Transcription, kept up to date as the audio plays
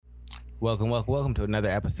Welcome to another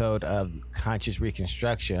episode of Conscious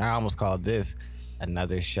Reconstruction. I almost called this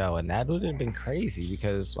another show, and that would have been crazy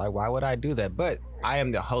because, like, why would I do that? But I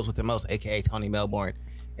am the host with the most, aka Tony Melbourne,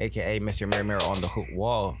 aka Mr. Mirror on the hook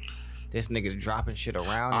wall. This nigga's dropping shit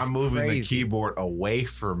around. I'm moving the keyboard away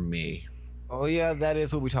from me. Oh yeah, that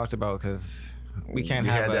is what we talked about because we can't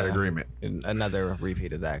have that agreement. Another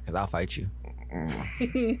repeat of that because I'll fight you.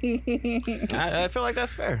 I feel like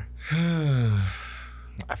that's fair.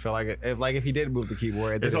 I feel like if he did move the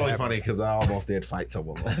keyboard, it's only funny because I almost did fight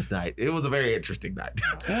someone last night. It was a very interesting night.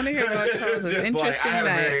 I want to hear about Charles' interesting I had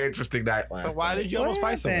night. a very interesting night last night. So why did you almost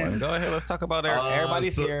fight someone? Go ahead, let's talk about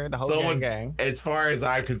everybody's here, the whole gang. As far as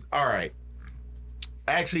I could, all right.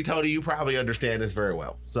 Actually, Tony, you probably understand this very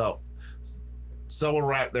well. So, someone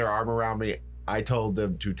wrapped their arm around me. I told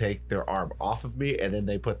them to take their arm off of me, and then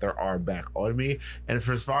they put their arm back on me. And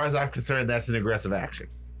for as far as I'm concerned, that's an aggressive action.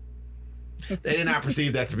 They did not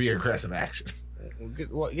perceive that to be aggressive action.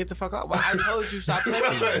 Get the fuck up. Well, I told you stop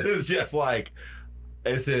touching me. It's just like,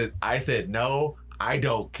 I said, no, I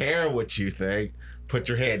don't care what you think. Put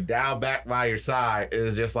your hand down back by your side.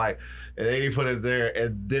 It's just like, and then he put it there,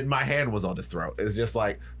 and then my hand was on his throat. It's just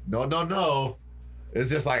like, no. It's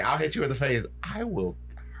just like, I'll hit you in the face. I will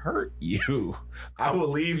hurt you. I will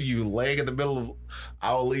leave you laying inside the middle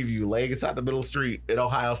of the street in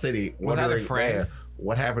Ohio City. Was that a friend?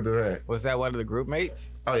 What happened to that? Was that one of the group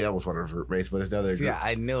mates? Oh yeah, it was one of the group mates, but it's another group. Yeah,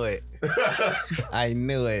 I knew it. I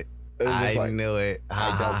knew it. I knew it.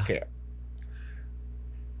 I don't care.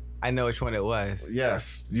 I know which one it was.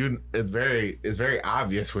 Yes, it's very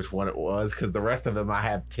obvious which one it was because the rest of them I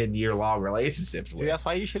have 10-year-long relationships with. See, that's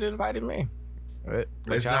why you should have invited me. It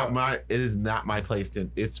is not my place to.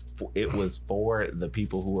 It was for the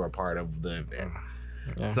people who are a part of the event.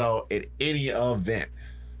 Yeah. So at any event.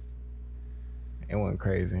 It went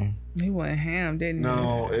crazy. He went ham, didn't he?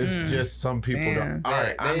 No, it's just some people don't. All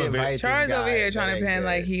right, Charles over here trying to pan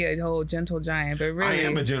like he a whole gentle giant, but really, I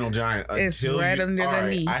am a gentle giant. It's right under the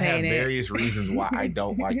knee. I have various reasons why I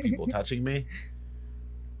don't like people touching me.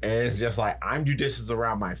 And it's just like, I'm judicious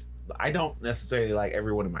around I don't necessarily like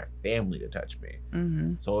everyone in my family to touch me.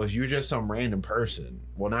 Mm-hmm. So if you're just some random person,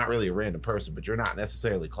 well, not really a random person, but you're not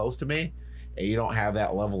necessarily close to me, and you don't have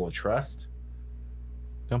that level of trust,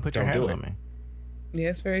 don't put your hands on me. Yeah,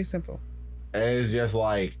 it's very simple. And it's just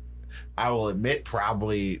like, I will admit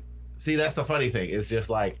probably, see, that's the funny thing. It's just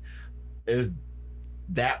like, is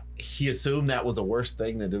that he assumed that was the worst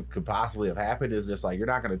thing that could possibly have happened. Is just like, you're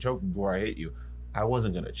not going to choke me before I hit you. I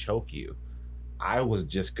wasn't going to choke you. I was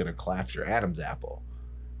just going to clap your Adam's apple.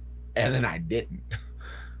 And then I didn't.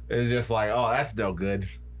 It's just like, oh, that's no good.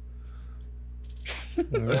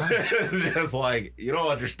 It's just like, you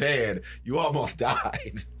don't understand. You almost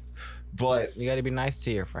died. But you got to be nice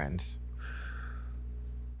to your friends.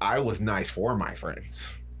 I was nice for my friends.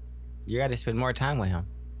 You got to spend more time with him.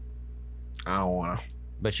 I don't want to.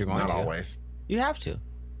 But you're going to. Not always. You have to.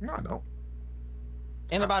 No, I don't.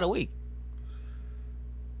 In about a week.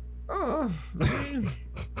 He'll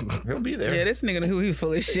be there. Yeah, this nigga knew he was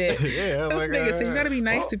full of shit. Yeah, this nigga said you got to be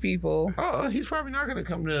nice to people. He's probably not going to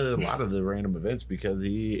come to a lot of the random events because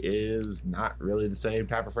he is not really the same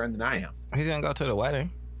type of friend that I am. He's going to go to the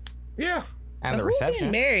wedding. Yeah. And the reception.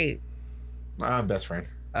 Who's married? Best friend.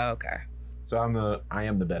 Oh, okay. So I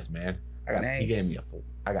am the best man. Nice. He gave me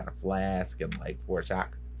I got a flask and like four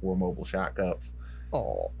mobile shot cups.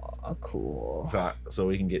 Oh, cool. So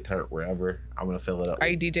we can get turned wherever. I'm gonna fill it up. Are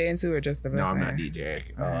you DJing too, or just the best No, I'm man? not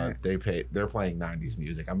DJing. They're playing 90s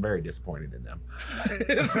music. I'm very disappointed in them.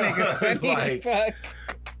 This nigga funny as fuck.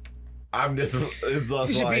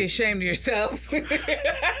 You should be ashamed of yourselves.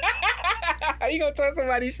 How you gonna tell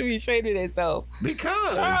somebody you should be ashamed of themselves?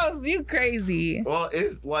 Because Charles, you crazy. Well,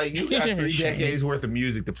 it's like you got 3 decades worth of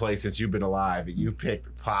music to play since you've been alive, and you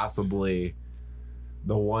picked possibly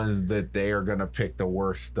the ones that they are gonna pick the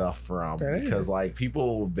worst stuff from. Because like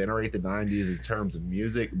people venerate the 90s in terms of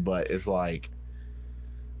music, but it's like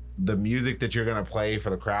the music that you're gonna play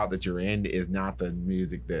for the crowd that you're in is not the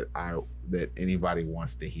music that anybody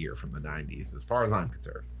wants to hear from the 90s, as far as I'm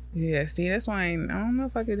concerned. Yeah, see, that's why I don't know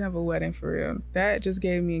if I could have a wedding for real. That just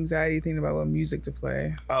gave me anxiety thinking about what music to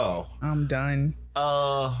play. Oh, I'm done.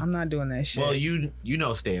 I'm not doing that shit. Well, you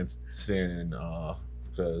know Stan,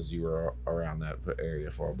 because you were around that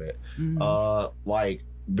area for a bit. Mm-hmm. Like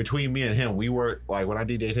between me and him, we were like when I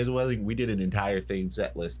DJ'd his wedding, we did an entire theme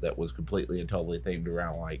set list that was completely and totally themed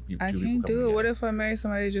around like. I can't do it. What if I marry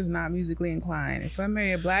somebody just not musically inclined? If I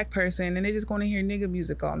marry a black person and they just going to hear nigga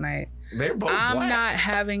music all night, they're both I'm black. not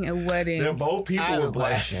having a wedding. They're both people with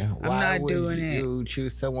black. I'm not doing it. You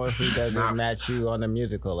choose someone who doesn't match you on a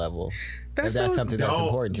musical level. That's something that's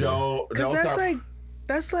important to you. Because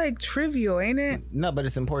that's like trivial, ain't it? No, but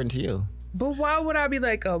it's important to you. But why would I be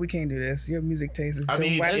like, oh, we can't do this? Your music taste is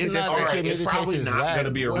too whack. It's probably not going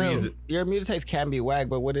to be a reason. Your music taste can be whack,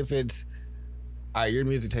 but what if it's, all right, your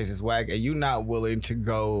music taste is whack and you're not willing to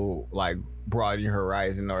go like broaden your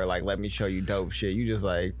horizon or like let me show you dope shit. You just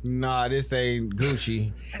like, nah, this ain't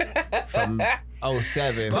Gucci from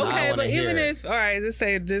 07. Okay, but even if, all right, let's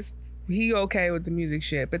say just he okay with the music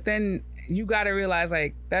shit, but then you got to realize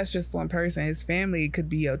like that's just one person. His family could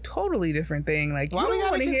be a totally different thing. Like, why you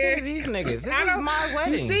don't want to hear these niggas? This is my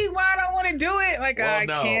wedding. You see why I don't want to do it? Like, I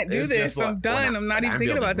can't do this. I'm done. I'm not even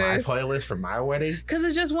thinking about this. My playlist for my wedding because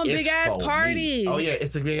it's just one big ass party. Oh yeah,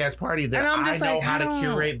 it's a big ass party that I know how to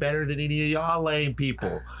curate better than any of y'all lame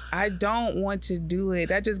people. I don't want to do it.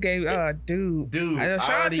 That just gave, dude. Shout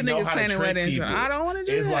out to niggas planning weddings. I don't want to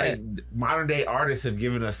do that. It's like modern day artists have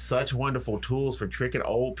given us such wonderful tools for tricking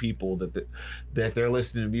old people that they're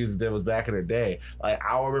listening to music that was back in the day. Like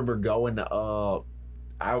I remember going to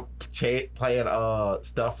playing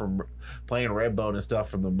stuff from playing Redbone and stuff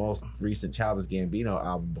from the most recent Childish Gambino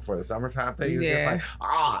album before the summertime thing. It's just like,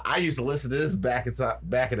 I used to listen to this back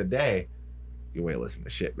in the day. You ain't listen to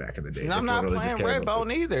shit back in the day. No, I'm not playing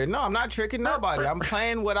Redbone either. No, I'm not tricking nobody. I'm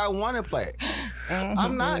playing what I want to play.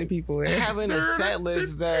 I'm not having a set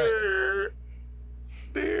list that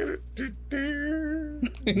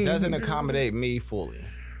doesn't accommodate me fully.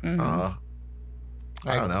 I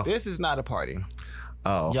don't know. This is not a party.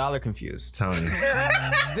 Oh, y'all are confused, Tony.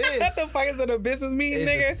 What the fuck is it, a business meeting,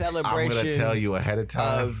 nigga? A celebration. I'm gonna tell you ahead of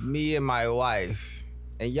time of me and my wife,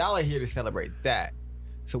 and y'all are here to celebrate that.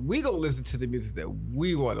 So we gonna listen to the music that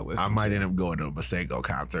we want to listen to. I might end up going to a Masego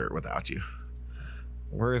concert without you.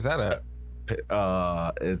 Where is that at?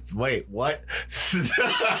 Wait, what?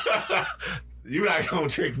 You're not gonna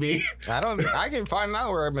trick me. I can find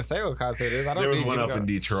out where a Masego concert is. There was one up in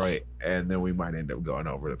Detroit, and then we might end up going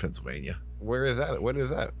over to Pennsylvania. Where is that? What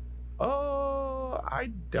is that? Oh,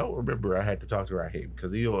 I don't remember. I had to talk to Raheem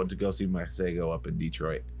because he wanted to go see Masego up in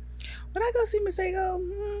Detroit. When I go see Masego,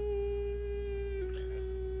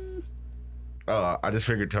 I just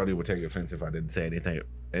figured Tony would take offense if I didn't say anything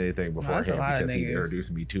beforehand because he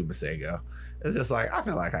introduced me to Masego. It's just like I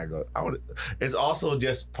feel like it's also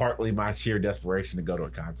just partly my sheer desperation to go to a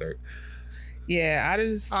concert. Yeah,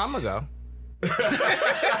 I'm gonna go.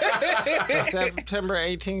 September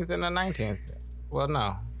 18th and the 19th. Well,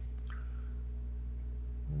 no.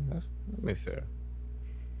 Let me see.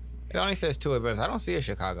 It only says 2 events. I don't see a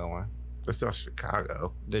Chicago one. It's still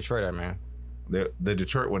Chicago. Detroit, I mean. The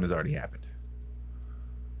Detroit one has already happened.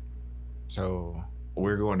 So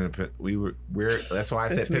we're going to that's why I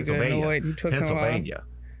said Pennsylvania. Pennsylvania.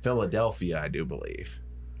 Philadelphia, I do believe.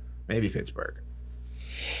 Maybe Pittsburgh.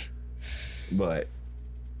 But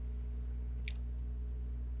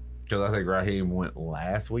because I think Raheem went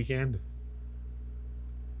last weekend.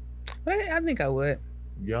 But I think I would.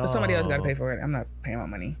 But somebody else got to pay for it. I'm not paying my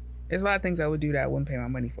money. There's a lot of things I would do that I wouldn't pay my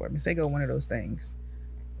money for. Masego, one of those things.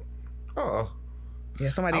 Oh. Yeah,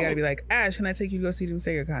 somebody got to be like, Ash, can I take you to go see the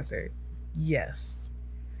Masego concert? Yes.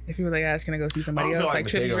 If you were like, Ash, can I go see somebody else? Like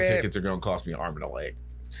Masego tickets are going to cost me an arm and a leg.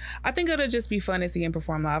 I think it'll just be fun to see him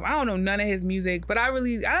perform live. I don't know none of his music, but I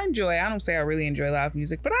enjoy. I don't say I really enjoy live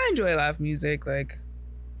music, but I enjoy live music, like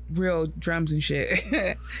real drums and shit.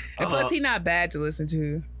 And plus, he's not bad to listen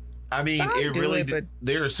to. I mean, so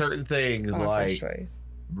there are certain things like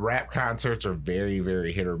rap concerts are very,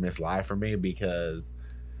 very hit or miss live for me because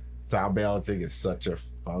sound balancing is such a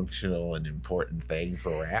functional and important thing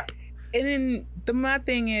for rap. And then my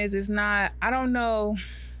thing is not, I don't know,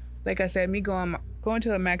 like I said, me going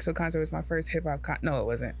to a Maxwell concert was my first hip hop no, it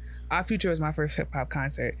wasn't. Our Future was my first hip hop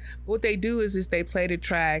concert. But what they do is they play the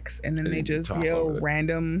tracks and then they just yell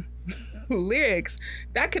random lyrics.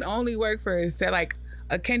 That can only work for like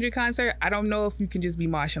a Kendrick concert. I don't know if you can just be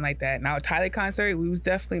moshing like that. Now a Tyler concert, we was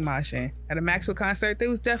definitely moshing. At a Maxwell concert, they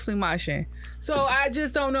was definitely moshing. So I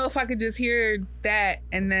just don't know if I could just hear that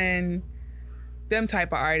and then them type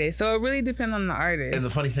of artists. So it really depends on the artist. And the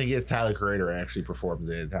funny thing is Tyler Creator actually performs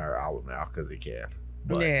the entire album now because he can.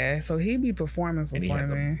 Yeah, so he be performing. And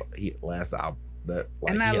last album that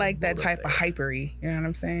and I like that type of hypery. You know what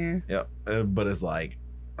I'm saying? Yep. But it's like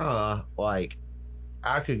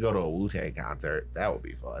I could go to a Wu-Tang concert. That would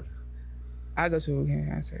be fun. I go to a Wu-Tang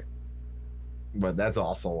concert. But that's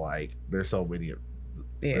also like there's so many.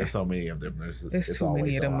 Yeah. There's so many of them. There's too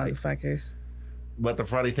many of them motherfuckers. But the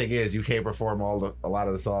funny thing is, you can't perform a lot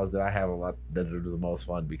of the songs that I have that are the most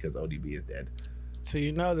fun because ODB is dead. So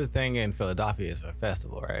you know the thing in Philadelphia is a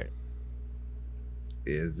festival, right?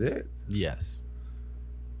 Is it? Yes.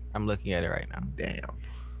 I'm looking at it right now. Damn.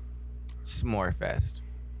 S'morefest.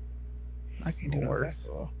 I can't do no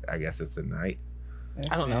festival. I guess it's a night.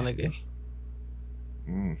 I don't know, nigga.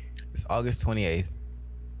 It's August 28th.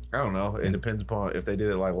 I don't know. It depends upon if they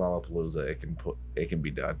did it like Lollapalooza. It can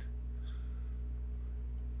be done.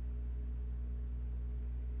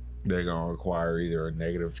 They're gonna require either a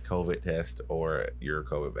negative COVID test or your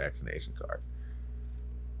COVID vaccination card.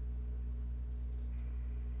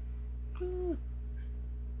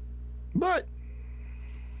 But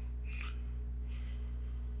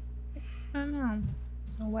I don't know.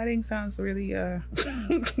 A wedding sounds really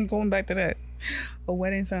going back to that. A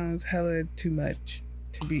wedding sounds hella too much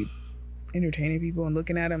to be entertaining people and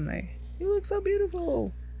looking at them like, you look so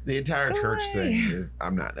beautiful. The entire church thing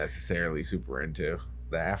I'm not necessarily super into.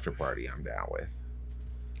 The after party I'm down with.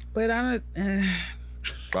 But I don't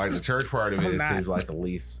like the church part of it seems like the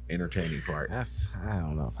least entertaining part. I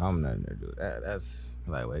don't know if I'm nothing to do with that. That's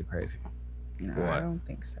like way crazy. No, what? I don't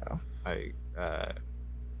think so. Like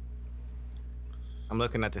I'm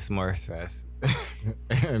looking at the S'morefest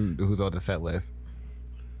and who's on the set list.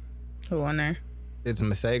 Who on there? It's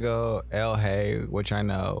Masego, El Hay, which I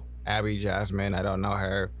know. Abby Jasmine, I don't know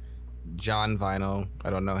her. John Vinyl, I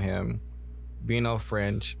don't know him. Bino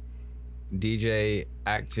French, DJ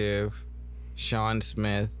Active, Sean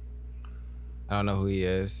Smith, I don't know who he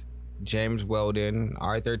is. James Weldon,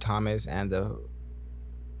 Arthur Thomas, and the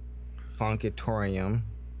Funkitorium.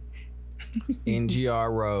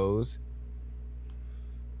 NGR Rose,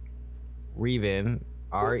 Reven,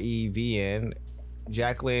 REVN,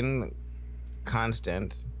 Jacqueline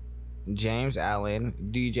Constance, James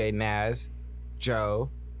Allen, DJ Naz,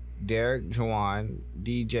 Joe, Derek Juwan,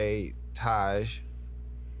 DJ Taj,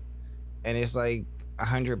 and it's like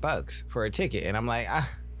 $100 for a ticket, and I'm like,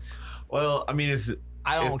 well, I mean,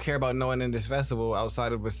 I don't care about knowing in this festival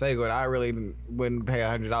outside of Masego, and I really wouldn't pay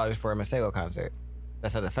 $100 for a Masego concert.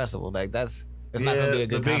 That's at a festival, like it's not gonna be a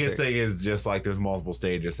good concert. The biggest thing is just like there's multiple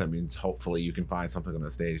stages. That means hopefully you can find something on the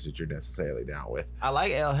stage that you're necessarily down with. I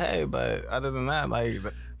like El Hay, but other than that, like.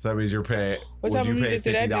 So that means you're paying. Would you pay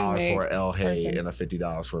 $50 for El Hay and a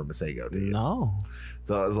 $50 for a Masego? No.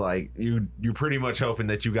 So it's like you pretty much hoping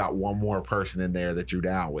that you got one more person in there that you're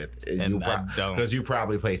down with, and I don't, because you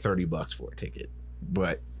probably pay $30 for a ticket,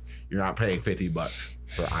 but you're not paying $50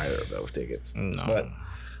 for either of those tickets. No.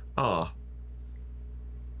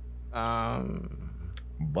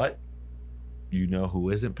 But you know who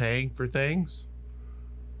isn't paying for things?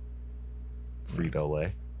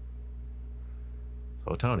 Frito-Lay.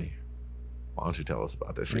 So Tony, why don't you tell us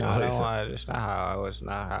about this? No, it's not how I was.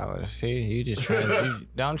 Not how I was. See, you just you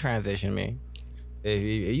don't transition me.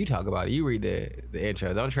 If you talk about it, you read the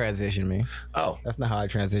intro. Don't transition me. Oh, that's not how I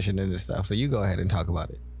transition into stuff. So you go ahead and talk about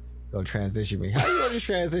it. Don't transition me. How you gonna just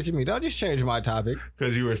transition me? Don't just change my topic.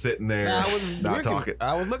 Because you were sitting there not talking.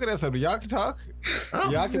 I was looking at something. Y'all can talk.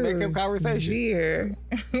 Y'all can make up conversation. Here,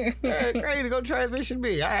 crazy. Go transition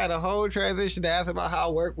me. I had a whole transition to ask about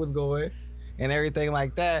how work was going and everything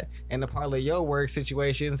like that, and to parlay your work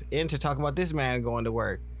situations into talking about this man going to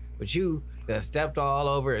work. But you that stepped all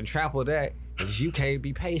over and trampled that because you can't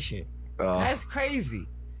be patient. That's crazy.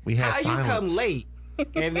 We had how silence. You come late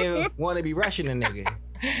and then want to be rushing a nigga.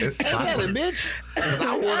 It's silence. That a bitch?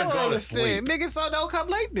 I want to go to sleep. Nigga, so don't come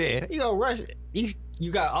late then. You gonna rush it.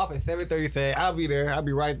 You got off at 7:30, said, I'll be there. I'll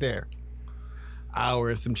be right there. Hour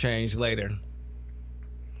and some change later.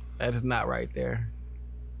 That is not right there.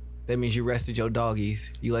 That means you rested your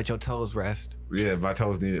doggies. You let your toes rest. Yeah, my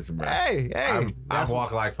toes needed some rest. Hey. I've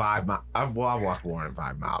walked like 5 miles. I've walked more than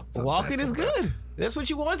 5 miles. Walking is good. That's what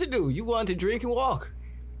you want to do. You want to drink and walk.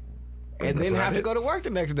 And then have to go to work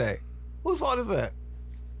the next day. Whose fault is that?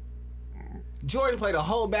 Jordan played a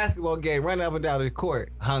whole basketball game running up and down the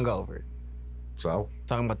court hungover. So?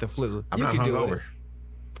 Talking about the flu. I'm not hungover.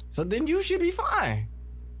 So then you should be fine.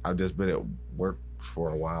 I've just been at work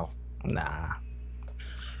for a while. Nah.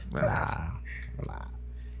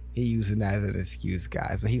 He using that as an excuse,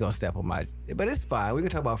 guys. But he gonna step on my... But it's fine. We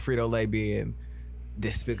can talk about Frito-Lay being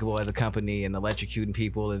despicable as a company and electrocuting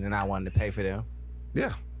people and then not wanting to pay for them.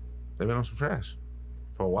 Yeah. They've been on some trash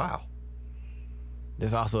for a while.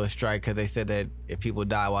 There's also a strike because they said that if people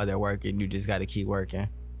die while they're working, you just got to keep working.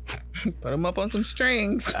 Put them up on some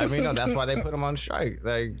strings. I mean, no, that's why they put them on strike.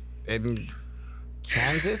 Like, and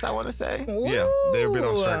Kansas, I want to say. Yeah, they've been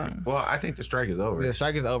on strike. Well, I think the strike is over. The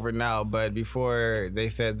strike is over now, but before they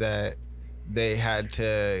said that they had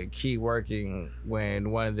to keep working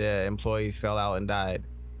when one of the employees fell out and died.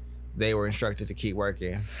 They were instructed to keep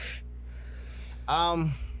working.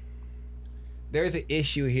 There's an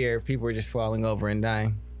issue here if people are just falling over and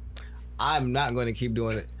dying. I'm not going to keep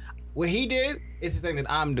doing it. What he did is the thing that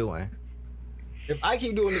I'm doing. If I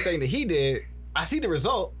keep doing the thing that he did, I see the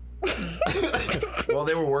result. Well,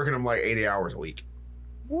 they were working them like 80 hours a week.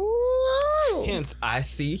 Woo. Hence, I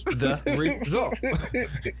see the result.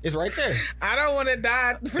 It's right there. I don't want to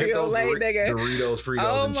die for your late nigga. Doritos,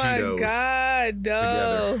 Fritos, and Cheetos. Oh my God, no.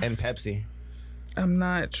 Together. And Pepsi. I'm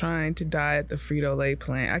not trying to die at the Frito-Lay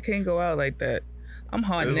plant. I can't go out like that. I'm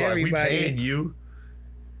haunting everybody. We paying you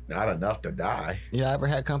not enough to die. You ever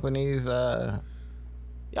had companies, y'all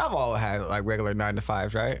have all had like regular 9 to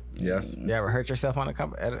 5s, right? Yes. You ever hurt yourself on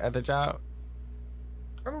at the job?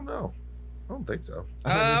 I don't know. I don't think so.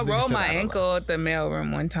 I rolled my ankle at the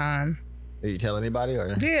mailroom one time. Did you tell anybody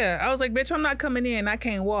or? Yeah, I was like, bitch, I'm not coming in. I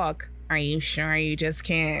can't walk. Are you sure you just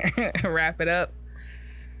can't wrap it up?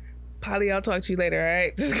 Polly, I'll talk to you later, all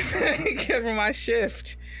right? Just get for my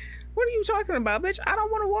shift. What are you talking about, bitch? I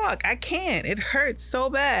don't want to walk. I can't. It hurts so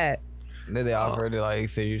bad. Did they offer to like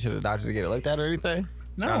send you to the doctor to get it looked at or anything?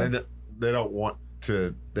 No. They don't want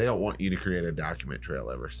to. They don't want you to create a document trail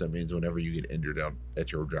ever. So that means whenever you get injured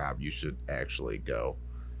at your job, you should actually go.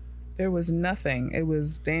 There was nothing. It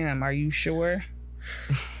was, damn, are you sure?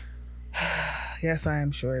 Yes, I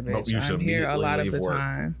am sure, bitch. I'm here a lot of the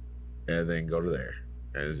time. And then go to there.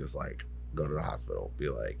 And it's just like, go to the hospital. Be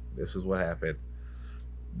like, this is what happened.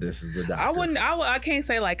 This is the doctor. I can't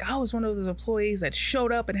say like I was one of those employees that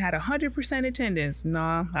showed up and had 100% attendance.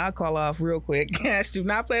 Nah, I'll call off real quick. Do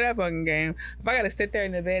not play that fucking game. If I gotta sit there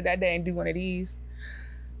in the bed that day and do one of these,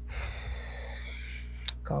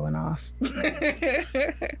 calling off.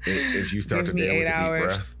 If you start to deal with the deep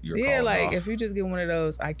breath, you're calling like off. If you just get one of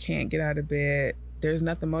those, I can't get out of bed. There's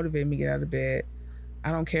nothing motivating me to get out of bed.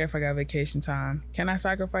 I don't care if I got vacation time. Can I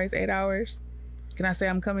sacrifice 8 hours? Can I say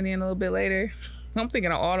I'm coming in a little bit later? I'm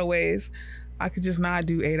thinking of all the ways I could just not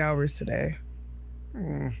do 8 hours today.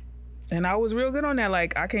 And I was real good on that.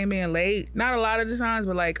 Like, I came in late. Not a lot of the times,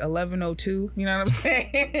 but like 11:02. You know what I'm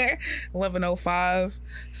saying? 11:05.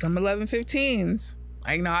 Some 11:15s.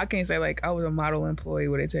 Like, no, I can't say like I was a model employee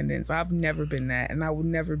with attendance. I've never been that. And I will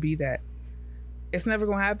never be that. It's never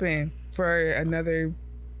going to happen for another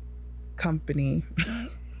company.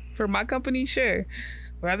 For my company, sure.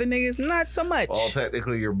 For other niggas, not so much. Well,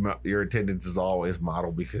 technically, your attendance is always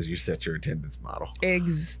model because you set your attendance model. Say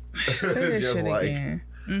that shit like, again.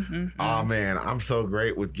 Oh man, I'm so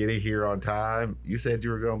great with getting here on time. You said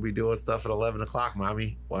you were going to be doing stuff at 11 o'clock,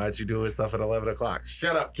 mommy. Why aren't you doing stuff at 11 o'clock?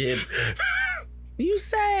 Shut up, kid. You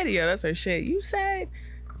said, yeah, that's her shit. You said,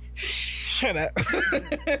 shut up.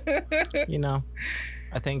 You know,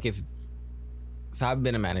 I think so I've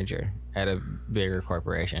been a manager at a bigger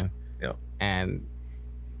corporation. Yep. And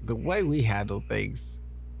the way we handle things,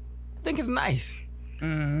 I think is nice.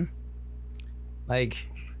 Like,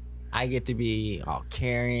 I get to be all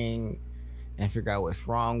caring and figure out what's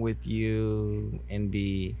wrong with you and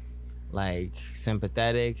be like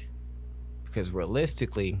sympathetic, because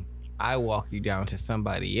realistically, I walk you down to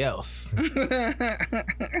somebody else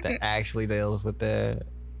that actually deals with the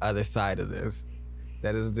other side of this.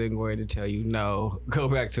 That is then going to tell you, no, go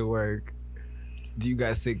back to work. Do you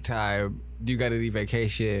got sick time? Do you got any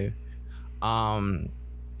vacation? Well,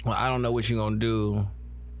 I don't know what you're gonna do.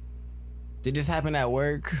 Did this happen at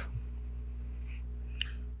work?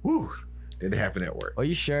 Woo. Did it happen at work? Are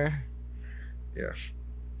you sure? Yes.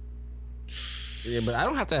 Yeah, but I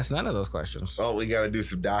don't have to ask none of those questions. Oh, we got to do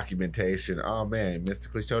some documentation. Oh man,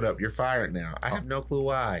 mystically showed up. You're fired now. I have no clue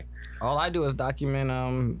why. All I do is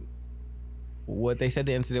document what they said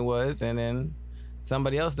the incident was, and then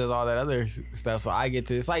somebody else does all that other stuff. So I get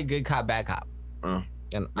to, it's like good cop, bad cop. And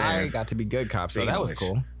man, I got to be good cop, so that was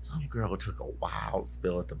cool. Some girl took a wild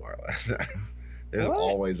spill at the bar last night. There's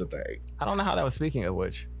always a thing. I don't know how that was, speaking of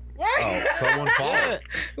which. Oh, someone falling.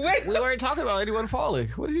 Wait, we weren't talking about anyone falling.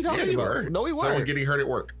 What are you talking about? No, we weren't. Someone getting hurt at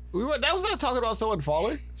work. That was not talking about someone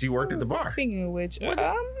falling. She worked at the bar. Speaking of which, this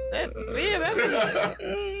nigga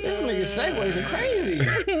segues are crazy.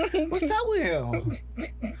 What's up with him?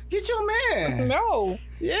 Get your man. No.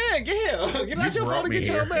 Yeah, get him. Get out your phone and get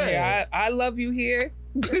your man. Yeah, I love you here.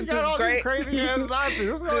 This got all great. These crazy ass doctors.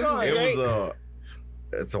 What's going on?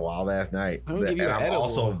 It's a wild ass night, and I'm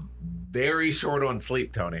also very short on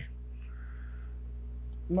sleep, Tony.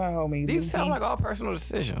 My homie. These sound like all personal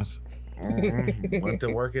decisions. Went to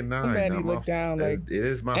work at 9. Maddie looked down like, it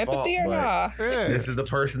is my fault, empathy or nah? This is the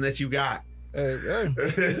person that you got.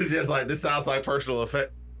 It's just like, this sounds like personal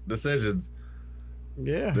decisions.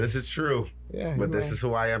 Yeah. This is true. Yeah. But this is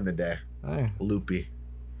who I am today. Hey. Loopy.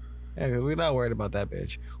 Yeah, because we're not worried about that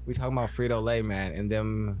bitch. We talking about Frito-Lay, man, and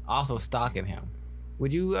them also stalking him.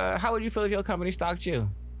 Would you? How would you feel if your company stalked you?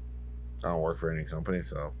 I don't work for any company,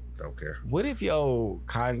 so don't care. What if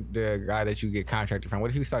the guy that you get contracted from,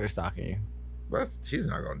 what if he started stalking you? He's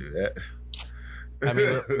not gonna do that. I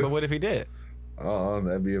mean, but what if he did? Oh,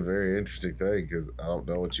 that'd be a very interesting thing because I don't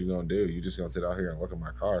know what you're gonna do. You're just gonna sit out here and look at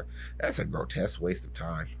my car. That's a grotesque waste of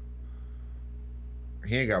time.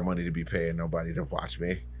 He ain't got money to be paying nobody to watch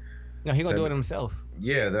me. No, he gonna do it himself.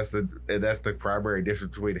 Yeah, that's the primary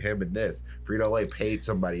difference between him and this. Frito-Lay paid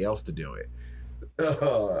somebody else to do it.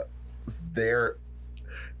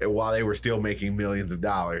 And while they were still making millions of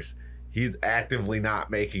dollars, he's actively not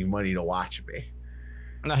making money to watch me.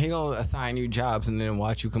 No, he gonna assign you jobs and then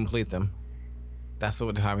watch you complete them. That's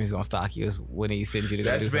what the time he's gonna stalk you is when he sends you to go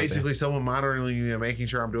do something. That's basically someone monitoring you and making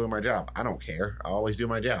sure I'm doing my job. I don't care. I always do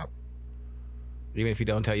my job. Even if he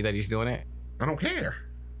don't tell you that he's doing it? I don't care.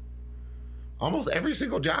 Almost every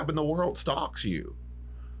single job in the world stalks you.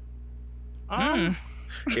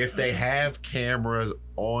 If they have cameras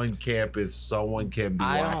on campus, someone can be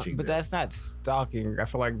watching. But that's not stalking. I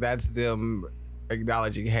feel like that's them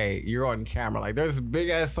acknowledging, hey, you're on camera. Like there's big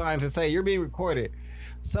ass signs that say you're being recorded.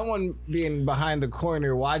 Someone being behind the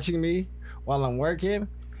corner watching me while I'm working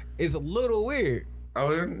is a little weird.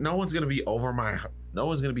 Oh, no one's gonna be over my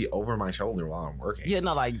shoulder while I'm working. Yeah,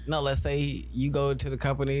 let's say you go to the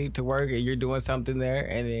company to work and you're doing something there,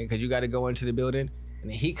 and then because you got to go into the building,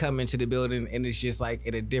 and then he come into the building and it's just like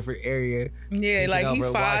in a different area. Yeah, like he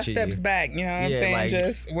 5 steps back. You know what I'm saying? Like,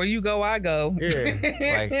 just where you go, I go. Yeah,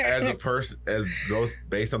 like as a person,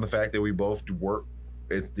 based on the fact that we both work,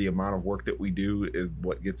 it's the amount of work that we do is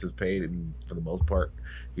what gets us paid, and for the most part,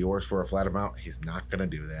 he works for a flat amount. He's not gonna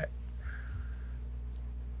do that.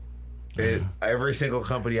 Every single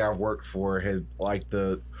company I've worked for has like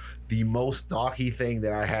the most stalky thing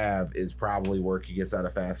that I have is probably working inside a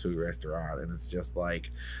fast food restaurant, and it's just like,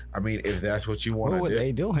 I mean, if that's what you want to do, what are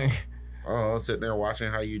they doing? Oh, sitting there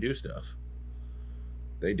watching how you do stuff.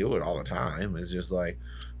 They do it all the time. It's just like,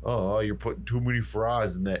 oh, you're putting too many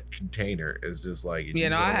fries in that container. It's just like, I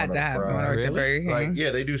had that happen when I worked at Burger King. Like,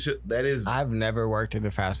 yeah, they do shit. That is, I've never worked in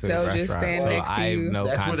a fast food restaurant. Just stand next to you.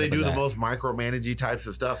 That's where they do the most micromanaging types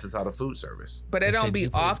of stuff inside of food service. But it don't be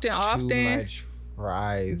often. Too much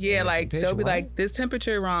fries. Yeah, like they'll be like, this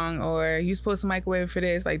temperature wrong, or you supposed to microwave for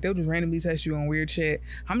this. Like they'll just randomly test you on weird shit.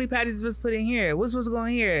 How many patties was put in here? What's supposed to go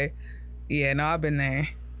in here? Yeah, no, I've been there.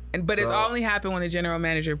 But it's only happened when the general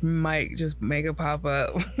manager might just make it pop up.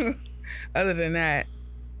 Other than that,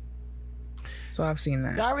 so I've seen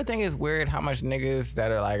that. Y'all ever think it's weird how much niggas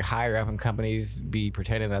that are like higher up in companies be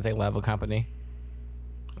pretending that they love a company?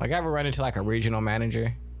 Like, I ever run into like a regional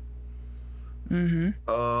manager? Mm-hmm.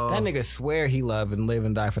 That nigga swear he love and live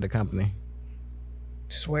and die for the company.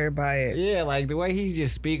 Swear by it. Yeah, like the way he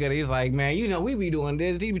just speaking, he's like, man, we be doing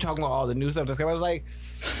this. He be talking about all the new stuff that's coming. I was like,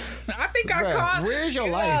 I think I called. Where's your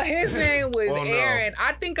life? His name was Aaron. No.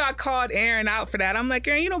 I think I called Aaron out for that. I'm like,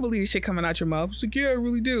 Aaron, you don't believe shit coming out your mouth. He's like, yeah, I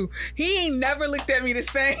really do. He ain't never looked at me the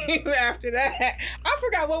same after that. I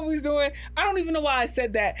forgot what we was doing. I don't even know why I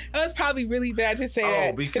said that. It was probably really bad to say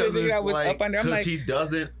that. Oh, because it's like, because he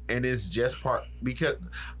doesn't, and it's just part, because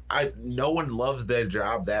no one loves their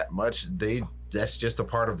job that much. That's just a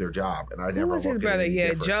part of their job, and I never. Who was his brother?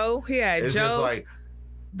 Yeah, Joe. It's Joe. Just like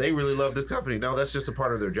they really love this company. No, that's just a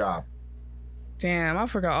part of their job. Damn, I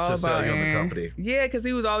forgot all about Aaron. The company. Yeah, because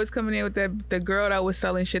he was always coming in with the girl that was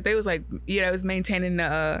selling shit. They was like, that was maintaining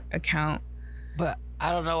the account. But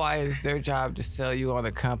I don't know why it's their job to sell you on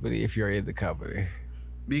the company if you're in the company.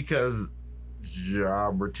 Because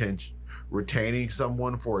job retaining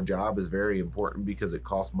someone for a job is very important because it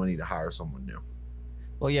costs money to hire someone new.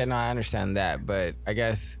 Well, yeah, no, I understand that, but I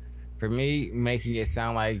guess for me, making it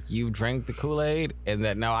sound like you drank the Kool-Aid and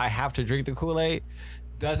that now I have to drink the Kool-Aid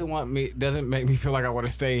doesn't make me feel like I want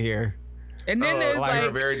to stay here. And then there's like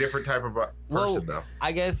a very different type of person, though.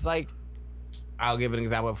 I guess like I'll give an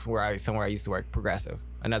example of somewhere I used to work, Progressive,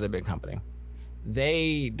 another big company.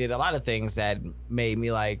 They did a lot of things that made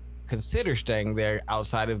me like consider staying there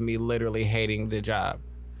outside of me literally hating the job.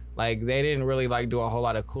 Like, they didn't really, like, do a whole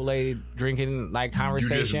lot of Kool-Aid drinking, like,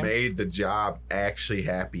 conversation. You just made the job actually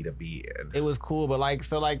happy to be in. It was cool, but, like,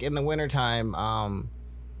 so, like, in the wintertime,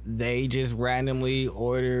 they just randomly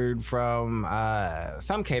ordered from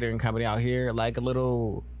some catering company out here, like, a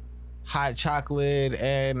little hot chocolate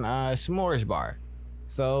and s'mores bar.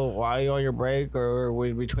 So while you're on your break or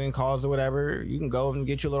between calls or whatever, you can go and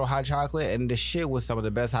get your little hot chocolate. And the shit was some of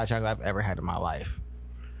the best hot chocolate I've ever had in my life.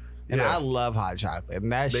 And I love hot chocolate.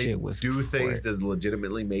 And that shit was do things that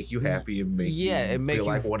legitimately make you happy and make you feel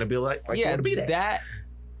like want to be like you want to be there. That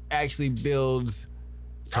actually builds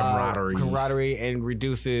camaraderie and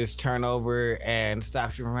reduces turnover and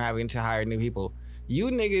stops you from having to hire new people. You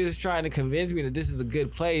niggas trying to convince me that this is a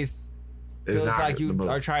good place. Feels like you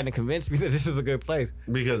are trying to convince me that this is a good place.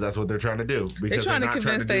 Because that's what they're trying to do. Because they're trying to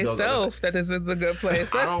convince themselves that this is a good place.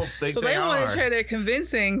 I don't think so. They want to try their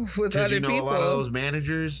convincing with other people. A lot of those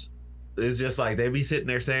managers, it's just like they be sitting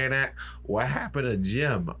there saying that. What happened to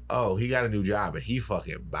Jim? Oh, he got a new job and he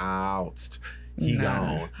fucking bounced. He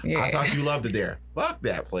gone. Yeah. I thought you loved it there. Fuck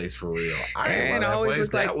that place for real. I didn't love that place.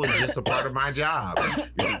 That was just a part of my job.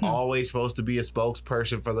 You're always supposed to be a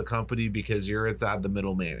spokesperson for the company because you're inside the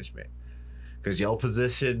middle management. Because your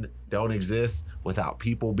position don't exist without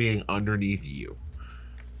people being underneath you.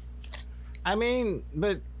 I mean,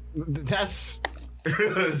 but that's...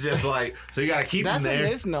 It's just like, so you got to keep them there.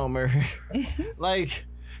 That's a misnomer. Like,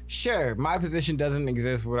 sure, my position doesn't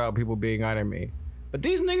exist without people being under me. But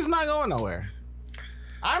these niggas not going nowhere.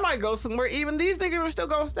 I might go somewhere. Even these niggas are still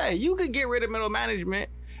going to stay. You could get rid of middle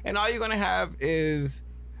management, and all you're going to have is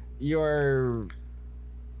your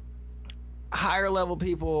higher level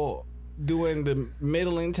people doing the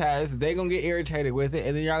middling tasks. They're going to get irritated with it,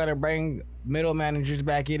 and then y'all going to bring middle managers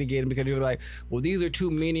back in again because you're like, well, these are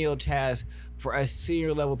too menial tasks for us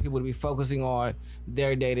senior level people to be focusing on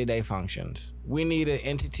their day-to-day functions. We need an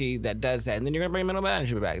entity that does that, and then you're going to bring middle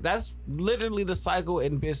management back. That's literally the cycle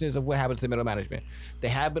in business of what happens to middle management. They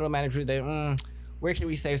have middle management. Where can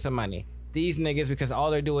we save some money? These niggas, because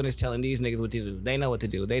all they're doing is telling these niggas what to do. They know what to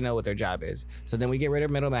do. They know what their job is. So then we get rid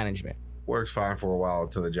of middle management. Works fine for a while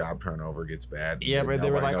until the job turnover gets bad. Yeah, but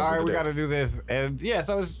they were like, all right, we got to do this. And yeah,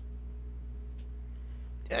 so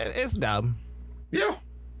it's dumb. Yeah.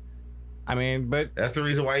 I mean, but that's the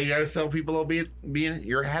reason why you got to tell people being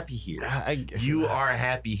you're happy here. You are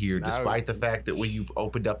happy here, despite the fact that when you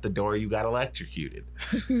opened up the door, you got electrocuted.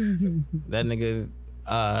 That nigga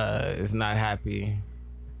is not happy.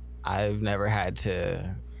 I've never had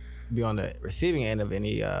to be on the receiving end of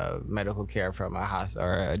any medical care from a hospital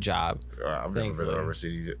or a job. I've never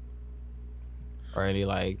received it. Or any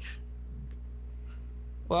like.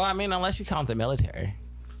 Well, I mean, unless you count the military.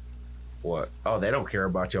 What? Oh, they don't care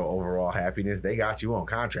about your overall happiness. They got you on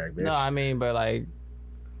contract, bitch. No, I mean, but like,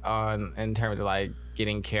 in terms of like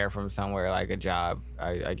getting care from somewhere like a job,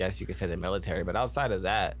 I guess you could say the military. But outside of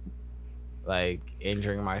that, like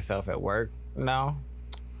injuring myself at work, no.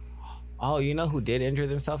 Oh, you know who did injure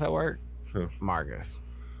themselves at work? Who? Marcus.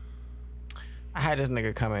 I had this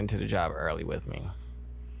nigga come into the job early with me.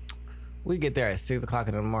 We get there at 6 o'clock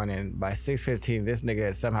in the morning. By 6:15, this nigga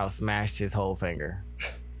had somehow smashed his whole finger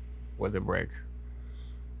with a brick.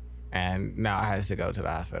 And now I had to go to the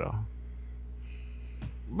hospital.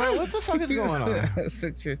 Bro, what the fuck is going on?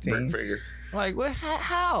 That's your team. Brick finger. Like, what?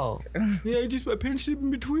 How? Yeah, just my pinch it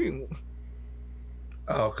in between.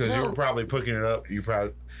 Oh, because you were probably picking it up. You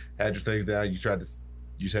probably had your things down. You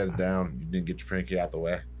set it down. You didn't get your pinky out the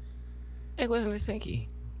way. It wasn't his pinky.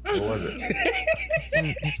 What was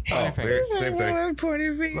it? His pointer finger. Same thing.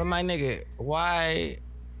 Pointer finger. But my nigga, why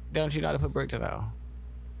don't you know how to put bricks down?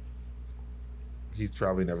 He's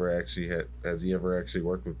probably never actually has he ever actually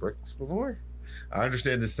worked with bricks before? I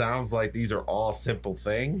understand this sounds like these are all simple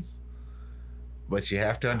things, but you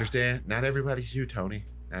have to understand, not everybody's you, Tony.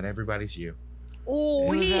 Not everybody's you.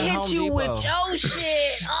 Oh, he hit you with your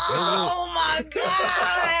shit. Oh my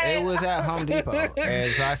God. It was at Home Depot.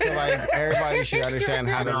 And so I feel like everybody should understand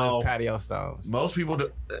how to lift patio stones. Most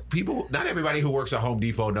people, not everybody who works at Home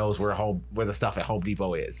Depot knows where the stuff at Home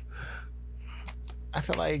Depot is. I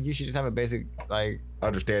feel like you should just have a basic, like,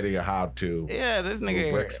 understanding of how to. Yeah, this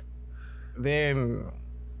nigga. Bricks. Then,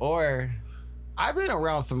 or I've been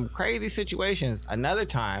around some crazy situations. Another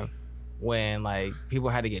time when like people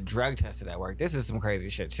had to get drug tested at work. This is some crazy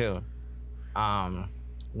shit too.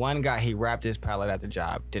 One guy, he wrapped his pallet at the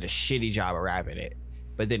job, did a shitty job of wrapping it,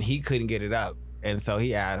 but then he couldn't get it up, and so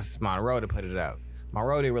he asked Monroe to put it up.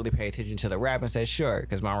 Monroe didn't really pay attention to the wrap and said sure,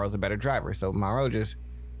 because Monroe's a better driver. So Monroe just,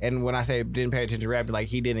 and when I say didn't pay attention to wrap, like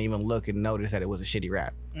he didn't even look and notice that it was a shitty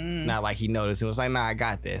wrap. Not like he noticed. It was like, nah, I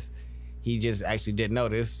got this. He just actually didn't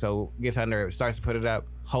notice. So gets under it, starts to put it up.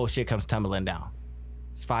 Whole shit comes tumbling down.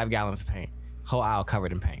 It's 5 gallons of paint. Whole aisle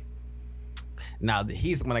covered in paint. Now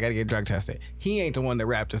he's the one that got to get drug tested. He ain't the one that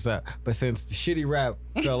wrapped us up. But since the shitty wrap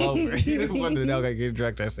fell over, he the one that got to get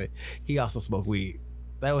drug tested. He also smoked weed.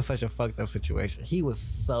 That was such a fucked up situation. He was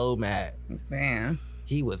so mad. Man.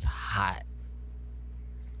 He was hot.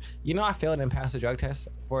 You know, I failed and passed the drug test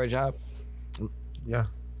for a job. Yeah.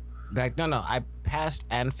 No, I passed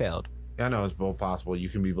and failed. Yeah, I know it's both possible. You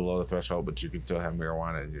can be below the threshold, but you can still have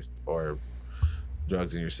marijuana or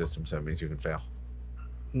drugs in your system, so that means you can fail.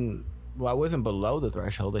 Well, I wasn't below the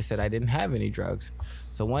threshold. They said I didn't have any drugs.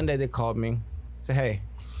 So one day they called me, said, hey,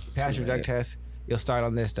 you passed your drug test. You'll start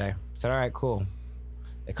on this day. I said, all right, cool.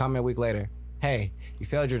 They called me a week later. Hey, you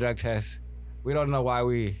failed your drug test. We don't know why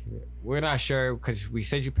we're not sure because we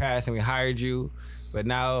said you passed and we hired you, but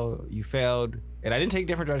now you failed. And I didn't take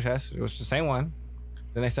different drug tests. It was the same one.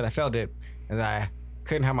 Then they said I failed it and I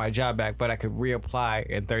couldn't have my job back, but I could reapply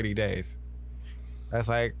in 30 days. I was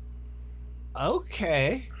like,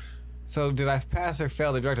 okay. So did I pass or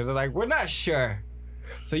fail the drug test? They're like, we're not sure.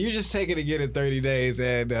 So you just take it again in 30 days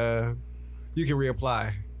and you can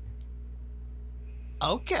reapply.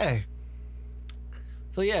 Okay.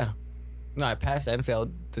 So yeah. No, I passed and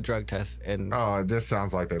failed the drug test. And this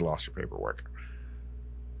sounds like they lost your paperwork.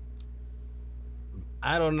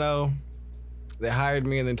 I don't know. They hired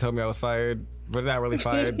me and then told me I was fired. But not really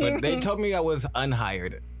fired. But they told me I was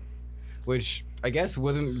unhired. Which I guess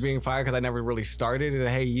wasn't being fired because I never really started. And,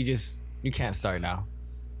 hey, you can't start now.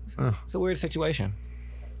 It's a weird situation.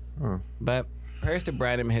 But prayers to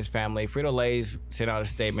Brandon and his family. Frito-Lay's sent out a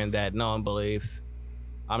statement that no one believes.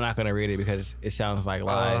 I'm not going to read it because it sounds like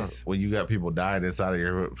lies. Well, you got people dying inside of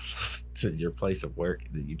your place of work.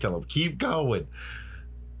 You tell them, keep going.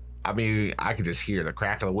 I mean, I could just hear the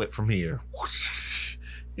crack of the whip from here.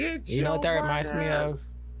 You know what that reminds me of?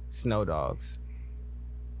 Snow Dogs.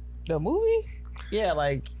 The movie? Yeah,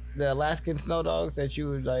 like the Alaskan snow dogs that you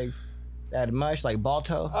would like that mush, like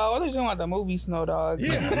Balto. Oh, I was talking about the movie Snow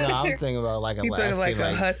Dogs. Yeah. No, I'm thinking about like Alaskan. You're talking like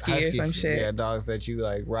a husky or some shit. Yeah, dogs that you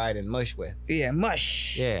like ride and mush with. Yeah,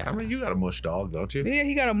 mush. Yeah. I mean, you got a mush dog, don't you? Yeah,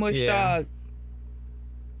 he got a mush dog.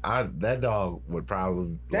 That dog would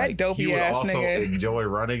probably dopey he would ass also nigga enjoy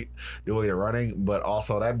running, but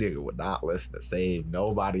also that nigga would not listen to save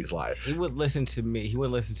nobody's life. He would listen to me. He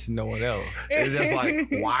wouldn't listen to no one else. It's just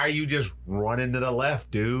like, why are you just running to the left,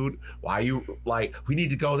 dude? Why are you like, we need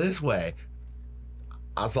to go this way?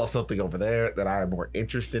 I saw something over there that I am more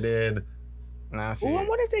interested in. I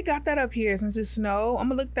wonder if they got that up here since it's snow. I'm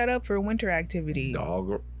gonna look that up for winter activity.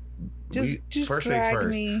 Dog. Just first drag things first.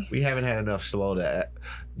 Me. We haven't had enough snow to.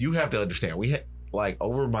 You have to understand. We had like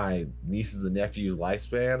over my nieces and nephews'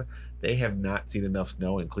 lifespan, they have not seen enough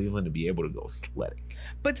snow in Cleveland to be able to go sledding.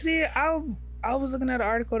 But see, I was looking at an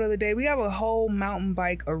article the other day. We have a whole mountain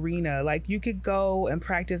bike arena. Like you could go and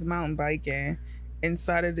practice mountain biking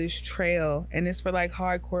inside of this trail, and it's for like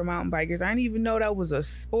hardcore mountain bikers. I didn't even know that was a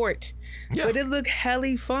sport, but it looked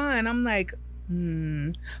helly fun. I'm like.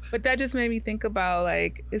 But that just made me think about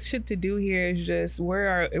like it's shit to do here. Is just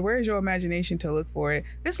where is your imagination to look for it?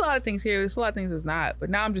 There's a lot of things here. There's a lot of things that's not. But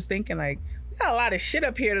now I'm just thinking like we got a lot of shit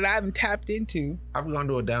up here that I haven't tapped into. I've gone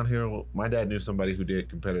to a downhill. My dad knew somebody who did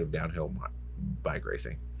competitive downhill bike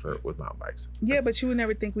racing with mountain bikes. Yeah, but you would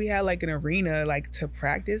never think we had like an arena like to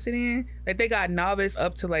practice it in. Like they got novice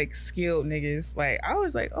up to like skilled niggas. Like I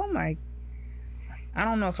was like, oh my. I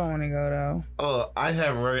don't know if I want to go though. I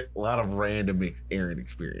have a lot of random errand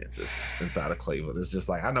experiences inside of Cleveland. It's just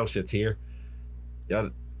like I know shit's here. I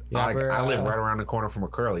live right around the corner from a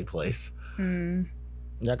curly place. Y'all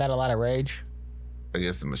got a lot of rage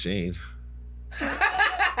against the machine.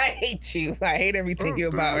 I hate you. I hate everything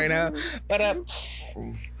you're about right now. But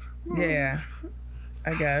yeah,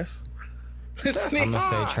 I guess. I'm gonna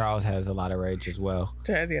say Charles has a lot of rage as well.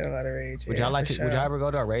 Charles has a lot of rage. Would y'all would y'all ever go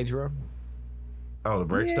to a rage room? Oh, the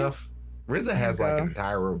break stuff? RZA has like an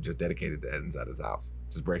entire room just dedicated to that inside his house.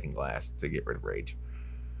 Just breaking glass to get rid of rage.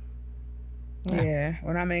 Yeah.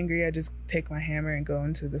 When I'm angry, I just take my hammer and go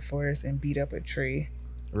into the forest and beat up a tree.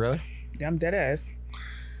 Really? Yeah, I'm dead ass.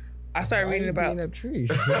 I started reading about up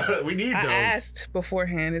trees. We need those. I asked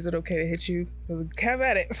beforehand, is it okay to hit you? I was like, have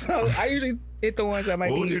at it. So I usually hit the ones that might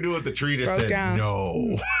be. What would you do with the tree that said down.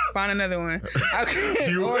 No? Find another one.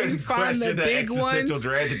 You or find the big existential ones.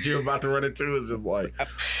 dread that you're about to run into is just like.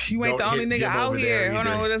 You ain't the only nigga out here. Hold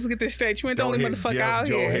on, let's get this straight. You ain't the only motherfucker out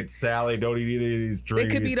here. Don't hit Sally. Don't eat any of these trees.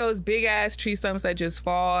 It could be those big ass tree stumps that just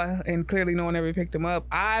fall and clearly no one ever picked them up.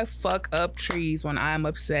 I fuck up trees when I'm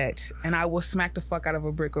upset and I will smack the fuck out of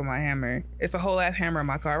a brick with my hammer. It's a whole ass hammer in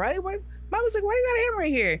my car, right? Mom was like, why you got a hammer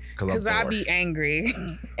in here? Because I be angry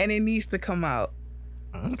and it needs to come out.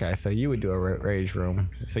 Okay, so you would do a rage room.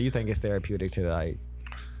 So you think it's therapeutic to like.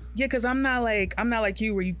 Yeah, because I'm not like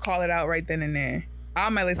you where you call it out right then and there. I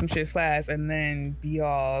might let some shit fast and then be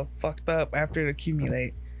all fucked up after it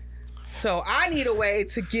accumulate. So I need a way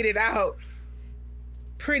to get it out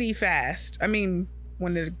pretty fast. I mean,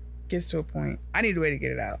 when it gets to a point, I need a way to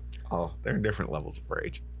get it out. Oh, they're in different levels of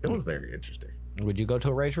rage. It was very interesting. Would you go to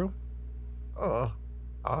a rage room? I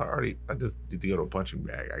just need to go to a punching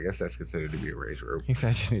bag. I guess that's considered to be a rage room. He said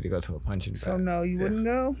I just need to go to a punching bag. So no, you wouldn't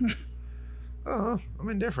go? I'm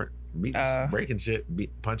indifferent. Breaking shit,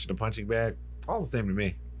 punching a punching bag, all the same to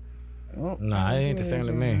me. Oh, nah, it ain't the same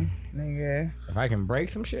to me. Nigga. If I can break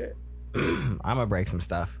some shit, I'm gonna break some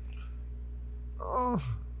stuff. Oh.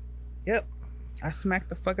 Yep. I smacked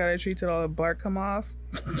the fuck out of a tree till all the bark come off.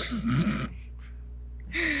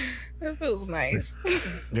 That feels nice.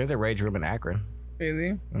 There's a rage room in Akron.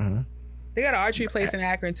 Really? Mm-hmm. They got an archery place in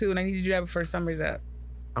Akron too, and I need to do that before summer's up.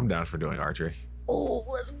 I'm down for doing archery. Oh,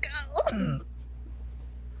 let's go.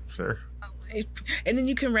 Sure. And then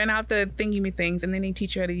you can rent out the thingy things, and then they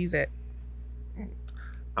teach you how to use it.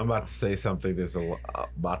 I'm about to say something that's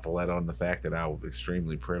about to let on the fact that I was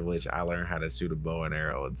extremely privileged. I learned how to shoot a bow and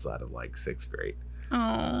arrow inside of like 6th grade.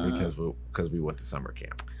 Oh. Because we went to summer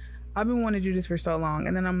camp. I've been wanting to do this for so long,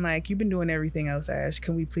 and then I'm like, you've been doing everything else, Ash.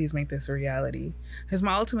 Can we please make this a reality? Because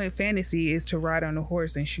my ultimate fantasy is to ride on a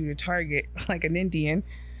horse and shoot a target like an Indian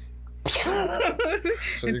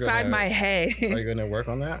inside my head. Are you gonna work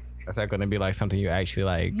on that? Is that gonna be like something you actually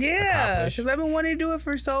like? Yeah, because I've been wanting to do it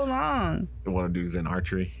for so long. You want to do Zen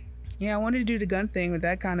archery? Yeah, I wanted to do the gun thing, but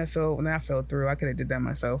that kind of fell through. I could have did that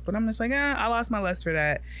myself, but I'm just like, I lost my lust for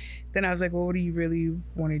that. Then I was like, well, what do you really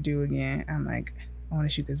want to do again? I'm like, I want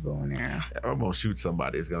to shoot this bow and arrow. I'm gonna shoot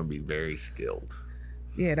somebody that's gonna be very skilled.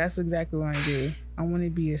 Yeah, that's exactly what I do. I want to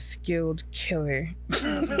be a skilled killer.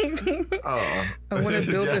 I want to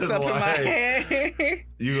build this up in my head.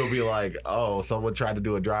 You gonna be like, oh, someone tried to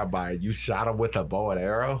do a drive-by. You shot him with a bow and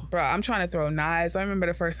arrow? Bro, I'm trying to throw knives. I remember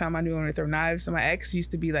the first time I knew I wanted to throw knives. So my ex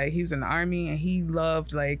used to be like, he was in the army and he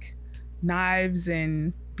loved like knives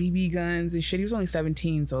and BB guns and shit. He was only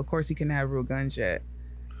 17, so of course he couldn't have real guns yet.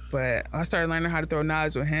 But I started learning how to throw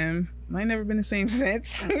knives with him. I ain't never been the same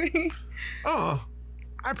since.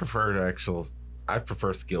 I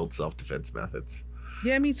prefer skilled self-defense methods.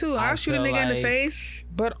 Yeah, me too. I'll shoot a nigga in the face.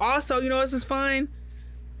 But also, you know what's just fun?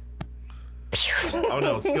 Oh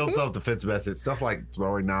no, skilled self-defense methods. Stuff like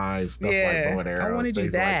throwing knives, stuff like bow and arrows. I want to do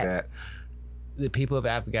that. Like that. The people of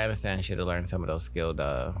Afghanistan should have learned some of those skilled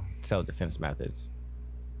self-defense methods.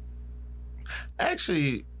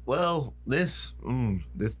 Actually, well, this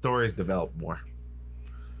story's developed more.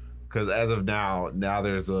 Because as of now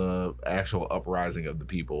there's a actual uprising of the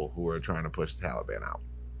people who are trying to push the Taliban out.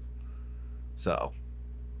 So,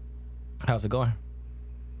 how's it going?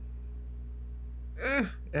 It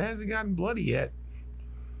hasn't gotten bloody yet.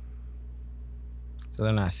 So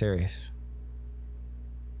they're not serious.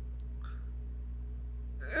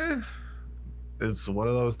 It's one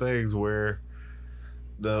of those things where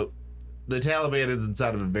the Taliban is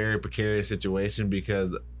inside of a very precarious situation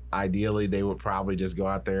because ideally they would probably just go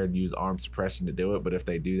out there and use armed suppression to do it, but if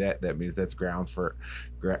they do that, that means that's grounds for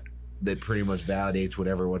that pretty much validates what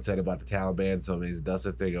everyone said about the Taliban. So it means thus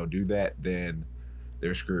if they go do that, then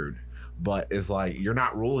they're screwed. But it's like you're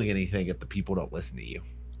not ruling anything if the people don't listen to you.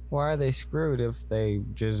 Why are they screwed if they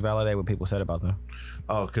just validate what people said about them?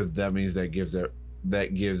 Oh, because that means that gives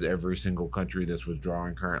every single country that's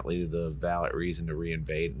withdrawing currently the valid reason to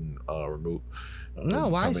reinvade and remove. No,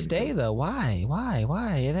 why stay though? Why?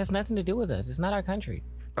 It has nothing to do with us. It's not our country.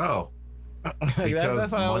 Oh, like,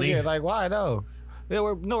 that's what I want to hear. Like, why? No,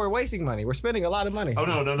 we're wasting money. We're spending a lot of money. Oh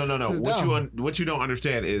no. What you don't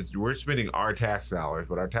understand is we're spending our tax dollars,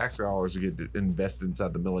 but our tax dollars get invested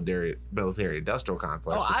inside the military industrial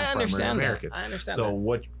complex. Oh, I understand that. I understand. So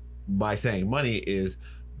what? By saying money is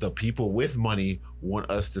the people with money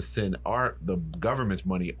want us to send the government's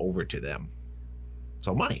money over to them.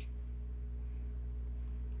 So money.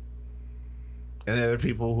 And there are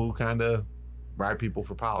people who kind of bribe people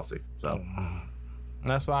for policy. So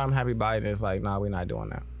that's why I'm happy Biden is like, nah, we're not doing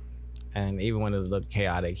that. And even when it looked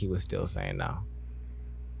chaotic, he was still saying no.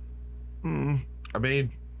 I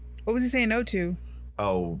mean, what was he saying no to?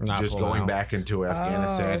 Oh, just going back into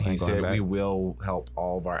Afghanistan. He said we will help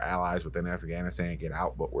all of our allies within Afghanistan get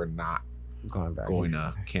out, but we're not going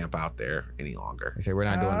to camp out there any longer. He said we're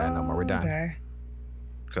not doing that no more. We're done. Okay.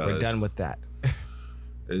 We're done with that.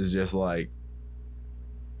 It's just like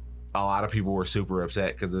a lot of people were super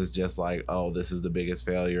upset because it's just like, oh, this is the biggest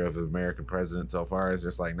failure of the American president so far. It's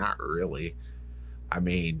just like, not really. I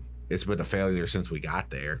mean, it's been a failure since we got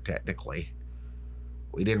there, technically.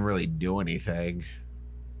 We didn't really do anything.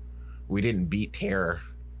 We didn't beat terror.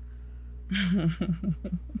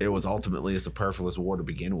 It was ultimately a superfluous war to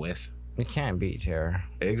begin with. We can't beat terror.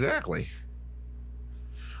 Exactly.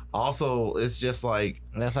 Also, it's just like...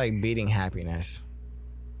 That's like beating happiness.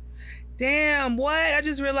 damn, what? I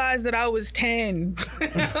just realized that I was 10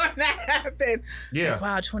 when that happened. Yeah. Like,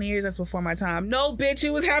 wow, 20 years, that's before my time. No, bitch,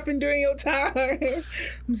 it was happening during your time.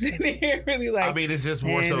 I'm sitting here really like, I mean, it's just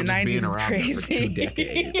more so just being around for 2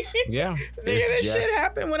 decades. Yeah. This shit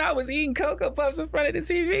happened when I was eating Cocoa Puffs in front of the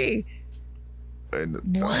TV.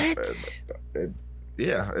 What?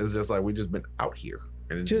 Yeah, it's just like we just been out here.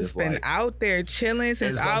 And it's just been like, out there chilling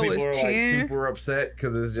since I was 10. Like super upset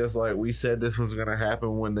because it's just like we said this was gonna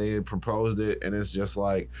happen when they proposed it, and it's just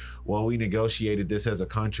like, well, we negotiated this as a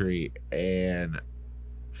country, and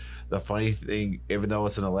the funny thing, even though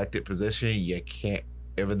it's an elected position, you can't.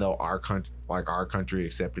 Even though our country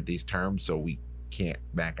accepted these terms, so we can't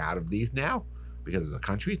back out of these now because it's a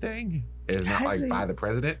country thing. It's not like by the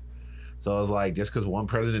president. So I was like, just because one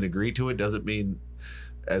president agreed to it doesn't mean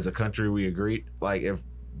as a country we agreed. Like if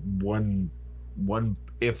one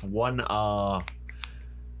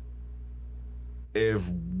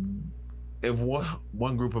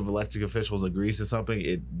group of elected officials agrees to something,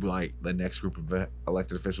 it like the next group of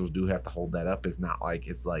elected officials do have to hold that up. It's not like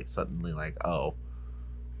it's like suddenly like, oh,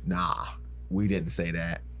 nah, we didn't say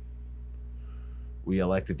that. We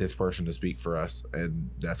elected this person to speak for us,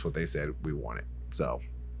 and that's what they said we wanted. So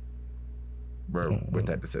we're with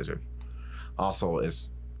that decision. Also,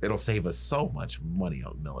 it'll save us so much money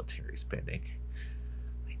on military spending.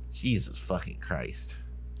 Like, Jesus fucking Christ.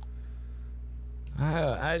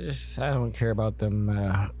 I don't care about them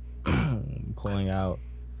pulling out.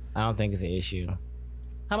 I don't think it's an issue.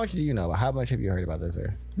 How much do you know? How much have you heard about this?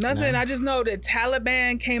 Nothing. No? I just know that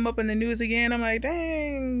Taliban came up in the news again. I'm like,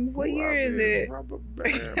 dang, what year is it?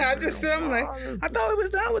 I thought it was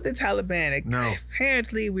done with the Taliban. No.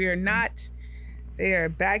 Apparently, we are not. They are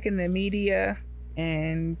back in the media,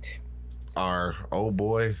 and our old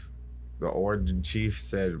boy, the Origin Chief,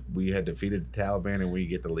 said we had defeated the Taliban and we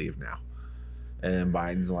get to leave now. And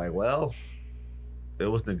Biden's like, well, it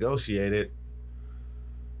was negotiated,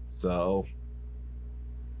 so.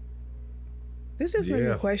 This just made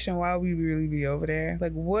me question why we really be over there.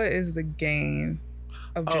 Like, what is the gain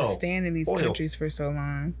of just staying in these countries for so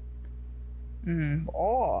long?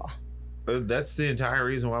 That's the entire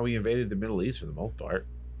reason why we invaded the Middle East for the most part.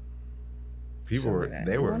 People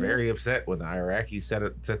were very upset when the Iraqis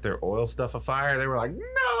set their oil stuff afire. They were like,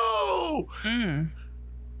 no!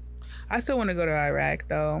 I still want to go to Iraq,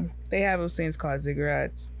 though. They have those things called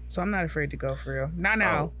ziggurats, so I'm not afraid to go for real. Not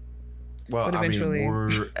now. Well, but eventually. I mean,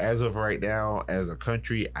 we're, as of right now, as a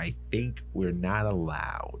country, I think we're not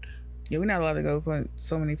allowed. Yeah, we're not allowed to go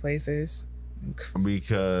so many places.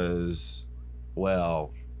 Because,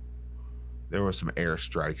 well, there were some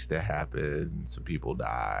airstrikes that happened. Some people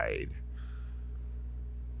died.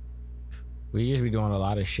 We just be doing a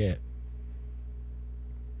lot of shit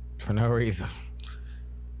for no reason.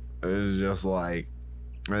 It's just like,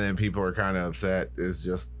 and then people are kind of upset. It's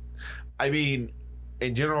just, I mean,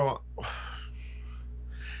 in general,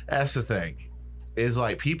 that's the thing. Is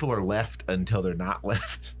like people are left until they're not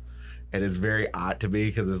left. And it's very odd to me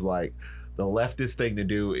because it's like the leftist thing to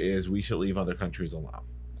do is we should leave other countries alone.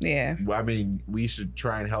 Yeah. I mean, we should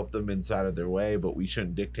try and help them inside of their way, but we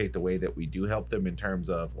shouldn't dictate the way that we do help them in terms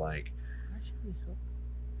of like. Why should we help?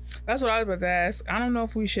 That's what I was about to ask. I don't know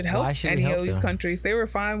if we should help any of these countries. They were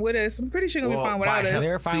fine with us. I'm pretty sure they'll be fine without us. They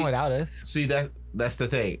were fine without us. See, that's the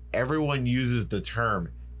thing. Everyone uses the term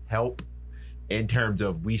help in terms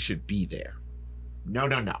of we should be there. No.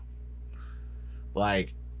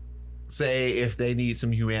 Like, say if they need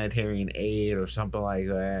some humanitarian aid or something like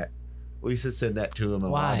that, we should send that to them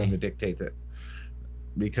and allow them to dictate that.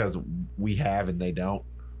 Because we have and they don't.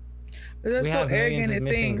 But that's so arrogant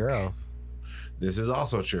to think. Girls. This is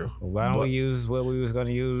also true. Why don't we use what we was going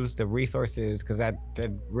to use, the resources, because that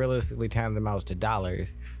realistically times them out to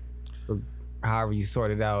dollars. Or however you sort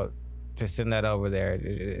it out, to send that over there.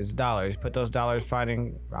 It's dollars. Put those dollars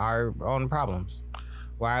fighting our own problems.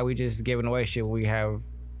 Why are we just giving away shit when we have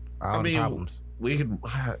our own problems? We can.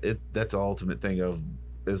 That's the ultimate thing of.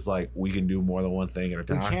 It's like we can do more than one thing at a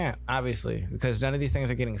time. We can't, obviously, because none of these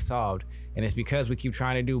things are getting solved, and it's because we keep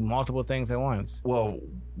trying to do multiple things at once. Well,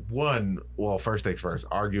 first things first.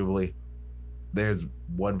 Arguably, there's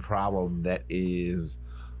one problem that is.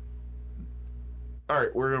 All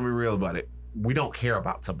right, we're gonna be real about it. We don't care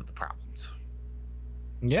about some of the problems.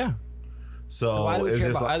 Yeah. So why do we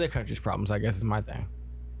care about other countries' problems? I guess is my thing.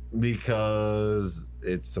 Because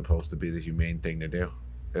it's supposed to be the humane thing to do.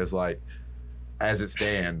 It's like. As it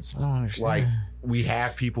stands, like we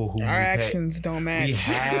have people who our actions don't match.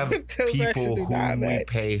 We have people who we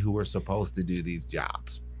pay who are supposed to do these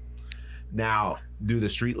jobs. Now, do the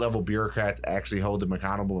street level bureaucrats actually hold them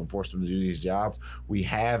accountable and force them to do these jobs? We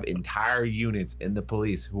have entire units in the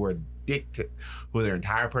police who are who their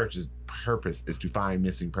entire purpose is to find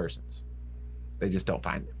missing persons. They just don't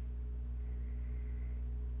find them.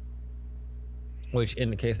 Which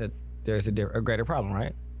indicates that there's a greater problem,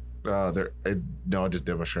 right? No, it just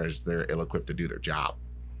demonstrates they're ill-equipped to do their job.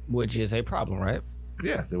 Which is a problem, right?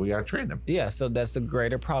 Yeah, then we gotta train them. Yeah, so that's a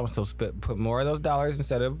greater problem. So put more of those dollars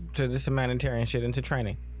instead of to this humanitarian shit into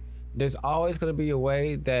training. There's always going to be a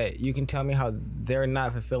way that you can tell me how they're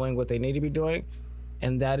not fulfilling what they need to be doing,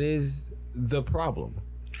 and that is the problem.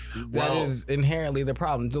 That is inherently the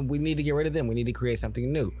problem. We need to get rid of them. We need to create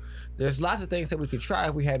something new. There's lots of things that we could try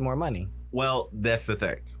if we had more money. Well, that's the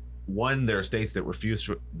thing. One, there are states that refuse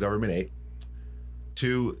government aid.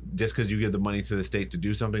 Two, just because you give the money to the state to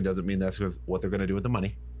do something doesn't mean that's what they're going to do with the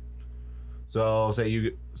money. So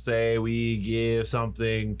say we give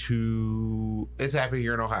something to, it's happening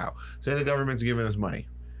here in Ohio. Say the government's giving us money.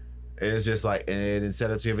 And it's just like, and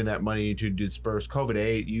instead of giving that money to disperse COVID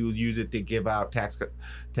aid, you use it to give out tax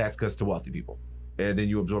cuts to wealthy people. And then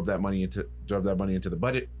you absorb that money into the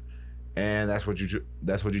budget. And that's what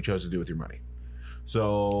you chose to do with your money.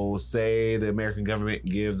 So say the American government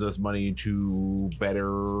gives us money to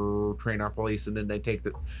better train our police, and then they take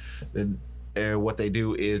what they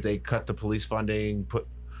do is they cut the police funding, put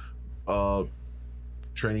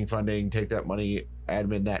training funding, take that money,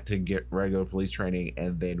 admin that to get regular police training,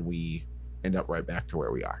 and then we end up right back to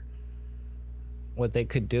where we are. What they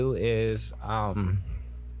could do is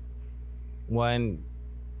one,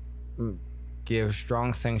 give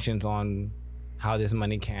strong sanctions on how this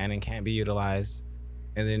money can and can't be utilized.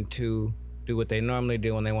 And then two, do what they normally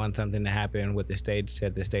do when they want something to happen with the states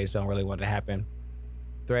that the states don't really want to happen.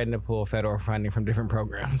 Threaten to pull federal funding from different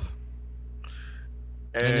programs.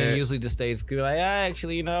 And then usually the states could be like,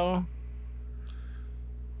 actually, it's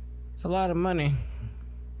a lot of money.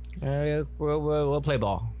 We'll play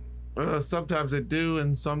ball. Sometimes they do,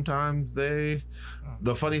 and sometimes they.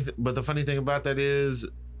 The funny thing about that is,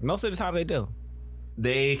 most of the time they do.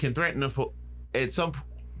 They can threaten to put at some.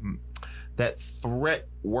 That threat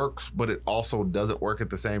works, but it also doesn't work at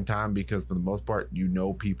the same time, because for the most part,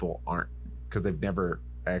 people aren't, because they've never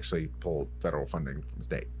actually pulled federal funding from the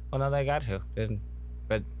state. Well, no, they got to.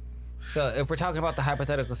 But so if we're talking about the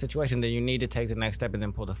hypothetical situation, then you need to take the next step and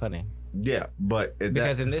then pull the funding. Yeah, but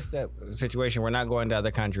because in this situation, we're not going to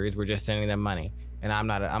other countries; we're just sending them money, and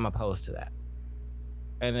I'm opposed to that.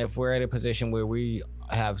 And if we're at a position where we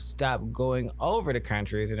have stopped going over to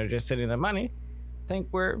countries and are just sending them money, I think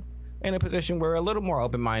we're in a position where we're a little more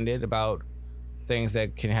open-minded about things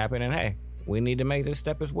that can happen. And hey, we need to make this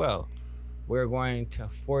step as well. We're going to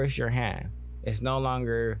force your hand. It's no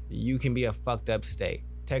longer you can be a fucked up state.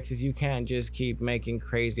 Texas, you can't just keep making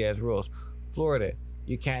crazy ass rules. Florida,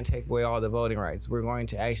 you can't take away all the voting rights. We're going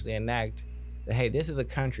to actually enact that, hey, this is a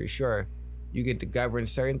country. Sure, you get to govern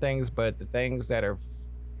certain things, but the things that are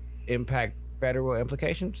impact federal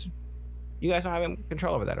implications, you guys don't have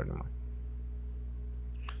control over that anymore.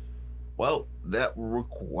 Well, that will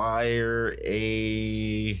require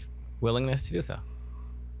a willingness to do so.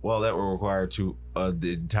 Well, that will require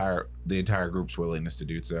the entire group's willingness to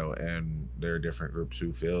do so, and there are different groups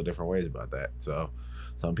who feel different ways about that. So,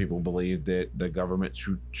 some people believe that the government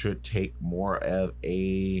should take more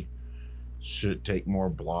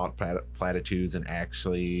broad platitudes and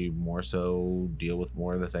actually more so deal with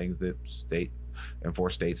more of the things that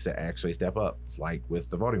force states to actually step up, like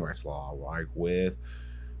with the voting rights law, like with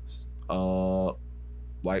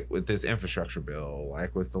this infrastructure bill,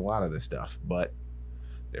 like with a lot of this stuff. But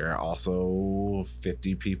there are also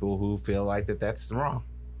 50 people who feel like that's wrong.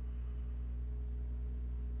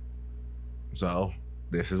 So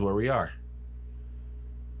this is where we are.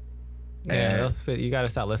 Yeah, you got to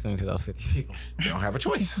stop listening to those 50 people. They don't have a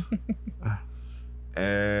choice.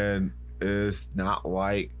 And it's not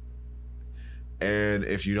like, and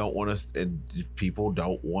if you don't want us, and if people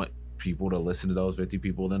don't want people to listen to those 50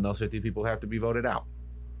 people, then those 50 people have to be voted out.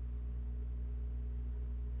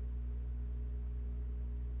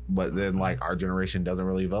 But then, like, our generation doesn't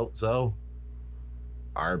really vote, so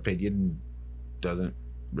our opinion doesn't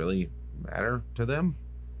really matter to them.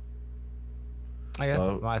 I guess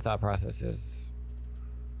my thought process is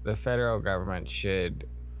the federal government should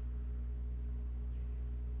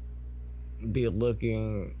be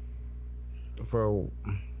looking for.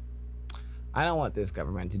 I don't want this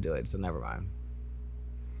government to do it, so never mind.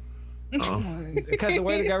 Because the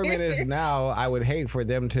way the government is now, I would hate for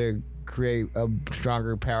them to create a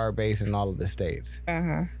stronger power base in all of the states.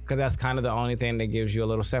 Because that's kind of the only thing that gives you a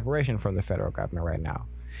little separation from the federal government right now.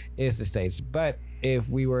 is the states. But if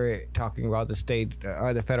we were talking about the state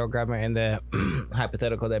or the federal government and the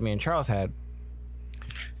hypothetical that me and Charles had,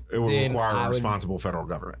 it would require a responsible federal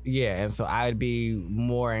government. Yeah, and so I'd be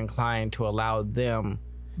more inclined to allow them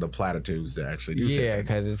the platitudes to actually do something. Yeah,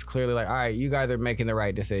 because it's clearly like, all right, you guys are making the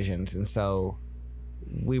right decisions, and so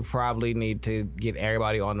we probably need to get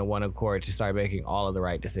everybody on the one accord to start making all of the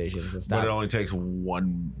right decisions and stop. But it only takes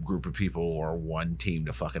one group of people or one team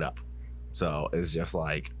to fuck it up. So it's just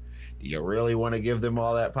like, do you really want to give them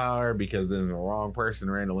all that power? Because then the wrong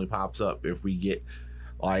person randomly pops up. If we get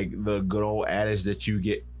like the good old adage that you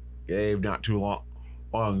gave not too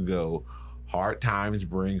long ago, hard times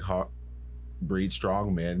breed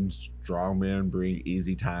strong men bring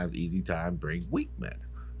easy times brings weak men.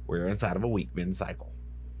 We're inside of a weak men cycle.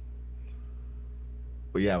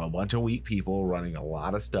 We have a bunch of weak people running a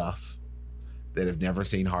lot of stuff that have never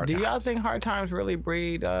seen hard times. Do y'all think hard times really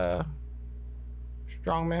breed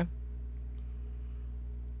strong men?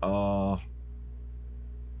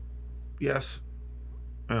 Yes,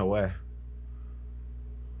 in a way.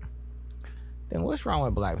 Then what's wrong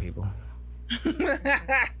with black people?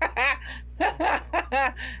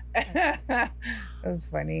 That's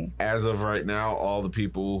funny. As of right now, all the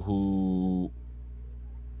people who...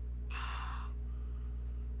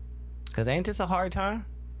 Because ain't this a hard time?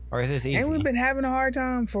 Or is this easy? And we've been having a hard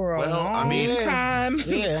time for a long time.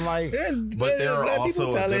 Yeah, I'm like... But there are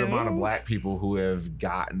also a good amount of black people who have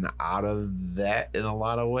gotten out of that in a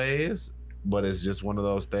lot of ways. But it's just one of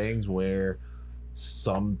those things where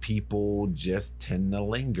some people just tend to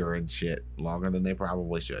linger and shit longer than they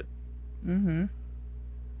probably should. Mm-hmm.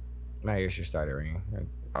 My ears should start ringing.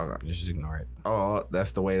 Okay. Just ignore it. Oh,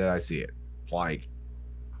 that's the way that I see it. Like,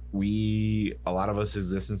 a lot of us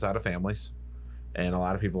exist inside of families, and a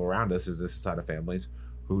lot of people around us exist inside of families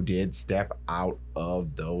who did step out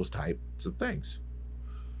of those types of things.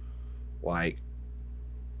 Like,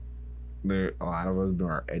 a lot of them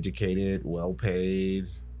are educated, well paid.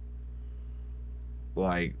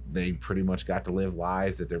 Like, they pretty much got to live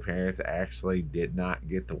lives that their parents actually did not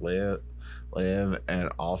get to live, and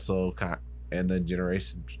also and the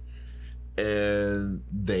generations, and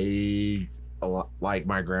they, a lot like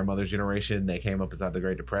my grandmother's generation, they came up inside the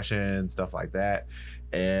Great Depression, stuff like that.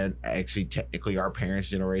 And actually, technically, our parents'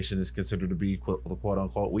 generation is considered to be the quote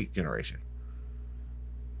unquote weak generation.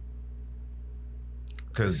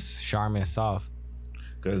 Because Charmin soft.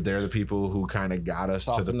 Because they're the people who kind of got us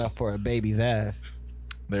soft to enough for a baby's ass.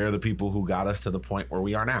 They're the people who got us to the point where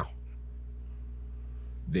we are now.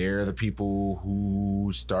 They're the people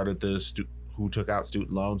who started who took out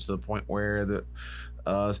student loans to the point where the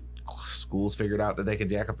schools figured out that they could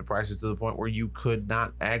jack up the prices to the point where you could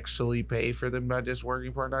not actually pay for them by just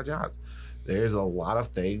working part-time jobs. There's a lot of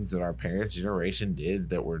things that our parents' generation did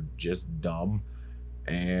that were just dumb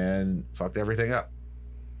and fucked everything up.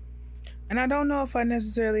 And I don't know if I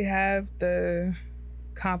necessarily have the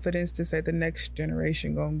confidence to say the next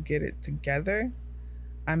generation gonna get it together.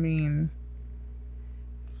 I mean,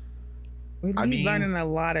 we're learning a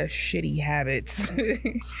lot of shitty habits.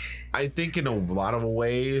 I think in a lot of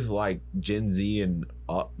ways, like Gen Z and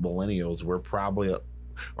millennials, we're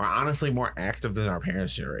honestly more active than our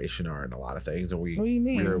parents' generation are in a lot of things. And what do you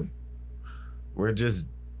mean? We're just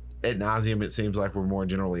ad nauseum. It seems like we're more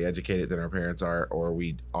generally educated than our parents are, or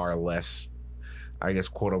we are less, I guess,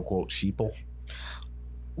 quote unquote, sheeple.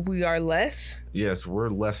 We are less? Yes, we're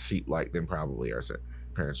less sheep-like than probably our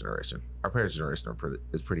parents' generation. Our parents' generation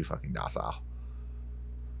is pretty fucking docile.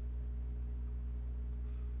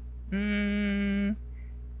 I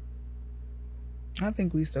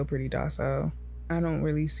think we still pretty docile. I don't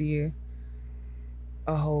really see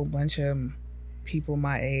a whole bunch of people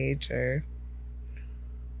my age or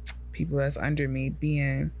people that's under me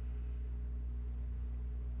being.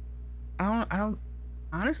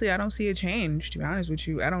 Honestly, I don't see a change, to be honest with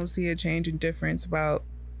you. I don't see a change in difference about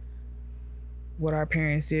what our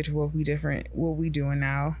parents did to what we doing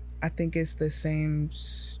now. I think it's the same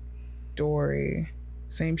story,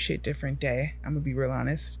 same shit, different day. I'm gonna be real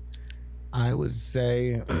honest. I would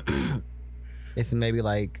say it's maybe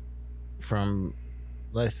like from,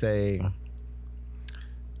 let's say,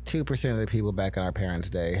 2% of the people back in our parents'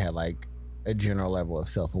 day had like a general level of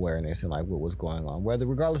self-awareness and like what was going on,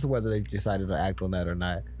 regardless of whether they decided to act on that or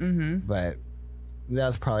not. Mm-hmm. But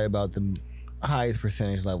that's probably about the highest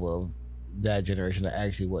percentage level of that generation that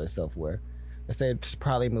actually was self-aware. I say it's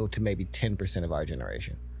probably moved to maybe 10% of our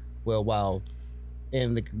generation. Well, while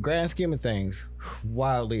in the grand scheme of things,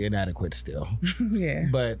 wildly inadequate still. Yeah.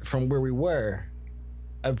 But from where we were,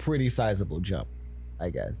 a pretty sizable jump. I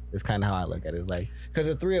guess it's kind of how I look at it. Like, because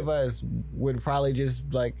the three of us would probably just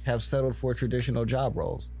like have settled for traditional job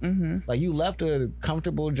roles. Mm-hmm. Like, you left a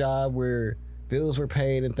comfortable job where bills were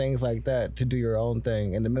paid and things like that to do your own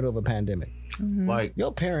thing in the middle of a pandemic. Mm-hmm. Like,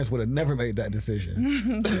 your parents would have never made that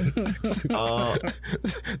decision.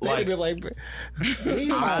 They'd be like, leave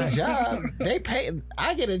my job. They pay.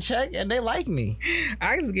 I get a check and they like me.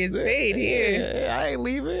 I just get paid here. I ain't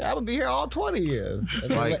leaving. I'm gonna be here all 20 years.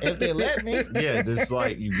 If they let me. Yeah, it's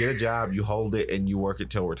like you get a job, you hold it, and you work it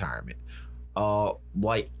till retirement.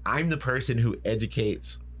 Like, I'm the person who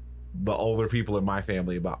educates the older people in my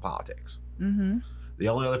family about politics. Mm-hmm. The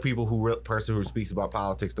only other person who speaks about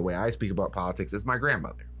politics the way I speak about politics is my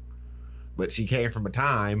grandmother. But she came from a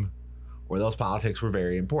time where those politics were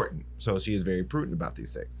very important. So she is very prudent about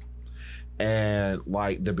these things. And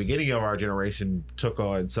like the beginning of our generation took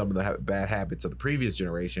on some of the bad habits of the previous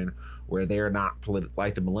generation, where they're not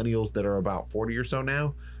like the millennials that are about 40 or so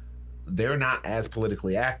now. They're not as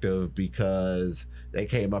politically active because they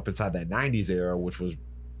came up inside that 90s era, which was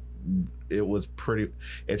it's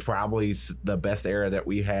probably the best era that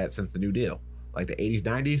we had since the New Deal. Like the 80s,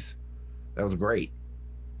 90s, that was great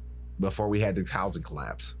before we had the housing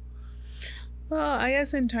collapse. Well, I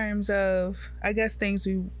guess in terms of, things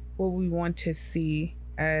what we want to see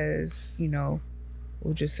as,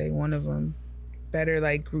 we'll just say one of them, better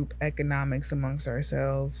like group economics amongst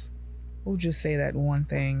ourselves. We'll just say that one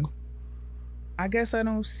thing. I guess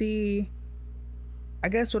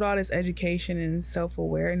with all this education and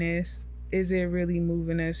self-awareness, is it really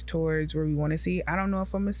moving us towards where we want to see? I don't know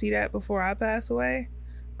if I'm going to see that before I pass away,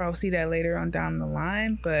 or I'll see that later on down the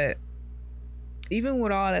line. But even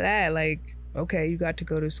with all of that, like, okay, you got to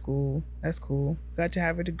go to school. That's cool. Got to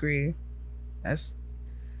have a degree. That's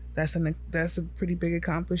a pretty big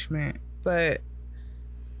accomplishment. But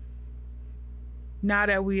now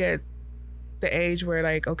that we at the age where,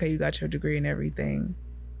 like, okay, you got your degree and everything,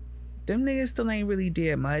 them niggas still ain't really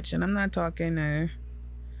did much. And I'm not talking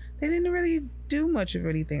they didn't really do much of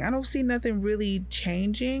anything. I don't see nothing really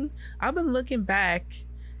changing. I've been looking back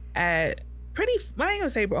at I ain't gonna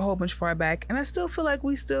say a whole bunch far back, and I still feel like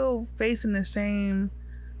we still facing the same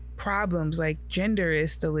problems. Like, gender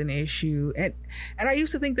is still an issue. And I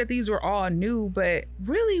used to think that these were all new, but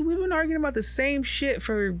really we've been arguing about the same shit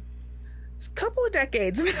for a couple of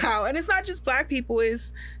decades now. And it's not just Black people,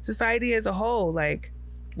 it's society as a whole. Like,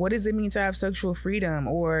 what does it mean to have sexual freedom?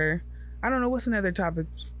 Or, I don't know, what's another topic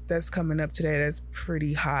that's coming up today that's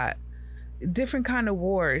pretty hot? Different kind of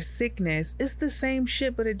wars, sickness. It's the same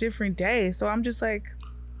shit, but a different day. So I'm just like,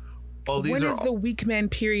 when is the weak men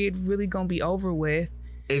period really gonna be over with?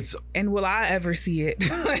 And will I ever see it?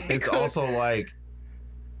 It's also like,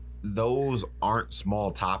 those aren't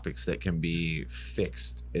small topics that can be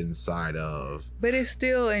fixed inside of. But it's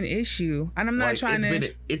still an issue, and I'm not trying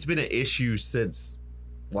to. It's been an issue since,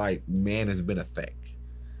 like, man has been a thing.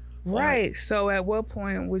 Right. Like, so at what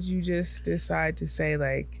point would you just decide to say,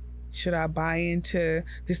 like, should I buy into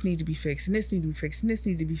this need to be fixed and this need to be fixed and this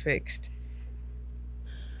need to be fixed?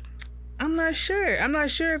 I'm not sure. I'm not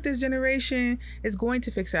sure if this generation is going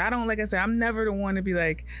to fix it. Like I said, I'm never the one to be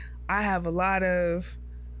like, I have a lot of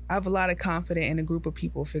confidence in a group of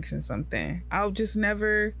people fixing something. I'll just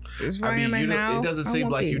never. It doesn't seem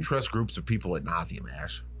like you trust groups of people ad nauseum,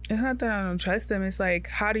 Ash. It's not that I don't trust them. It's like,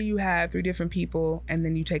 how do you have 3 different people and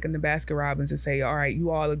then you take them to Baskin Robbins and say, all right,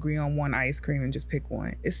 you all agree on one ice cream and just pick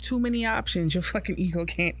one? It's too many options. Your fucking ego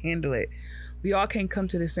can't handle it. We all can't come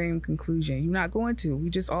to the same conclusion. You're not going to. We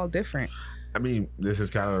just all different. I mean, this is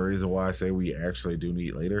kind of the reason why I say we actually do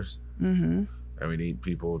need leaders. Mm-hmm. And we need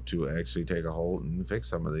people to actually take a hold and fix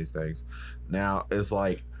some of these things. Now, it's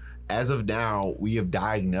like, as of now, we have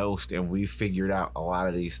diagnosed and we've figured out a lot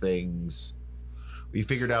of these things. We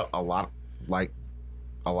figured out a lot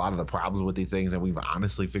of the problems with these things, and we've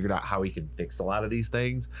honestly figured out how we can fix a lot of these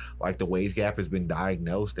things. Like, the wage gap has been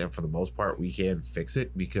diagnosed, and for the most part, we can fix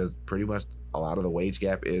it, because pretty much a lot of the wage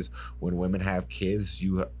gap is when women have kids,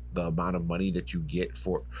 the amount of money that you get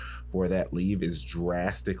for that leave is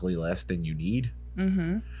drastically less than you need.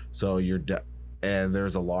 Mm-hmm. So and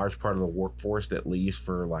there's a large part of the workforce that leaves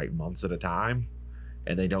for like months at a time,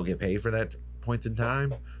 and they don't get paid for that points in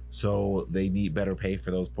time. So they need better pay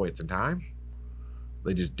for those points in time.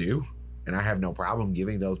 They just do. And I have no problem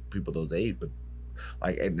giving those people those aid, but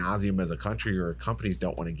like ad nauseum as a country or companies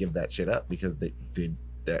don't want to give that shit up because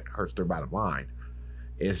that hurts their bottom line.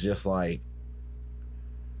 It's just like,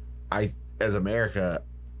 as America,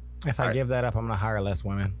 if I give that up, I'm gonna hire less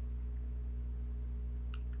women.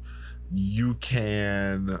 You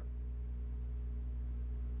can.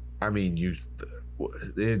 I mean,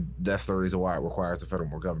 that's the reason why it requires the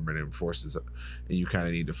federal government to enforce it, and you kind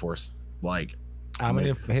of need to force like. I'm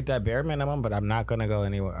gonna hit that bare minimum, but I'm not gonna go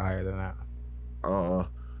anywhere higher than that.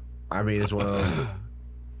 I mean, it's one of those.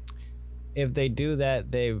 If they do that,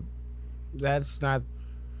 that's not.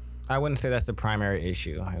 I wouldn't say that's the primary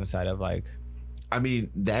issue inside of like. I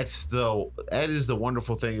mean, that is the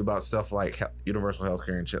wonderful thing about stuff like universal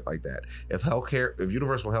healthcare and shit like that. If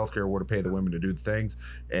universal healthcare were to pay the women to do the things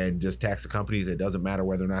and just tax the companies, it doesn't matter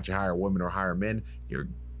whether or not you hire women or hire men, you're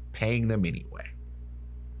paying them anyway.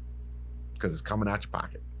 Because it's coming out your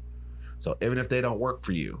pocket. So even if they don't work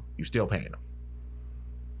for you, you're still paying them.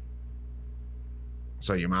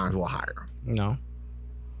 So you might as well hire them. No.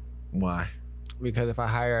 Why? Because if I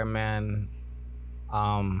hire a man,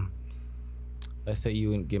 let's say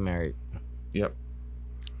you get married. Yep.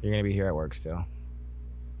 You're gonna be here at work still.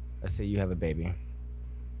 Let's say you have a baby.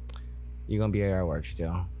 You're gonna be here at work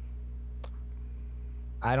still.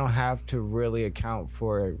 I don't have to really account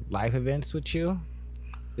for life events with you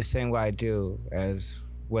the same way I do as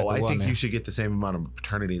with a woman. I think you should get the same amount of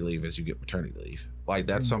paternity leave as you get maternity leave. Like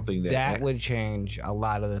that's something that would change a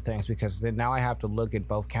lot of the things, because then now I have to look at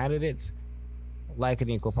both candidates like an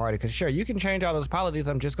equal party. Because sure, you can change all those policies.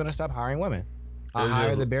 I'm just gonna stop hiring women. I'll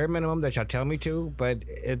hire the bare minimum that y'all tell me to, but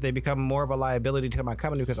if they become more of a liability to my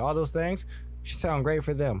company, because all those things should sound great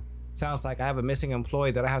for them. Sounds like I have a missing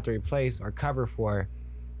employee that I have to replace or cover for.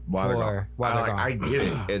 I get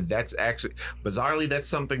it, and that's actually bizarrely that's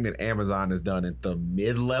something that Amazon has done at the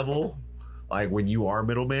mid-level, like when you are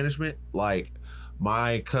middle management. Like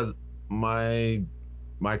my cousin,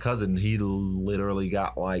 he literally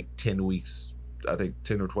got like 10 weeks. I think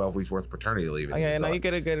 10 or 12 weeks worth of paternity leave. Okay, you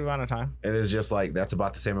get a good amount of time. And it's just like, that's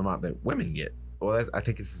about the same amount that women get. Well, I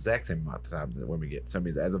think it's the exact same amount of time that women get. So I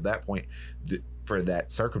mean, as of that point, for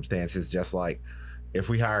that circumstance, it's just like, if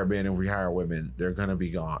we hire men and we hire women, they're going to be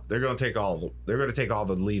gone. They're going to take all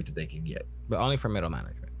the leave that they can get. But only for middle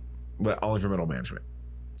management.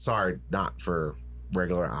 Sorry, not for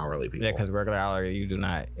regular hourly people. Yeah, because regular hourly, you do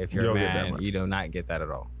not, if you're a man, you do not get that at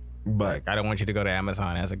all. But like, I don't want you to go to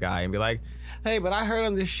Amazon as a guy and be like, hey, but I heard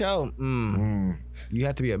on this show, you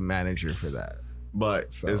have to be a manager for that.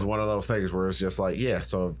 But it's one of those things where it's just like, yeah,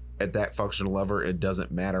 so at that functional level, it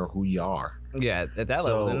doesn't matter who you are. Yeah, at that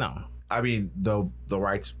level, then no. I mean, the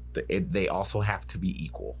rights, they also have to be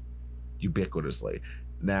equal, ubiquitously.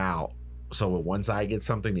 Now, so when one side gets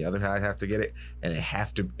something, the other side has to get it, and it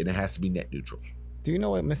has to be net neutral. Do you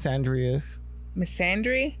know what misandry is?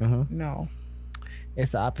 Misandry? Mm-hmm. No.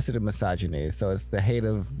 It's the opposite of misogyny. So it's the hate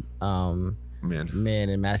of men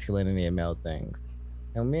and masculinity and male things.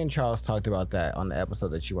 And me and Charles talked about that on the episode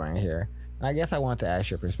that you weren't here. And I guess I wanted to ask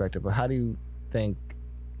your perspective, but how do you think...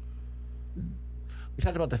 We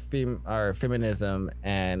talked about the feminism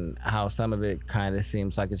and how some of it kind of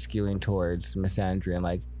seems like it's skewing towards misandry and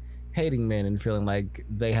like hating men and feeling like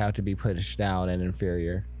they have to be pushed down and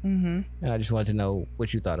inferior. Mm-hmm. And I just wanted to know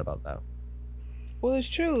what you thought about that. Well, it's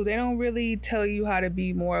true. They don't really tell you how to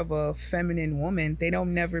be more of a feminine woman. They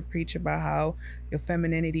don't never preach about how your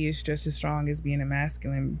femininity is just as strong as being a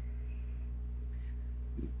masculine.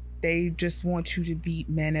 They just want you to beat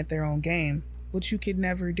men at their own game, which you could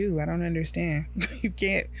never do. I don't understand. You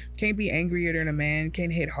can't be angrier than a man,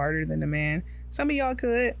 can't hit harder than a man. Some of y'all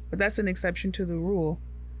could, but that's an exception to the rule.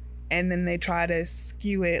 And then they try to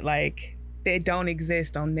skew it like they don't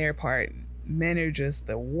exist on their part. Men are just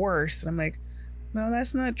the worst. And I'm like, no,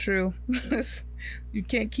 that's not true. You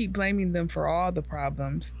can't keep blaming them for all the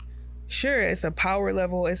problems. Sure, it's a power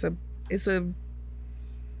level. It's a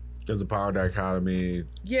power dichotomy.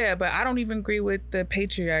 Yeah, but I don't even agree with the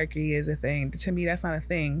patriarchy as a thing. To me, that's not a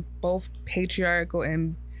thing. Both patriarchal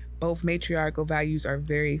and both matriarchal values are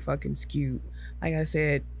very fucking skewed. Like I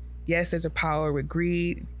said, yes, there's a power with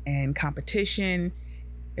greed and competition.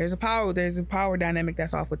 There's a power dynamic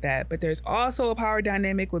that's off with that, but there's also a power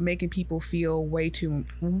dynamic with making people feel way too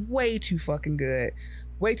fucking good,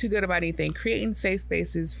 way too good about anything. Creating safe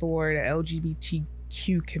spaces for the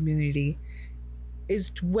LGBTQ community is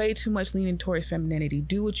way too much leaning towards femininity.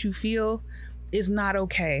 Do what you feel is not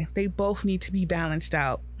okay. They both need to be balanced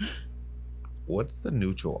out. What's the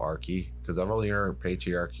neutral archy? Because I've only heard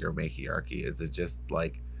patriarchy or matriarchy. Is it just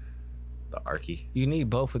like the archy? You need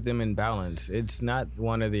both of them in balance. It's not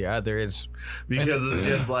one or the other. It's because it's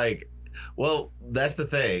just like, well, that's the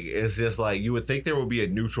thing. It's just like you would think there would be a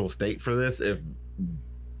neutral state for this if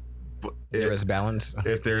there is balance.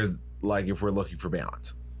 If there's like if we're looking for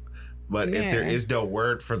balance, But if there is no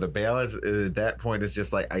word for the balance, at that point, it's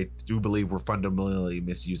just like, I do believe we're fundamentally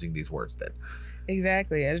misusing these words then.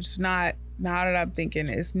 Exactly. It's not that I'm thinking.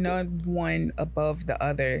 It's not one above the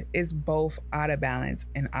other. It's both out of balance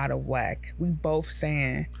and out of whack. We both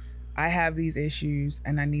saying, I have these issues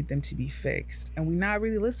and I need them to be fixed. And we're not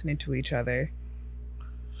really listening to each other.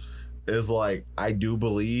 It's like, I do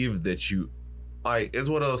believe that it's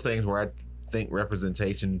one of those things where I think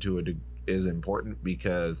representation is important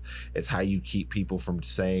because it's how you keep people from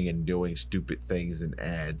saying and doing stupid things in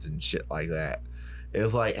ads and shit like that.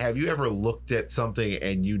 It's like, have you ever looked at something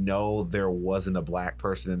and there wasn't a black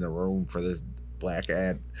person in the room for this black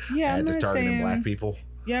ad? Yeah, ad that's targeting black people.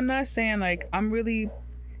 Yeah, I'm not saying like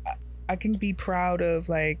I can be proud of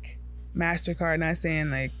like MasterCard, not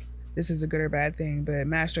saying like this is a good or bad thing, but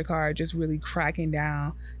MasterCard just really cracking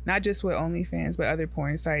down, not just with OnlyFans, but other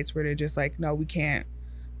porn sites where they're just like, no,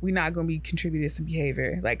 we're not going to be contributing to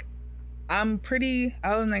behavior. Like, I'm not going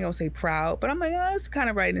to say proud, but I'm like, oh, it's kind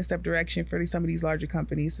of right in a step direction for some of these larger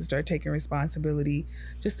companies to start taking responsibility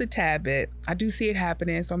just a tad bit. I do see it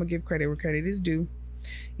happening, so I'm going to give credit where credit is due.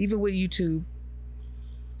 Even with YouTube,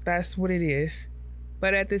 that's what it is.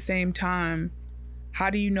 But at the same time, how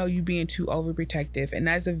do you know you being too overprotective? And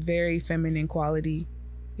that's a very feminine quality.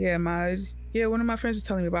 Yeah, one of my friends was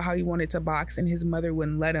telling me about how he wanted to box and his mother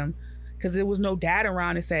wouldn't let him because there was no dad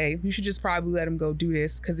around to say, you should just probably let him go do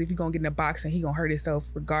this because if you're going to get in a boxing, he going to hurt himself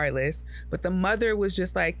regardless. But the mother was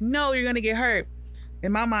just like, no, you're going to get hurt.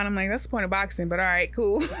 In my mind, I'm like, that's the point of boxing, but all right,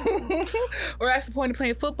 cool. Or that's the point of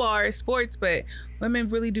playing football or sports. But women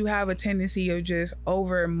really do have a tendency of just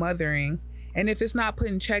over-mothering. And if it's not put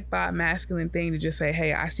in check by a masculine thing to just say,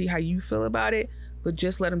 hey, I see how you feel about it, but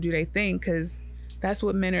just let them do their thing because that's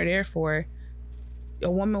what men are there for.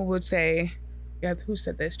 A woman would say, yeah, who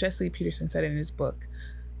said this? Jesse Peterson said it in his book.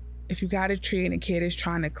 If you got a tree and a kid is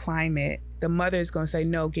trying to climb it, the mother is going to say,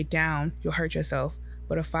 no, get down. You'll hurt yourself.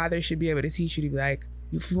 But a father should be able to teach you to be like,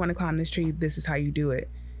 if you want to climb this tree, this is how you do it.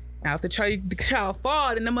 Now, if the child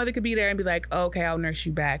falls, then the mother could be there and be like, oh, okay, I'll nurse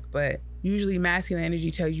you back. But usually masculine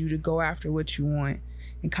energy tells you to go after what you want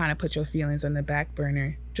and kind of put your feelings on the back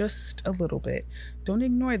burner just a little bit. Don't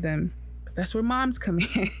ignore them. But that's where moms come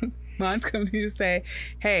in. Moms come to you and say,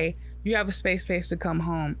 hey, you have a space to come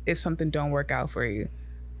home if something don't work out for you.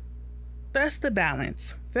 That's the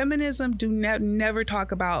balance. Feminism never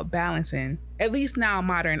talk about balancing. At least now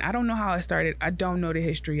modern. I don't know how it started. I don't know the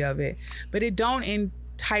history of it. But it don't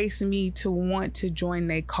entice me to want to join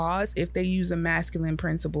their cause if they use the masculine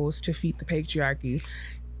principles to defeat the patriarchy.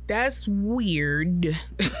 That's weird.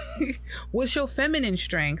 What's your feminine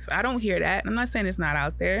strengths? I don't hear that. I'm not saying it's not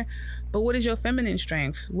out there, but what is your feminine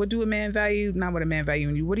strengths? What do a man value? Not what a man value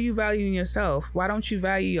in you. What do you value in yourself? Why don't you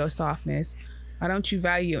value your softness? Why don't you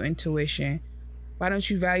value your intuition? Why don't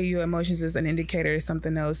you value your emotions as an indicator that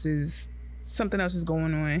something else is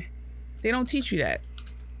going on? They don't teach you that.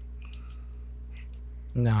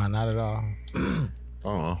 No, not at all.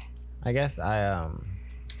 Oh, I guess I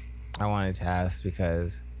wanted to ask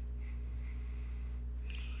because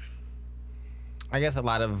I guess a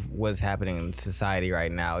lot of what's happening in society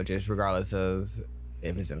right now, just regardless of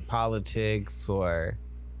if it's in politics or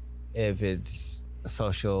if it's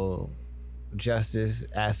social justice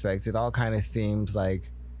aspects, it all kind of seems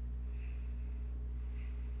like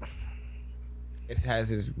it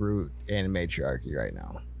has its root in matriarchy right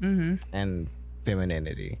now. Mm-hmm. And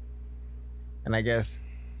femininity. And I guess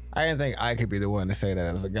I didn't think I could be the one to say that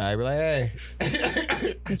as a guy. I'd be like, hey.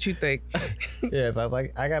 What you think? Yeah, so I was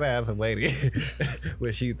like, I gotta ask a lady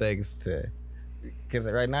what she thinks to. Because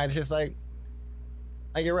right now it's just like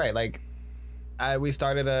you're right. Like, we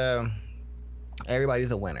started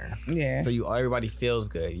everybody's a winner. Yeah. So everybody feels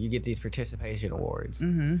good. You get these participation awards,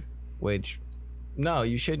 mm-hmm. which, no,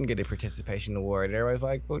 you shouldn't get a participation award. Everybody's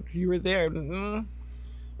like, but you were there.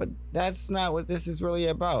 But that's not what this is really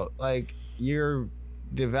about. Like, you're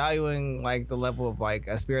devaluing like the level of like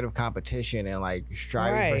a spirit of competition and like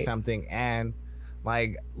striving for something and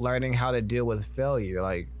like learning how to deal with failure.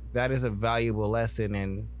 Like, that is a valuable lesson,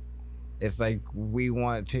 and it's like we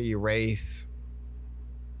want to erase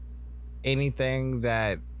anything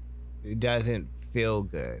that doesn't feel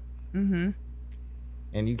good. Mm-hmm.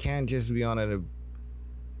 And you can't just be on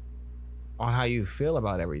how you feel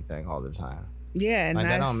about everything all the time. Yeah, and like,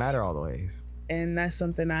 that don't matter all the ways. And that's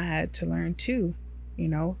something I had to learn too. You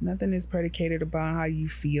know, nothing is predicated upon how you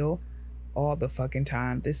feel all the fucking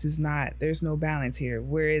time. There's no balance here.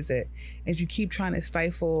 Where is it? If you keep trying to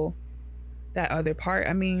stifle that other part,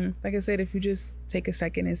 I mean, like I said, if you just take a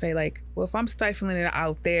second and say like, well, if I'm stifling it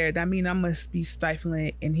out there, that means I must be stifling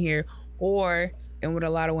it in here. Or and what a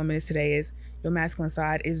lot of women is today is your masculine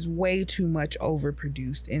side is way too much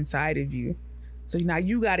overproduced inside of you. So now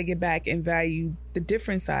you got to get back and value the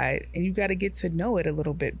different side, and you got to get to know it a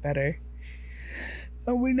little bit better.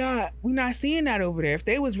 And we're not seeing that over there. If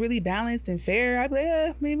they was really balanced and fair, I'd be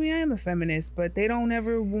like, maybe I am a feminist. But they don't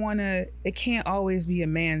ever want to. It can't always be a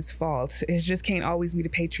man's fault. It just can't always be the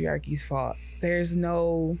patriarchy's fault. There's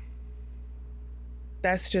no.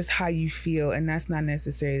 That's just how you feel, and that's not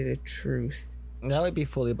necessarily the truth. That would be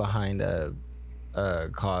fully behind a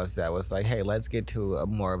cause that was like, hey, let's get to a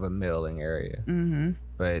more of a middling area. Mm-hmm.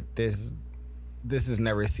 But this has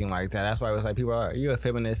never seemed like that. That's why I was like, people are you a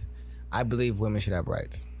feminist? I believe women should have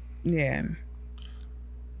rights. Yeah.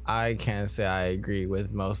 I can't say I agree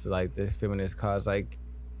with most of like this feminist cause. Like,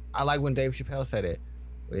 I like when Dave Chappelle said it.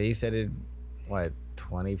 He said it,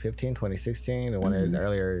 2015, 2016, and one of his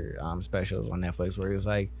earlier specials on Netflix, where he was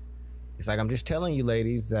like, I'm just telling you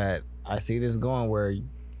ladies that I see this going where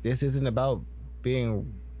this isn't about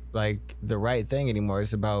being like the right thing anymore.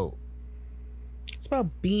 It's about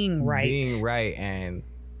being right. Being right and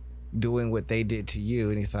doing what they did to you.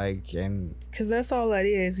 And he's like, and because that's all that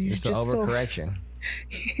is. You it's just overcorrection.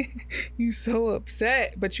 You so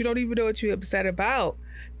upset, but you don't even know what you're upset about.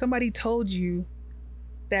 Somebody told you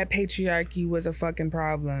that patriarchy was a fucking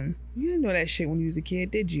problem. You didn't know that shit when you was a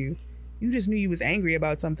kid, did you? You just knew you was angry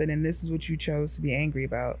about something, and this is what you chose to be angry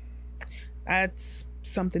about. That's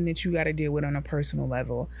something that you got to deal with on a personal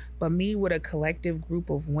level. But me with a collective group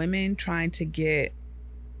of women trying to get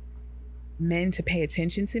men to pay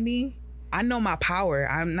attention to me, I know my power.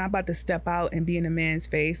 I'm not about to step out and be in a man's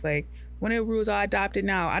face. Like, one of the rules I adopted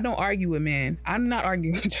now, I don't argue with men. I'm not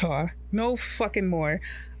arguing with y'all. No fucking more.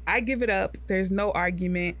 I give it up. There's no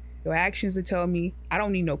argument. Your actions will tell me I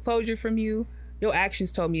don't need no closure from you. Your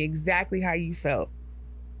actions told me exactly how you felt.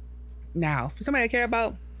 Now, for somebody I care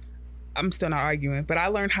about, I'm still not arguing, but I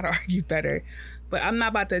learned how to argue better. But I'm not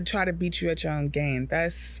about to try to beat you at your own game.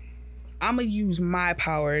 I'm going to use my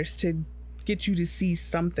powers to get you to see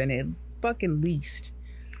something at fucking least.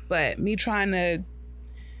 But me trying to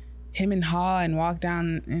him and haw and walk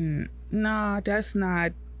down and nah, that's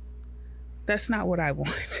not what I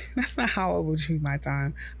want. That's not how I would treat my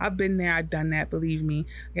time. I've been there. I've done that. Believe me.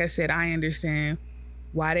 Like I said, I understand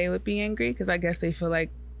why they would be angry, because I guess they feel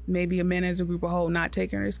like maybe a man as a group of whole not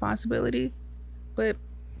taking responsibility. But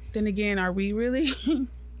then again, are we really?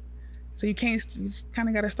 So you kind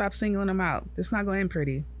of got to stop singling them out. It's not going to end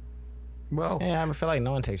pretty. Well, yeah, I feel like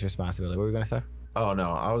no one takes responsibility. What were we going to say? Oh,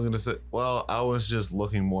 no. I was going to say, well, I was just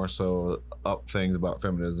looking more so up things about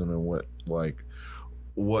feminism and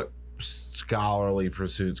what scholarly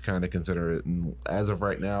pursuits kind of consider it. And as of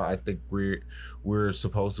right now, I think we're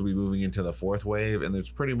supposed to be moving into the fourth wave, and there's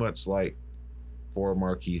pretty much like 4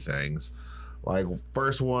 marquee things. Like,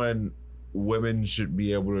 first one, women should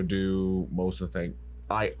be able to do most of the things.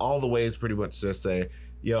 Like, all the ways pretty much just say,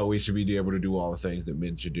 we should be able to do all the things that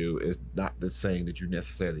men should do. Is not the saying that you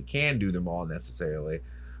necessarily can do them all necessarily,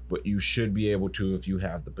 but you should be able to if you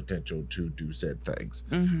have the potential to do said things.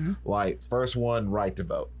 Mm-hmm. Like, first one, right to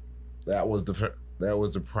vote. That was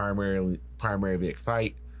the primary big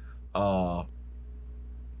fight.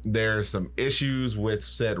 There's some issues with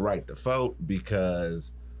said right to vote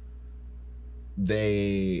because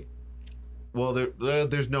there's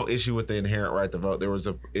no issue with the inherent right to vote. There was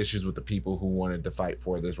issues with the people who wanted to fight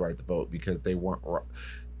for this right to vote because they weren't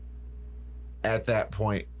at that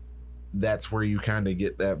point. That's where you kind of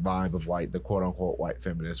get that vibe of like the quote unquote white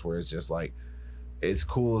feminist, where it's just like, it's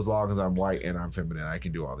cool as long as I'm white and I'm feminine, I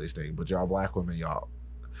can do all these things. But y'all black women, y'all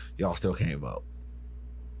still can't vote.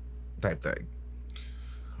 Type thing.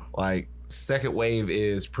 Like, second wave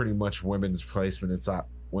is pretty much women's placement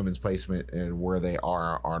and where they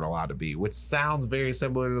aren't allowed to be, which sounds very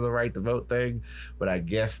similar to the right to vote thing, but I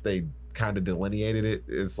guess they kind of delineated it.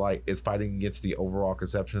 It's like it's fighting against the overall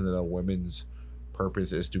conception that a woman's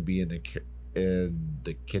purpose is to be in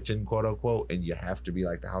the kitchen, quote unquote, and you have to be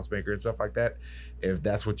like the housemaker and stuff like that. If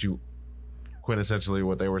that's what you quintessentially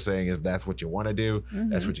what they were saying is that's what you want to do,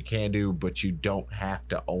 that's what you can do, but you don't have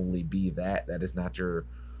to only be that. That is not your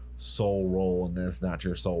sole role, and that's not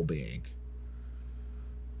your sole being.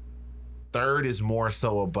 Third is more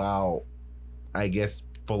so about, I guess,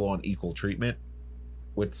 full on equal treatment,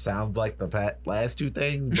 which sounds like the last two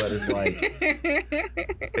things, but it's like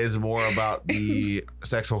it's more about the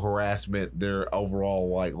sexual harassment, their overall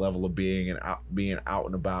like level of being out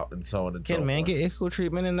and about, and so on and so forth. Can men get equal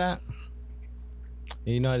treatment in that?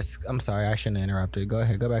 I'm sorry, I shouldn't have interrupted. Go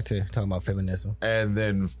ahead, go back to talking about feminism. And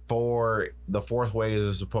then the fourth way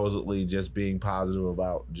is supposedly just being positive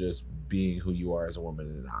about just being who you are as a woman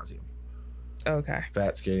in nauseam. Okay.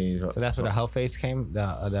 Fat, skinny. So that's where the hoe face came.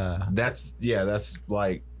 That's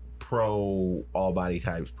like pro all body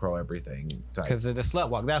types, pro everything type. Because the slut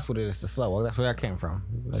walk, that's what it is. The slut walk, that's where that came from.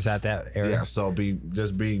 Is that area? Yeah. So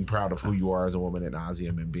being proud of who you are as a woman ad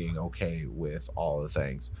nauseum and being okay with all the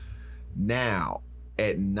things. Now,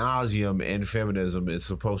 ad nauseum in feminism is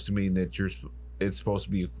supposed to mean that it's supposed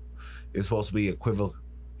to be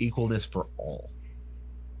equalness for all,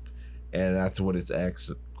 and that's what it's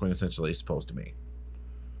quintessentially supposed to mean.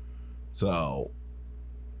 So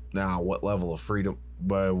now, what level of freedom?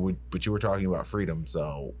 But you were talking about freedom.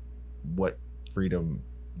 So, what freedom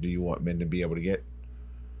do you want men to be able to get?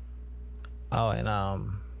 Oh, and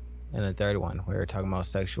the third one, we were talking about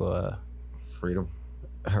sexual freedom.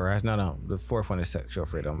 No. The fourth one is sexual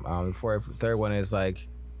freedom. The third one is like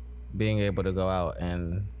being able to go out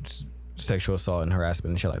and sexual assault and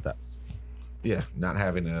harassment and shit like that. Yeah, not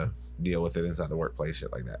having to deal with it inside the workplace,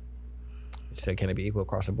 shit like that. You said, can it be equal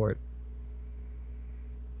across the board?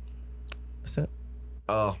 That's it.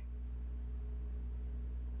 I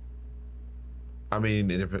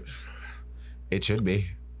mean, it should be,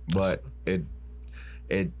 but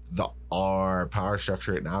our power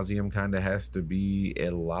structure ad nauseum kind of has to be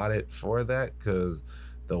allotted for that, because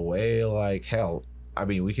the way, like, hell, I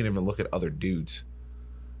mean, we can even look at other dudes.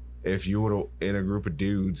 If you were in a group of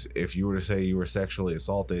dudes, if you were to say you were sexually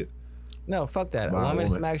assaulted, no, fuck that. A woman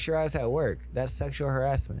smacks your ass at work. That's sexual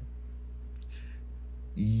harassment.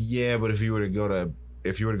 Yeah, but if you were to go to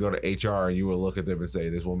HR and you would look at them and say,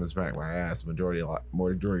 this woman smacked my ass, majority of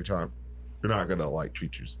time, you're not gonna like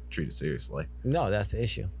treat it seriously. No, that's the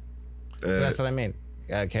issue. So that's what I mean.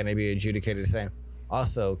 Can they be adjudicated the same?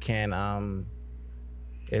 Also, can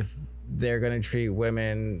if they're gonna treat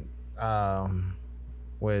women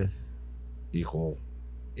with equal?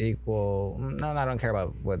 No, I don't care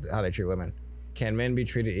about how they treat women. Can men be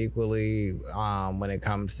treated equally when it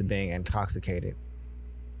comes to being intoxicated?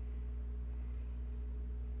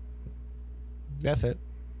 That's it.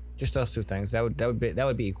 Just those two things. That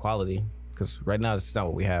would be equality. Because right now it's not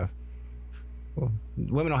what we have. Well,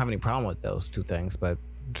 women don't have any problem with those two things, but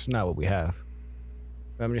it's not what we have.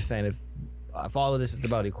 I'm just saying, if all of this is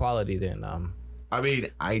about equality, then I mean,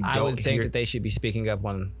 I would think that they should be speaking up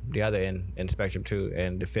on the other end in spectrum too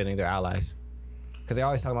and defending their allies. Because they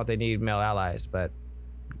always talk about they need male allies, but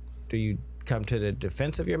do you come to the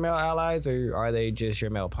defense of your male allies, or are they just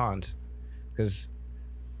your male pawns? Because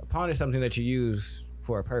a pawn is something that you use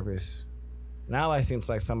for a purpose. An ally seems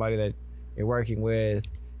like somebody that you're working with,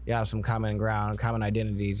 you have some common ground, common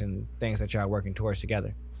identities, and things that y'all are working towards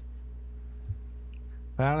together.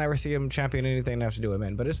 But I don't ever see them champion anything that has to do with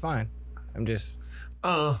men, but it's fine. I'm just...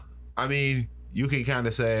 I mean, you can kind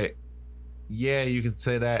of say, yeah, you can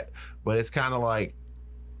say that, but it's kind of like,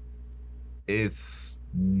 it's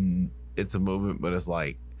a movement, but it's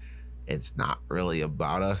like, it's not really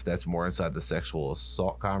about us. That's more inside the sexual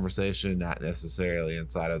assault conversation, not necessarily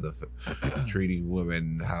inside of the treating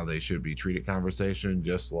women how they should be treated conversation.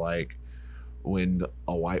 Just like when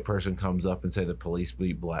a white person comes up and say the police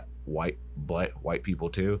beat white people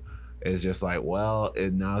too, it's just like, well,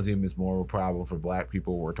 ad nauseum is more of a problem for black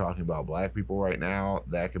people. We're talking about black people right now.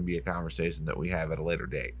 That can be a conversation that we have at a later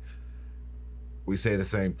date. We say the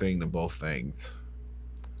same thing to both things.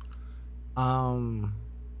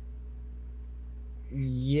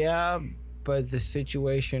 Yeah, but the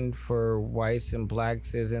situation for whites and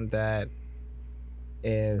blacks isn't that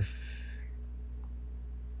if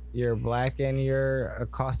you're black and you're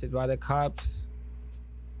accosted by the cops,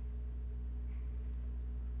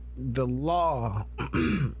 the law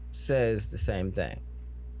says the same thing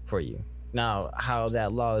for you. Now, how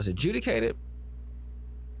that law is adjudicated,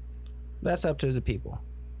 that's up to the people.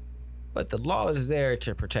 But the law is there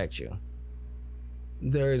to protect you.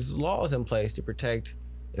 There's laws in place to protect.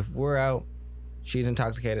 If we're out, she's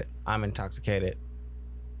intoxicated, I'm intoxicated,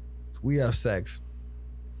 we have sex,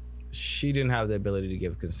 she didn't have the ability to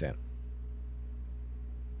give consent.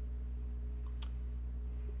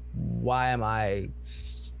 Why am I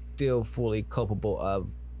still fully culpable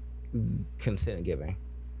of consent giving?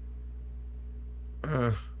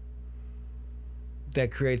 That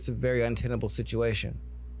creates a very untenable situation.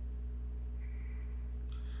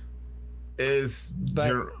 That's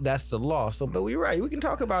the law. So, but we're right. We can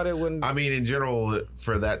talk about it when. I mean, in general,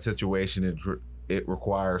 for that situation, it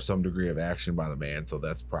requires some degree of action by the man. So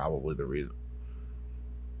that's probably the reason.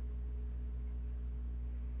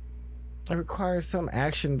 It requires some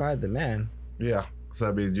action by the man. Yeah. So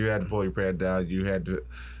that means you had to pull your pants down. You had to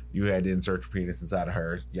insert your penis inside of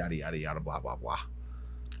her. Yada yada yada. Blah blah blah.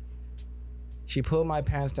 She pulled my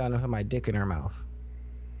pants down and put my dick in her mouth.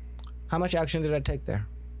 How much action did I take there?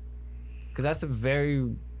 Because that's a very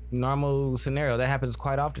normal scenario. That happens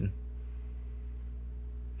quite often.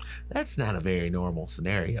 That's not a very normal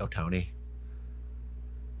scenario, Tony.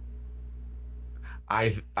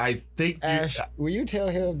 I think Ash, will you tell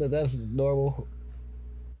him that that's normal?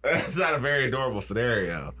 That's not a very normal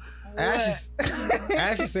scenario. Ash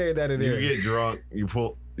is saying that it is. You get drunk,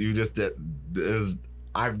 you just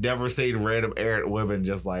I've never seen random errant women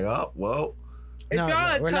just like, oh, well. If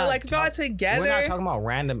y'all together. We're not talking about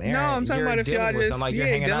random errand. No, I'm talking about if y'all just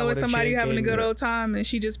dealing with somebody having a good old time and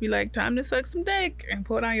she just be like, time to suck some dick and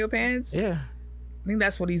pull down your pants. Yeah. I think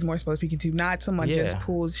that's what he's more supposed to speaking to. Not someone just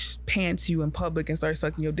pulls pants you in public and starts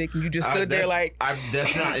sucking your dick and you just stood there like,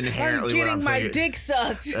 that's not inherently what I'm thinking. I'm getting my dick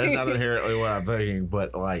sucked. That's not inherently what I'm thinking,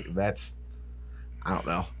 but like that's, I don't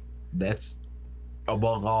know. That's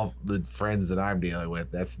among all the friends that I'm dealing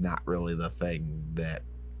with, that's not really the thing that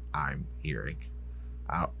I'm hearing.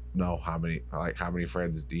 I don't know how many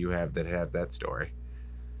friends do you have that have that story?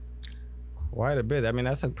 Quite a bit. I mean,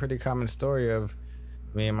 that's a pretty common story of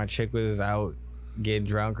me and my chick was out getting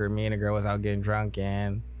drunk, or me and a girl was out getting drunk,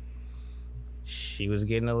 and she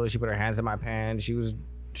put her hands in my pants. She was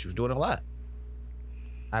doing a lot.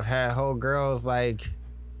 I've had whole girls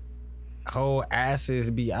whole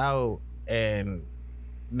asses be out and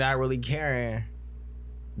not really caring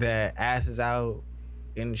that ass is out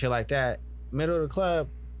and shit like that, middle of the club,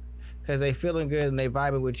 because they feeling good and they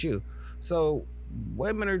vibing with you. So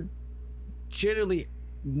women are generally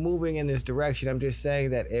moving in this direction. I'm just saying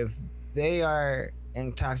that if they are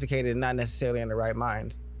intoxicated and not necessarily in the right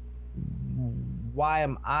mind, why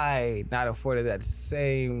am I not afforded that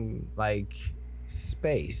same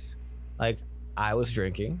space? I was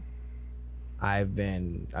drinking. I'm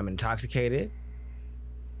intoxicated.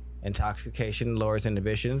 Intoxication lowers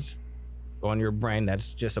inhibitions on your brain.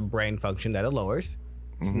 That's just a brain function that it lowers.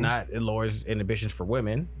 It's not, it lowers inhibitions for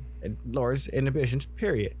women. It lowers inhibitions,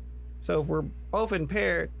 period. So if we're both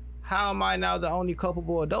impaired, how am I now the only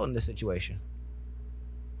culpable adult in this situation?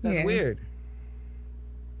 That's weird.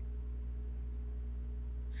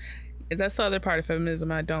 That's the other part of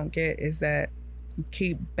feminism I don't get, is that you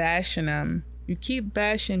keep bashing them. You keep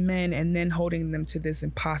bashing men and then holding them to this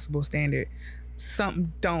impossible standard.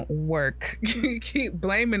 Something don't work. You keep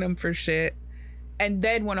blaming them for shit and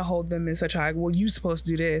then want to hold them in such high, well, you supposed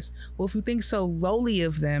to do this. Well, if you think so lowly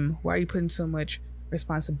of them, why are you putting so much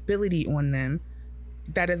responsibility on them?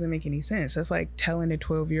 That doesn't make any sense. That's like telling a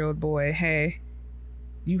 12-year-old boy, hey,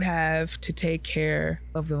 you have to take care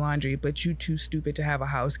of the laundry, but you too stupid to have a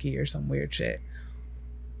house key or some weird shit.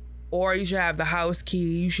 Or you should have the house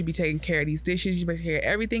key, you should be taking care of these dishes, you should be taking care of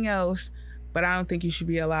everything else, but I don't think you should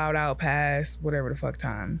be allowed out past whatever the fuck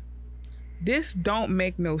time. This don't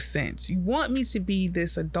make no sense. You want me to be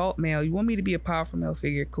this adult male, you want me to be a powerful male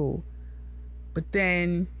figure, cool. But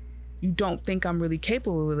then you don't think I'm really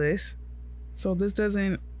capable of this. So this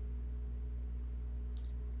isn't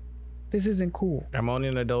cool. I'm only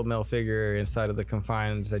an adult male figure inside of the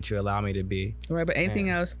confines that you allow me to be. Right, but anything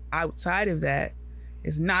else outside of that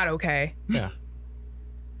is not okay. Yeah.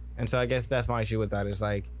 And so I guess that's my issue with that. It's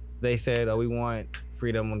like, they said, oh, we want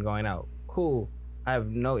freedom when going out. Cool. I have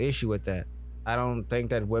no issue with that. I don't think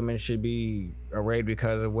that women should be arrayed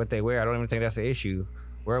because of what they wear. I don't even think that's an issue.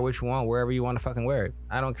 Wear what you want, wherever you want to fucking wear it.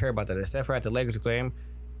 I don't care about that. Except for at the Lakers game,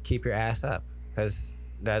 keep your ass up. Because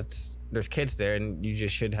there's kids there and you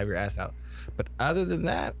just should have your ass out. But other than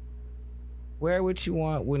that, wear what you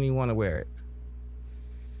want when you want to wear it.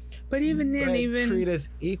 But even then, treat us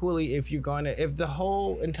equally if you're going to, if this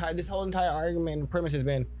whole entire argument and premise has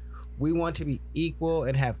been, we want to be equal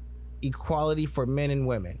and have equality for men and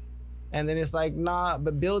women. And then it's like, nah,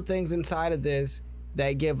 but build things inside of this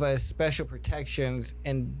that give us special protections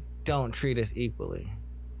and don't treat us equally.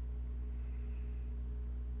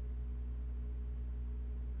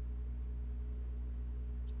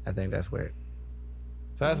 I think that's weird.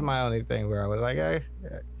 So that's my only thing where I was like, hey.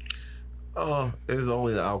 Oh, it's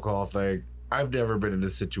only the alcohol thing. I've never been in a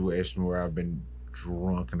situation where I've been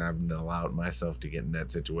drunk and I've allowed myself to get in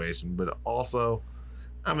that situation. But also,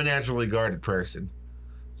 I'm a naturally guarded person.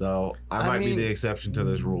 So I might be the exception to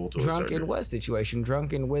this rule. Drunk in what situation?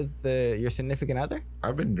 Drunken with your significant other?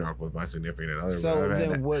 I've been drunk with my significant other. So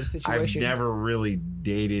then what situation? I've never really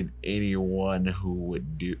dated anyone who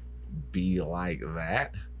would be like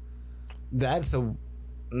that. That's a...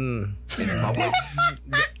 in public?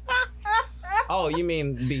 Oh, you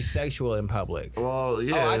mean be sexual in public? Well,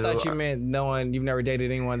 yeah. Oh, I thought you meant you've never dated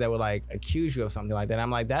anyone that would accuse you of something like that. I'm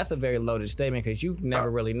like, that's a very loaded statement because you never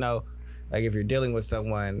really know, if you're dealing with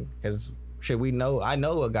someone. Because I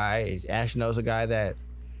know a guy. Ash knows a guy that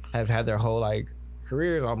have had their whole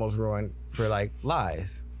careers almost ruined for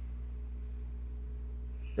lies.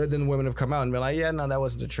 And then women have come out and been like, yeah, no, that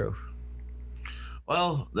wasn't the truth.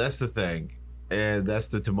 Well, that's the thing. And that's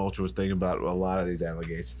the tumultuous thing about a lot of these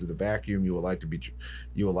allegations. In the vacuum, you would like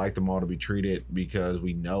them all to be treated because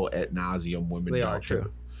we know ad nauseum women they are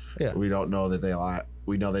true. Yeah. We don't know that they lie.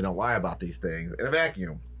 We know they don't lie about these things in a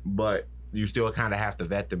vacuum, but you still kind of have to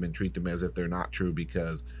vet them and treat them as if they're not true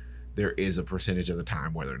because there is a percentage of the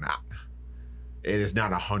time where they're not. It is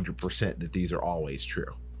not 100% that these are always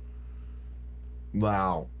true.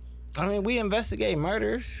 Wow. I mean, we investigate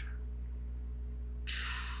murders.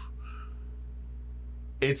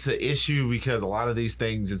 It's an issue because a lot of these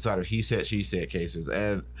things inside of he said, she said cases,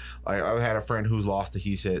 and like I've had a friend who's lost a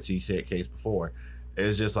he said, she said case before.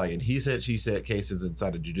 It's just like in he said, she said cases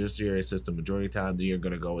inside the judiciary system, majority of the time you're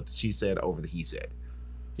going to go with the she said over the he said.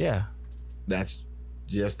 Yeah. That's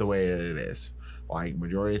just the way it is. Like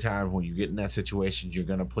majority of the time when you get in that situation, you're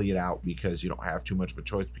going to plead out because you don't have too much of a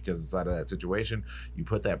choice because inside of that situation, you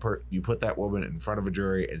put that woman in front of a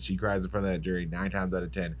jury and she cries in front of that jury 9 times out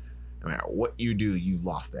of 10. No matter what you do, you've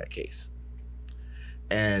lost that case.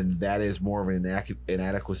 And that is more of an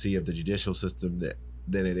inadequacy of the judicial system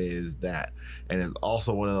than it is that. And it's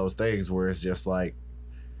also one of those things where it's just like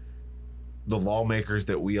the lawmakers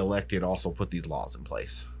that we elected also put these laws in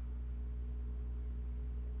place.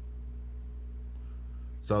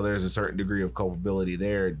 So there's a certain degree of culpability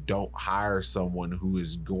there. Don't hire someone who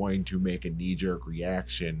is going to make a knee-jerk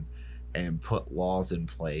reaction and put laws in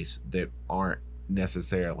place that aren't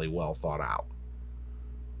necessarily well thought out.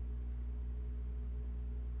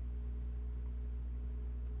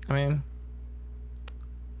 I mean,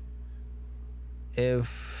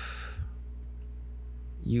 if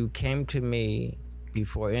you came to me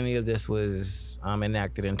before any of this was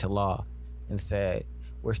enacted into law and said,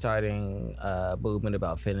 we're starting a movement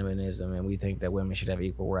about feminism and we think that women should have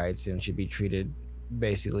equal rights and should be treated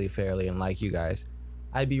basically fairly and like you guys,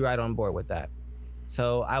 I'd be right on board with that.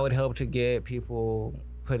 So I would hope to get people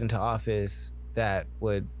put into office that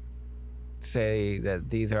would say that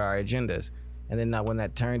these are our agendas. And then now when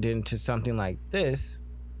that turned into something like this,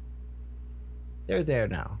 they're there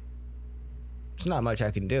now. There's not much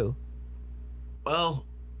I can do. Well,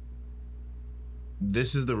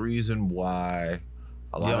 this is the reason why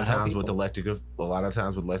a lot of times with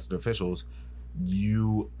elected officials,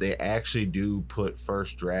 they actually do put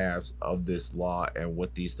first drafts of this law and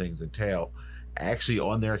what these things entail actually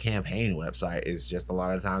on their campaign website. It's just a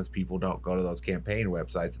lot of times people don't go to those campaign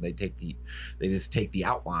websites and they just take the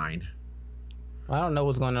outline. Well, I don't know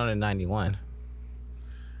what's going on in 91.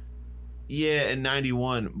 Yeah, in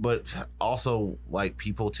 91, but also like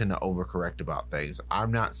people tend to overcorrect about things. I'm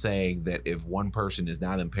not saying that if one person is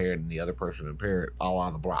not impaired and the other person is impaired, a la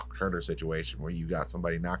the Brock Turner situation where you got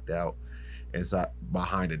somebody knocked out inside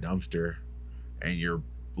behind a dumpster and you're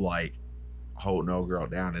like holding no girl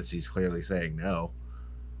down and she's clearly saying no.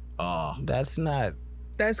 That's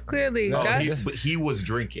clearly but he was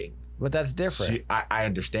drinking. But that's different. I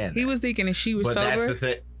understand. He was thinking and she was sober. But that's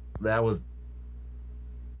the thing.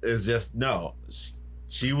 It's just no.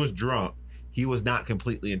 She was drunk. He was not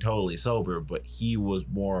completely and totally sober, but he was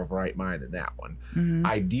more of right mind than that one. Mm-hmm.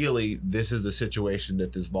 Ideally, this is the situation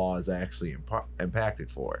that this law is actually impacted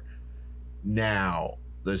for. Now,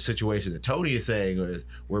 the situation that Tony is saying is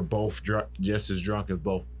we're both just as drunk as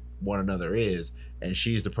both one another is, and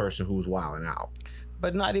she's the person who's wilding out.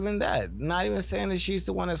 But not even that. Not even saying that she's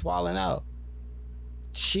the one that's wilding out.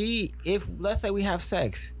 If let's say we have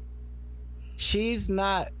sex, she's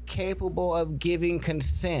not capable of giving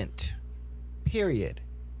consent, period.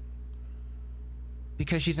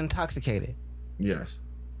 Because she's intoxicated. Yes.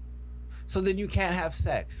 So then you can't have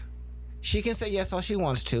sex. She can say yes all she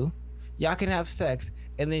wants to. Y'all can have sex,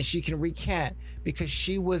 and then she can recant because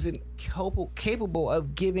she wasn't capable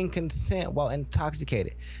of giving consent while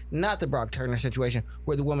intoxicated. Not the Brock Turner situation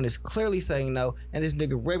where the woman is clearly saying no, and this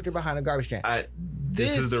nigga raped her behind a garbage can.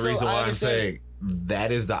 This is the reason why I'm saying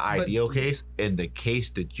that is the ideal case, and the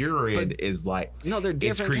case that you're in is like no, they're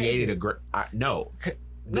different. It's created no.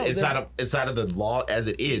 Inside of the law as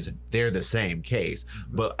it is, they're the same case.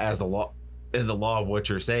 But as the law, in the law of what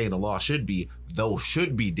you're saying, the law should be those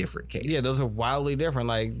should be different cases. Yeah, those are wildly different.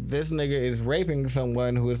 Like this nigga is raping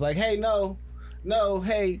someone who is like, hey, no,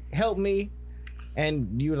 hey, help me.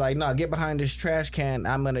 And you're like, no, get behind this trash can.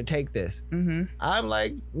 I'm going to take this. Mm-hmm. I'm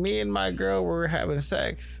like, me and my girl were having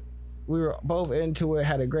sex. We were both into it,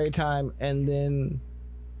 had a great time. And then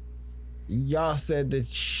y'all said that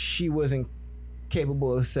she wasn't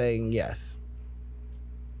capable of saying yes.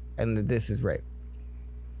 And that this is rape.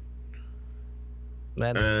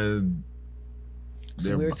 That's a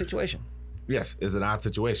weird situation. Yes, it's an odd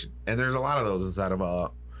situation. And there's a lot of those inside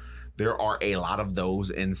of there are a lot of those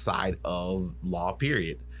inside of law,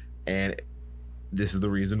 period. And this is the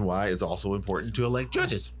reason why it's also important to elect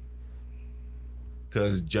judges.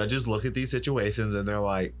 Because judges look at these situations and they're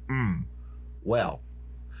like, well,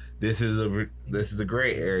 this is a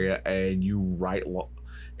gray area, and you write law,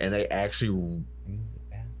 and they actually,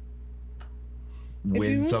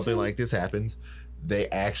 when something like this happens,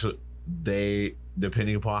 they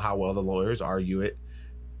depending upon how well the lawyers argue it,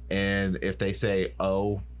 and if they say,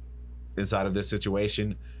 oh, inside of this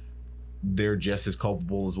situation, they're just as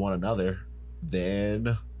culpable as one another,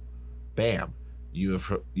 then bam, you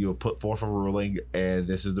have put forth a ruling, and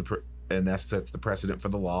that sets the precedent for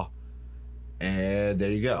the law. And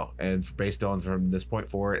there you go. And based on from this point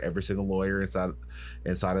forward, every single lawyer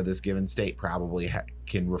inside of this given state probably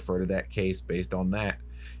can refer to that case based on that.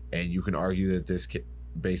 And you can argue that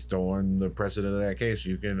based on the precedent of that case,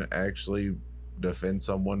 you can actually defend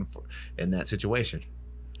someone in that situation.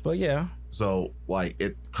 Well, yeah. So, like,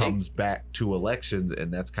 it comes back to elections,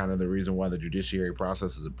 and that's kind of the reason why the judiciary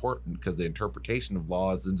process is important, because the interpretation of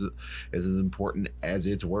law is as important as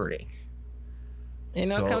its wording. You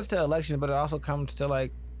know, it comes to elections, but it also comes to,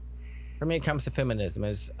 like, for me, it comes to feminism.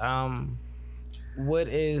 Is what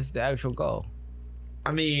is the actual goal?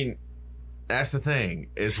 I mean, that's the thing.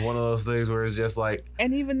 It's one of those things where it's just like,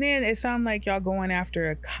 and even then, it sounds like y'all going after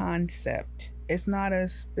a concept. It's not a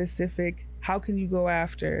specific. How can you go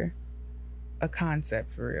after a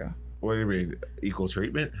concept for real? What do you mean? Equal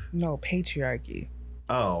treatment? No, patriarchy.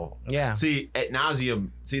 Oh, yeah. See, ad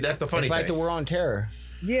nauseum. See, that's the funny thing. It's like the war on terror.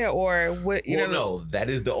 Yeah, or what? No, that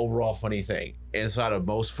is the overall funny thing. Inside of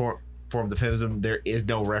most forms of feminism, there is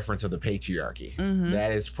no reference to the patriarchy. Mm-hmm.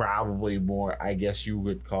 That is probably more, I guess you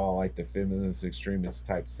would call, like, the feminist extremist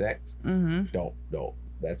type sects. Mm-hmm. Don't.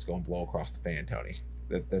 That's gonna blow across the fan, Tony.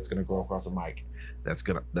 That's gonna go across the mic. That's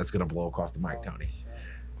gonna blow across the mic, Tony.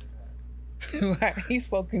 He's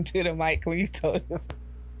spoken to the mic when you told us.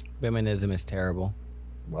 Feminism is terrible.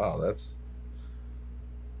 Wow, that's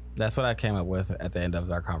what I came up with at the end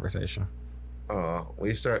of our conversation.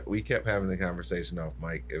 We kept having the conversation off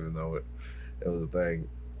mic, even though it was a thing.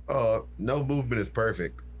 No movement is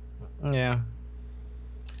perfect. Yeah.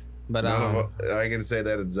 But I can say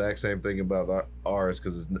that exact same thing about ours,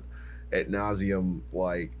 because it's ad nauseum,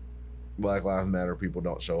 like, Black Lives Matter people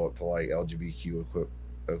don't show up to, like, LGBTQ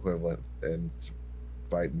equivalent and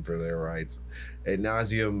fighting for their rights. Ad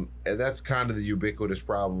nauseum, and that's kind of the ubiquitous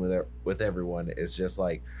problem with everyone. It's just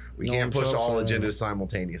like, we can't push all agendas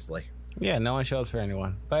simultaneously. Yeah, no one shows for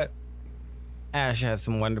anyone. But Ash has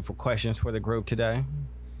some wonderful questions for the group today.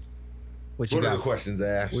 What are the questions,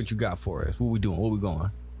 Ash? What you got for us? What we doing? Where we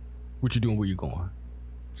going? What you doing? Where you going?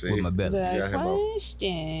 See, with my belly. The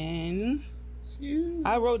question.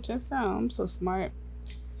 I wrote this down. I'm so smart.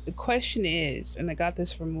 The question is, and I got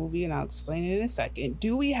this from movie, and I'll explain it in a second.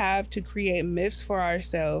 Do we have to create myths for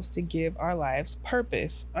ourselves to give our lives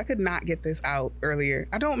purpose? I could not get this out earlier.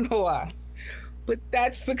 I don't know why. But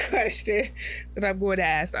that's the question that I'm going to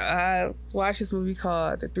ask. I watched this movie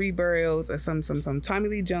called The Three Burials, or some Tommy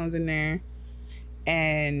Lee Jones in there.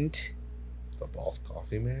 And the Boss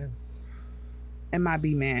Coffee Man?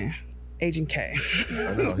 MIB Man. Agent K.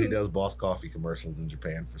 I know, he does Boss Coffee commercials in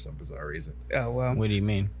Japan for some bizarre reason. Oh, well. What do you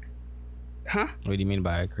mean? Huh? What do you mean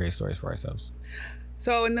by create stories for ourselves?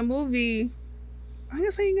 So in the movie, I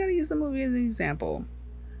guess I ain't gotta use the movie as an example.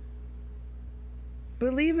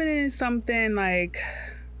 Believing in something like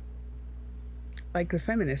the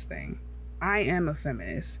feminist thing. I am a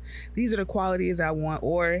feminist. These are the qualities I want.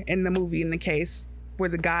 Or in the movie, in the case where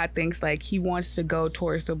the guy thinks like he wants to go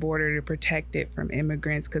towards the border to protect it from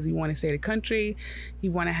immigrants because he want to save the country. He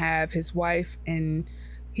want to have his wife, and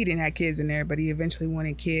he didn't have kids in there, but he eventually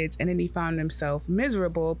wanted kids. And then he found himself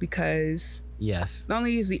miserable because yes, not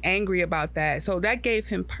only is he angry about that, so that gave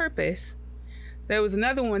him purpose. There was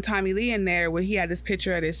another one, Tommy Lee, in there where he had this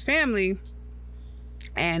picture of his family,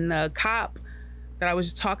 and the cop that I was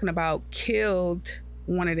just talking about killed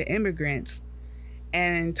one of the immigrants.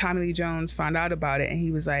 And Tommy Lee Jones found out about it, and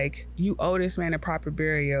he was like, you owe this man a proper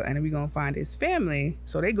burial, and we're going to find his family.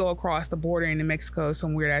 So they go across the border into Mexico,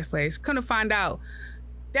 some weird-ass place. Couldn't find out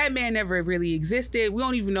that man never really existed. We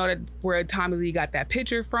don't even know where Tommy Lee got that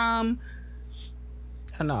picture from.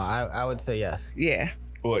 No, I would say yes. Yeah.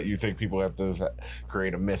 What, you think people have to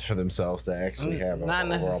create a myth for themselves to actually have not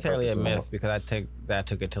necessarily a myth, because I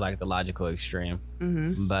took it to like the logical extreme.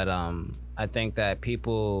 Mm-hmm. But I think that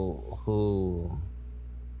people who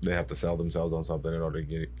they have to sell themselves on something in order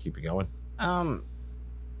to keep it going.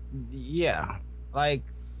 Yeah, like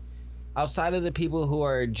outside of the people who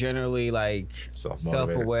are generally like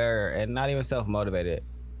self-aware and not even self-motivated,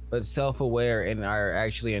 but self-aware and are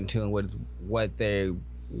actually in tune with what they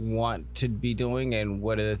want to be doing and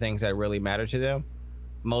what are the things that really matter to them,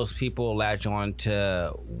 most people latch on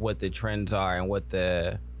to what the trends are and what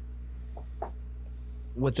the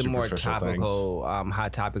more topical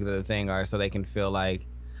hot topics of the thing are, so they can feel like,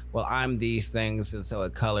 well, I'm these things, and so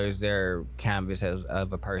it colors their canvas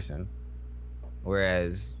of a person,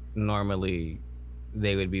 whereas normally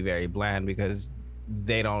they would be very bland because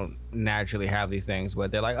they don't naturally have these things,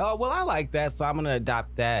 but they're like, oh, well, I like that, so I'm gonna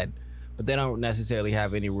adopt that, but they don't necessarily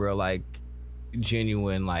have any real like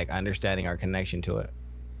genuine like understanding or connection to it.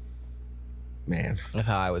 Man, that's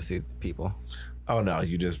how I would see people. Oh no,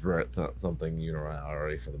 you just brought something you know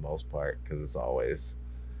already for the most part, because it's always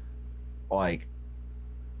like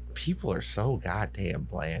people are so goddamn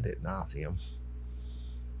bland at nauseum,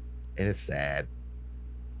 and it's sad.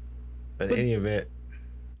 But in any event,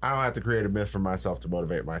 I don't have to create a myth for myself to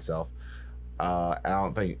motivate myself. I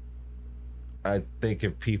think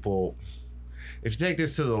if you take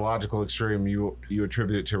this to the logical extreme, you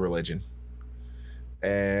attribute it to religion.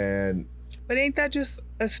 But ain't that just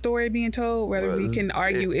a story being told? Whether we can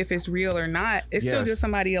argue if it's real or not, it still gives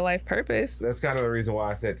somebody a life purpose. That's kind of the reason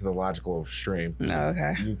why I said to the logical extreme. Oh,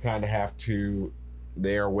 okay. You kind of have to.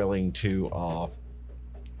 They are willing to.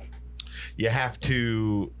 You have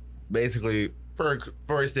to basically, for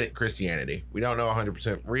instance, Christianity. We don't know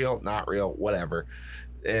 100% real, not real, whatever.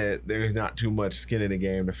 There's not too much skin in the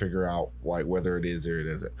game to figure out like whether it is or it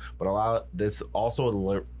isn't. But a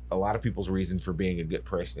lot of people's reason for being a good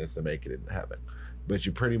person is to make it into heaven. But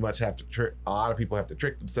you pretty much have to a lot of people have to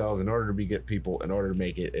trick themselves in order to be good people, in order to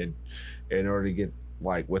make it, and in order to get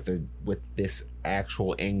like with this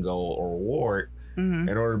actual end goal or reward, in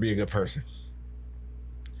order to be a good person.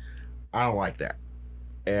 I don't like that.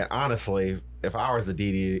 And honestly, if I was a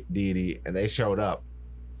deity and they showed up,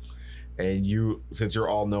 and since you're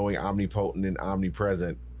all knowing, omnipotent, and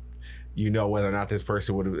omnipresent, you know whether or not this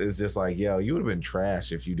person it's just like, yo, you would have been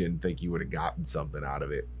trash if you didn't think you would have gotten something out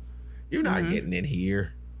of it. You're not getting in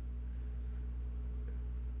here.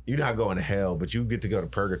 You're not going to hell, but you get to go to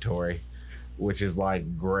purgatory, which is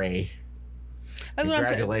like gray.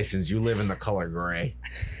 Congratulations, you live in the color gray.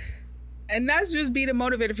 And that's just be the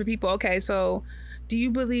motivator for people. Okay, so do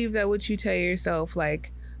you believe that what you tell yourself,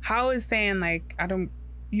 like, how is saying like,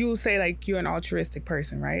 you'll say like you're an altruistic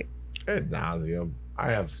person, right? Ad nauseum.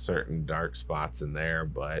 I have certain dark spots in there,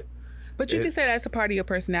 but you can say that's a part of your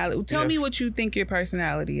personality. Tell me what you think your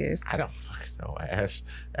personality is. I don't fucking know, Ash.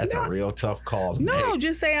 That's a real tough call to make.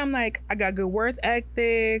 Just say I got good work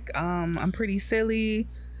ethic. I'm pretty silly.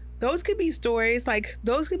 Those could be stories. Like,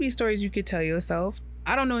 those could be stories you could tell yourself.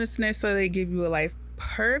 I don't know if necessarily give you a life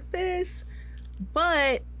purpose,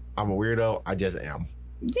 but I'm a weirdo. I just am.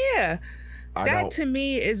 Yeah. That to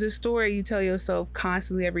me is a story you tell yourself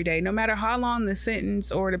constantly every day. No matter how long the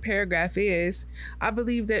sentence or the paragraph is, I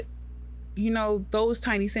believe that, those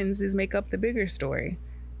tiny sentences make up the bigger story.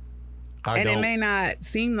 It may not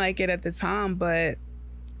seem like it at the time, but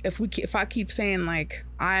if I keep saying like,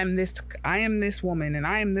 I am this woman and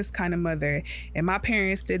I am this kind of mother and my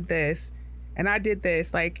parents did this and I did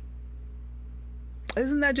this, like,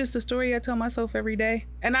 isn't that just a story I tell myself every day?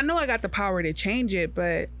 And I know I got the power to change it,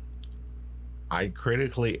 but I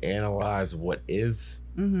critically analyze what is,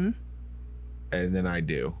 and then I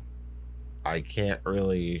do. I can't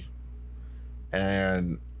really,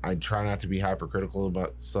 and I try not to be hypercritical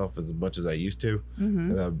about stuff as much as I used to,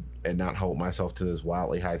 and not hold myself to this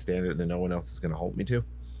wildly high standard that no one else is going to hold me to.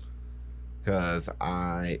 Because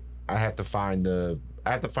I have to find the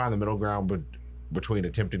middle ground between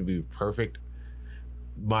attempting to be perfect.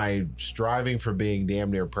 My striving for being damn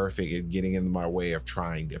near perfect is getting in my way of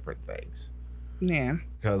trying different things. Yeah.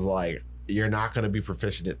 Because, like, you're not going to be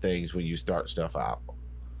proficient at things when you start stuff out.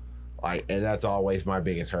 Like, and that's always my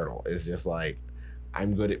biggest hurdle. It's just, like,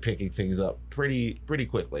 I'm good at picking things up pretty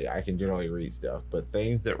quickly. I can generally read stuff. But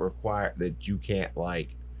things that require that you can't,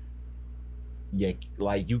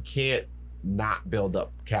 you can't not build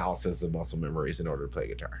up calluses and muscle memories in order to play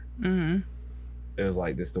guitar. It was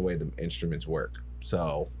like, this is the way the instruments work.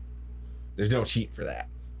 So, there's no cheat for that.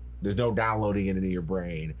 There's no downloading it into your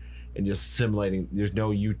brain and just simulating. There's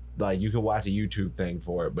no you can watch a YouTube thing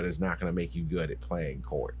for it, but it's not going to make you good at playing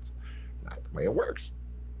chords. Not the way it works.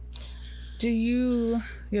 Do you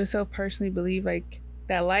yourself personally believe like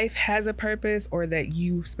that life has a purpose, or that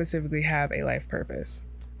you specifically have a life purpose?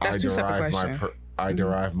 That's two separate questions. I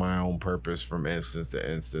derive my own purpose from instance to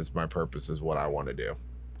instance. My purpose is what I want to do.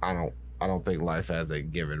 I don't think life has a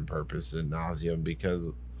given purpose ad nauseum,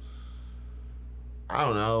 because I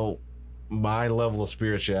don't know. my level of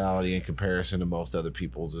spirituality in comparison to most other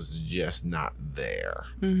people's is just not there.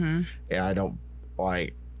 And I don't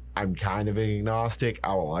like. I'm kind of agnostic.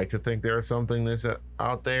 I would like to think there's something that's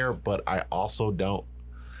out there, but I also don't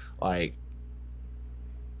like.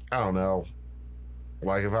 I don't know.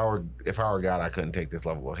 Like if I were God, I couldn't take this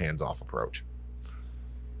level of hands-off approach.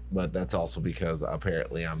 But that's also because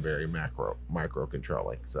apparently I'm very micro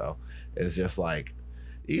controlling. So it's just like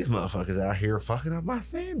these motherfuckers out here fucking up my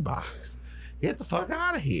sandbox. Get the fuck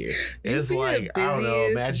out of here. It's like, I don't know,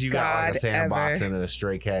 imagine you got like a sandbox and a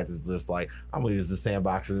stray cat is just like, I'm gonna use the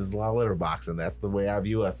sandbox and this is a litter box, and that's the way I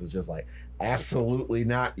view us. It's just like, absolutely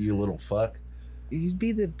not, you little fuck. You'd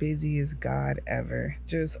be the busiest God ever.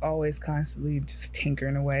 Just always constantly just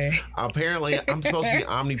tinkering away. Apparently, I'm supposed to be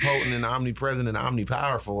omnipotent and omnipresent and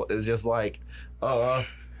omnipowerful. It's just like, I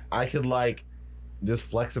could like just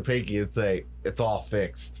flex a pinky and say, it's all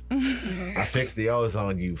fixed. I fixed the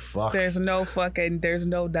ozone, you fucks. There's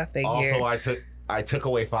no nothing here. Also, I took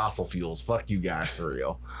away fossil fuels. Fuck you guys for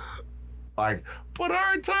real. Like, but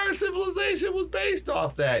our entire civilization was based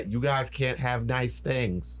off that. You guys can't have nice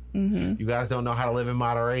things. You guys don't know how to live in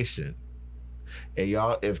moderation. And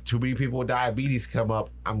y'all, if too many people with diabetes come up,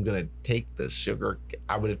 I'm going to take the sugar.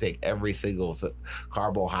 I'm going to take every single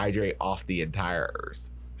carbohydrate off the entire earth.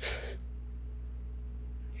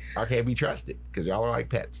 I can't be trusted because y'all are like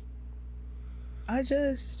pets. I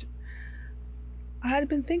had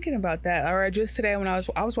been thinking about that. Or just today when I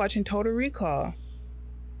was watching Total Recall.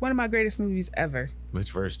 One of my greatest movies ever.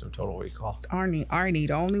 Which version of Total Recall? Arnie,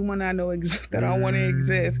 the only one I know that I don't want to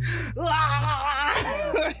exist.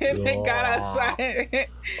 And they got outside.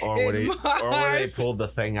 Or when they pulled the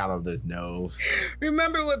thing out of his nose.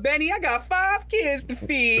 Remember with Benny, I got 5 kids to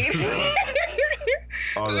feed.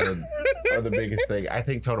 The biggest thing, I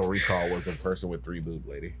think Total Recall was the person with 3 boob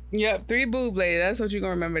lady. Yep, 3 boob lady. That's what you're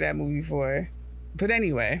gonna remember that movie for. But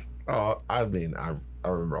anyway. I mean, I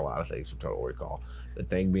remember a lot of things from Total Recall. The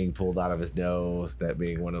thing being pulled out of his nose, that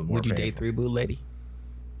being one of the more. Would you date 3 boob lady?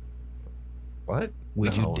 What?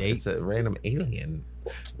 Would you date? It's a random alien.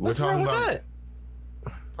 What's wrong with that?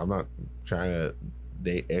 I'm not trying to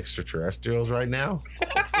date extraterrestrials right now.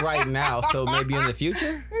 Right now, so maybe in the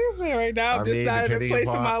future. Right now, I'm just not in a place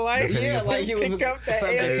in my life. Yeah, like you pick up that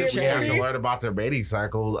alien. You have to learn about their mating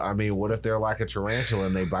cycle. I mean, what if they're like a tarantula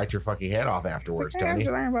and they bite your fucking head off afterwards, Tony? I have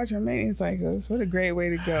to learn about your mating cycles. What a great way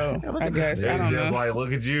to go. I guess. It's just like,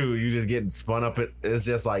 look at you. You just getting spun up. It's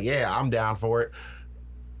just like, yeah, I'm down for it.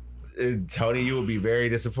 Tony, you will be very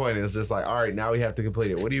disappointed. It's just like, all right, now we have to complete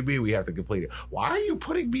it. What do you mean we have to complete it? Why are you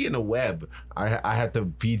putting me in a web? I have to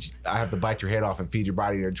bite your head off and feed your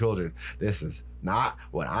body to your children. This is not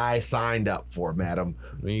what I signed up for, madam.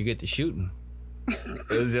 When you get to shooting. It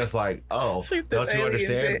was just like, oh, don't you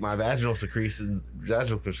understand? My vaginal secretions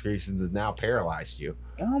has now paralyzed you.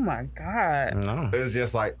 Oh my God. No. It was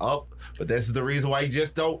just like, oh, but this is the reason why you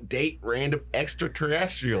just don't date random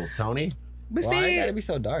extraterrestrials, Tony. But why it gotta be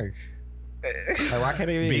so dark? Like, why can't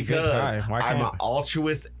it be a good time? Why can't... I'm an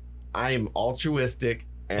altruist. I am altruistic,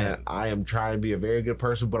 and I am trying to be a very good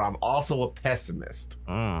person, but I'm also a pessimist.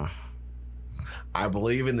 I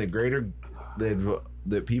believe in the greater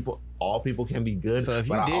that people, all people can be good. So if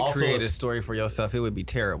you did create a story for yourself, it would be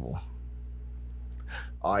terrible.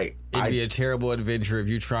 It'd be a terrible adventure if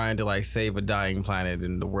you're trying to like save a dying planet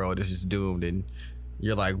and the world is just doomed and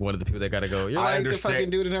you're like one of the people that gotta go. You're like the fucking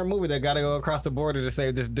dude in our movie that gotta go across the border to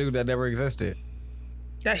save this dude that never existed.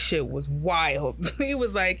 That shit was wild. He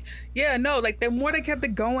was like, yeah, no, like the more they kept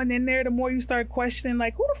it going in there, the more you start questioning,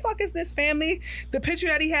 like, who the fuck is this family? The picture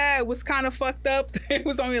that he had was kind of fucked up. It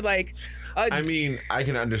was only like... I mean, I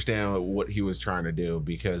can understand what he was trying to do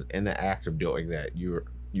because in the act of doing that, you're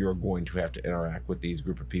going to have to interact with these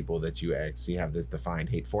group of people that you actually have this defined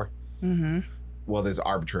hate for. Mm-hmm. Well, there's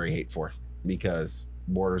arbitrary hate for because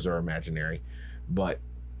borders are imaginary, but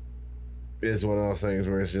it's one of those things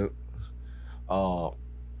where it's just...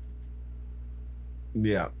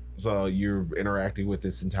 yeah, so you're interacting with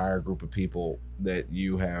this entire group of people that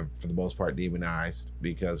you have, for the most part, demonized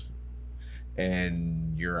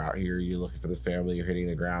and you're out here, you're looking for this family, you're hitting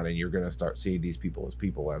the ground, and you're going to start seeing these people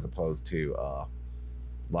as opposed to,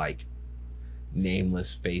 like,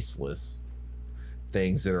 nameless, faceless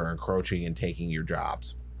things that are encroaching and taking your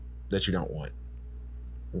jobs that you don't want.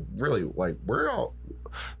 Really, like, we're all,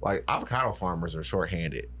 like, avocado farmers are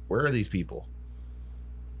shorthanded. Where are these people?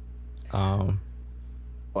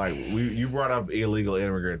 Like you brought up illegal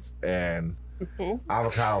immigrants, and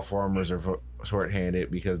avocado farmers are shorthanded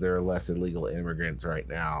because there are less illegal immigrants right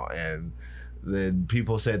now. And then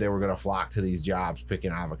people said they were going to flock to these jobs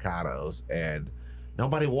picking avocados, and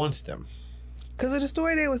nobody wants them. Because of the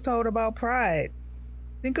story they was told about pride.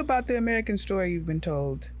 Think about the American story you've been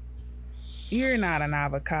told. You're not an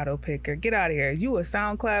avocado picker. Get out of here. You a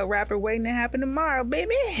SoundCloud rapper waiting to happen tomorrow,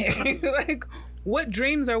 baby. Like, what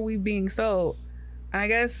dreams are we being sold? I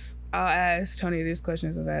guess I'll ask Tony this question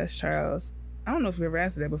as I've asked Charles. I don't know if you've ever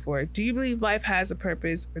answered that before. Do you believe life has a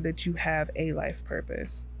purpose or that you have a life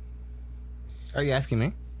purpose? Are you asking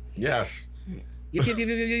me? Yes.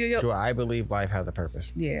 Do I believe life has a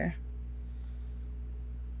purpose? Yeah.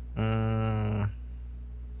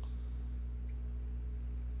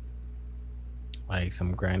 Like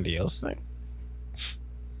some grandiose thing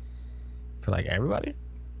for like everybody.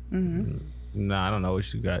 Mm-hmm. No, I don't know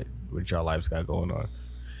what y'all lives got going on.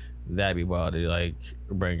 That'd be wild to like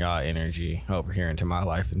bring y'all energy over here into my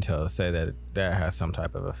life until say that has some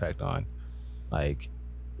type of effect on like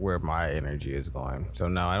where my energy is going. So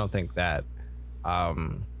no, I don't think that. I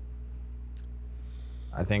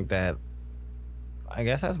think that, I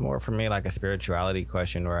guess that's more for me like a spirituality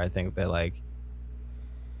question, where I think that like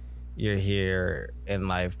you're here in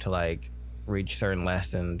life to like reach certain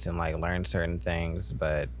lessons and like learn certain things,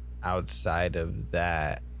 but outside of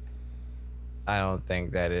that, I don't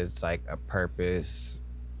think that it's like a purpose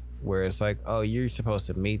where it's like, oh, you're supposed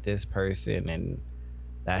to meet this person and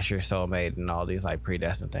that's your soulmate and all these like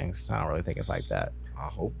predestined things. I don't really think it's like that. I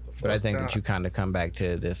hope. But I think that you kind of come back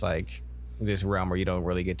to this like this realm where you don't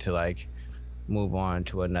really get to like move on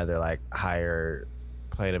to another like higher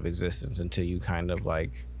plane of existence until you kind of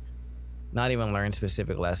like not even learn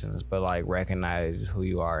specific lessons, but like recognize who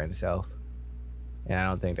you are in self. And I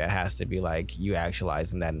don't think that has to be like you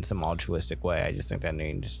actualizing that in some altruistic way. I just think that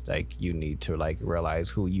means like you need to like realize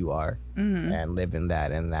who you are and live in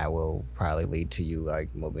that, and that will probably lead to you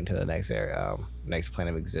like moving to the next area, next plane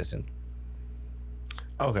of existence.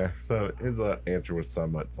 Okay, so his answer was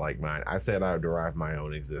somewhat like mine. I said I would derive my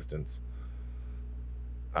own existence.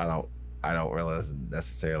 I don't really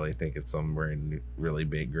necessarily think it's some really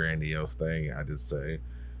big grandiose thing. I just say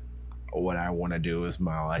what I want to do is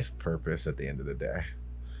my life purpose at the end of the day.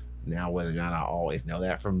 Now, whether or not I always know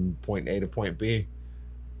that from point A to point B,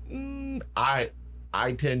 I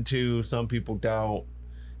tend to. Some people don't.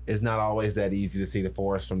 It's not always that easy to see the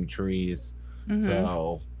forest from the trees. Mm-hmm.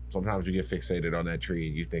 So sometimes you get fixated on that tree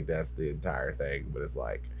and you think that's the entire thing, but it's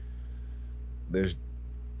like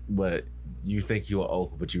but you think you're an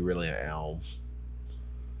oak, but you really an elm.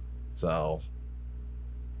 So,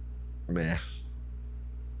 man.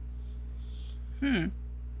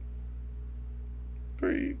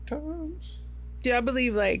 Great times. Yeah, I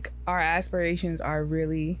believe like our aspirations are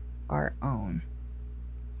really our own.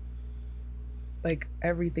 Like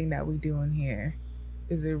everything that we do in here,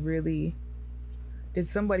 is it really? Did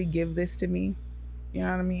somebody give this to me? You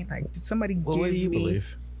know what I mean? Like, did somebody give me? What do you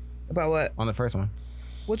believe? About what? On the first one.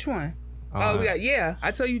 Which one? Yeah.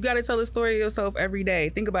 I tell you, you got to tell the story of yourself every day.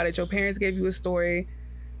 Think about it. Your parents gave you a story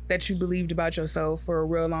that you believed about yourself for a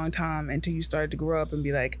real long time until you started to grow up and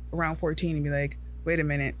be like, around 14 and be like, wait a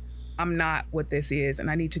minute, I'm not what this is,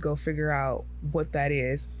 and I need to go figure out what that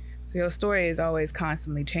is. So your story is always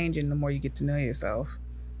constantly changing the more you get to know yourself.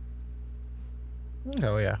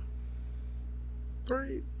 Oh, yeah.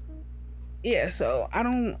 Great. Yeah, so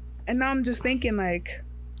and I'm just thinking like,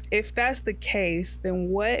 if that's the case, then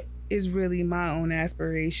what is really my own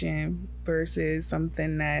aspiration versus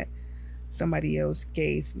something that somebody else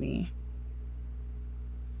gave me?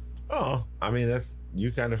 Oh, I mean,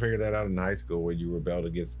 you kind of figured that out in high school when you rebelled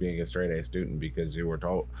against being a straight A student because you were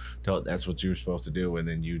told that's what you were supposed to do, and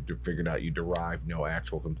then you figured out you derived no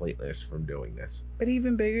actual completeness from doing this. But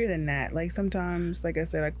even bigger than that, like sometimes, like I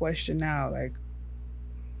said, I question now, like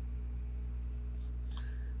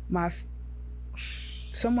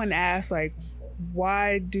someone asked, like,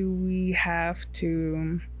 why do we have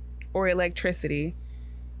to, or electricity,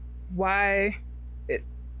 what did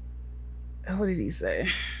he say?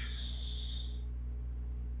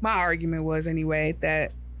 My argument was anyway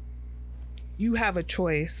that you have a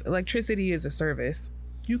choice. Electricity is a service.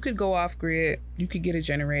 You could go off grid, you could get a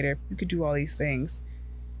generator, you could do all these things.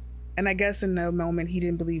 And I guess in the moment he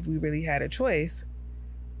didn't believe we really had a choice.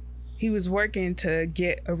 He was working to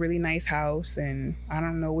get a really nice house, and I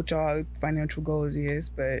don't know what y'all financial goals is,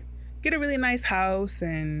 but get a really nice house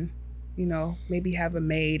and, you know, maybe have a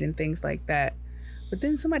maid and things like that. But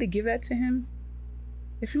then somebody give that to him?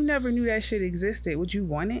 If you never knew that shit existed, would you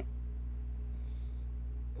want it?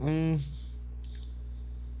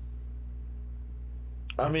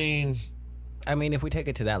 I mean, I mean, if we take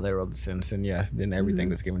it to that literal sense, then yes, then everything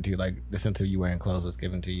was given to you. Like the sense of you wearing clothes was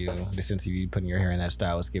given to you. The sense of you putting your hair in that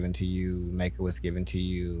style was given to you. Makeup was given to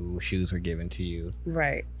you. Shoes were given to you.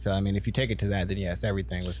 Right. So I mean, if you take it to that, then yes,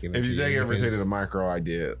 everything was given to you. If you take everything to the micro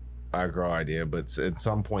idea, but at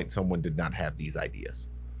some point, someone did not have these ideas.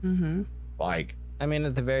 Mm-hmm. Like, I mean,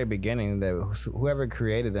 at the very beginning, that whoever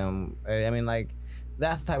created them. I mean, like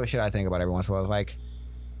that's the type of shit I think about every once in a while. Like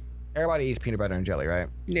everybody eats peanut butter and jelly, right?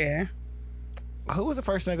 Yeah. Who was the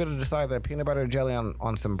first nigga to decide that peanut butter and jelly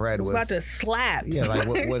on some bread was about to slap? Yeah, like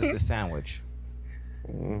what was the sandwich?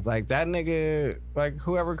 Like that nigga, like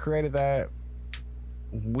whoever created that,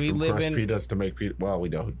 we live in peanuts to make pizza. Well, we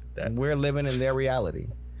know who did that. We're living in their reality.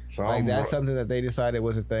 So like that's something that they decided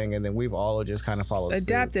was a thing, and then we've all just kind of followed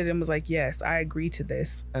adapted suit. And was like, yes, I agree to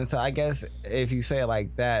this. And so I guess if you say it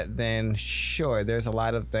like that, then sure, there's a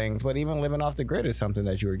lot of things. But even living off the grid is something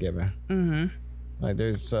that you were given. Mm-hmm. Like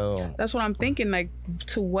there's so that's what I'm thinking. Like,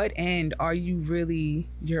 to what end are you really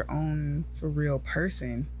your own for real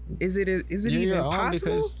person? Is it even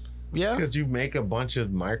possible? Because you make a bunch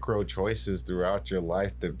of micro choices throughout your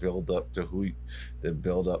life that build up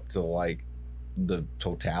to like the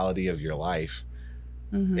totality of your life.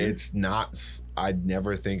 Mm-hmm. It's not, I'd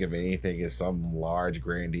never think of anything as some large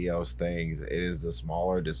grandiose thing. It is the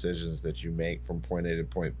smaller decisions that you make from point A to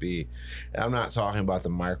point B. And I'm not talking about the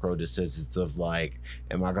micro decisions of like,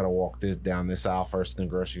 am I going to walk down this aisle first in the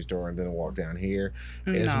grocery store and then walk down here?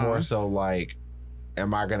 No. It's more so like,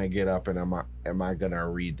 am I going to get up and am I going to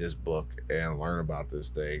read this book and learn about this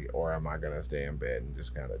thing? Or am I going to stay in bed and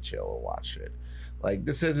just kind of chill and watch it? Like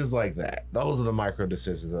decisions like that. Those are the micro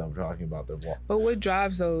decisions that I'm talking about. But what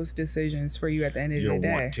drives those decisions for you at the end of the day?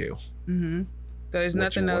 You want to. Mm-hmm. There's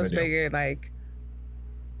nothing else bigger like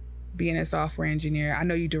being a software engineer. I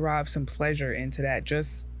know you derive some pleasure into that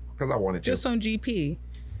just because I wanted to. Just on GP.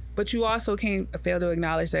 But you also can't fail to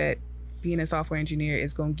acknowledge that being a software engineer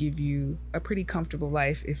is going to give you a pretty comfortable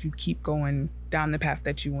life if you keep going down the path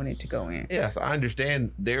that you wanted to go in. Yes, I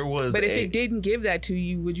understand. But if it didn't give that to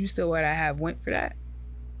you, would you still would I have went for that?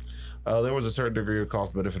 There was a certain degree of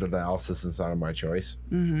cost-benefit analysis inside of my choice,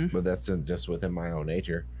 but that's just within my own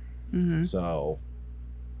nature. Mm-hmm. So,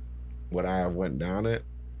 would I have went down it?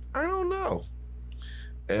 I don't know.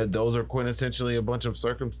 And those are quintessentially a bunch of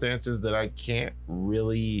circumstances that I can't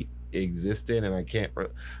really exist in, and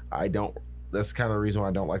that's kind of the reason why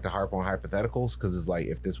I don't like to harp on hypotheticals, because it's like,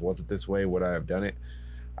 if this wasn't this way, would I have done it?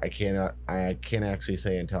 I can't actually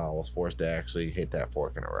say until I was forced to actually hit that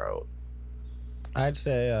fork in the road. I'd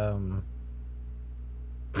say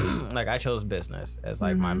like I chose business as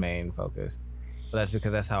like my main focus, but that's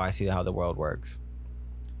because that's how I see how the world works.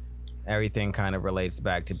 Everything kind of relates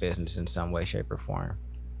back to business in some way, shape, or form.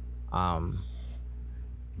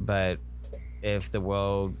 But if the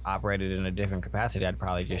world operated in a different capacity, I'd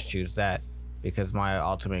probably just choose that, because my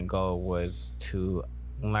ultimate goal was to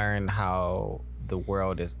learn how the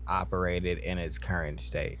world is operated in its current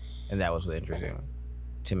state. And that was interesting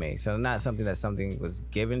to me. So not something was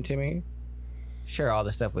given to me. Sure, all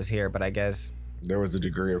the stuff was here, but I guess there was a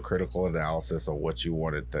degree of critical analysis of what you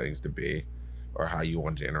wanted things to be or how you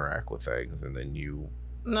wanted to interact with things. And then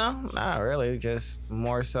No, not really. Just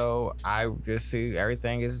more so, I just see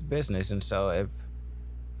everything as business. And so if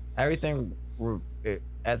everything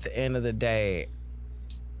at the end of the day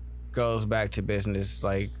goes back to business,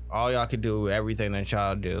 like all y'all could do everything that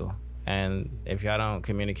y'all do. And if y'all don't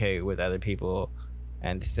communicate with other people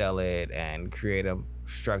and sell it and create a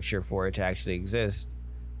structure for it to actually exist,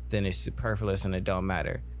 then it's superfluous and it don't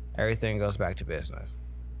matter. Everything goes back to business.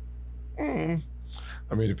 I mean,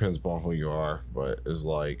 it depends upon who you are, but it's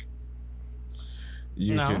like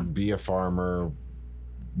you could be a farmer,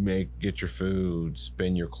 get your food,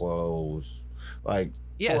 spin your clothes, like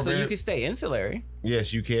you could stay insulary.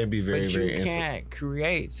 Yes, you can be very, very insular. But you can't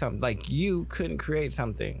create something. Like you couldn't create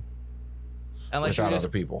something unless without other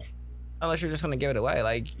people. Unless you're just gonna give it away.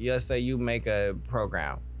 Like let's say you make a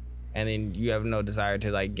program, and then you have no desire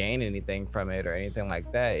to like gain anything from it or anything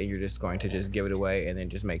like that, and you're just going to just give it away and then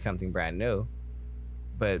just make something brand new.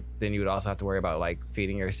 But then you would also have to worry about like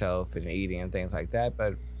feeding yourself and eating and things like that.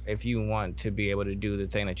 But if you want to be able to do the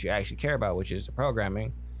thing that you actually care about, which is the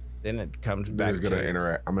programming, then it comes back to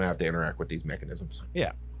interact. I'm gonna have to interact with these mechanisms.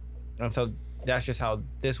 Yeah, and so that's just how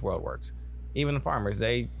this world works. Even the farmers,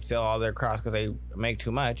 they sell all their crops because they make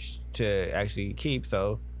too much to actually keep.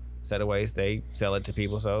 So instead of waste, they sell it to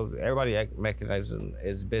people. So everybody mechanism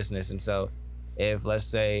is business. And so if let's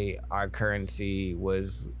say our currency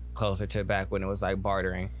was closer to back when it was like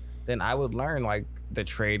bartering, then I would learn like the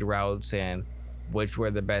trade routes and which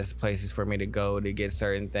were the best places for me to go to get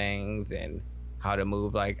certain things and how to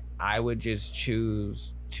move. Like, I would just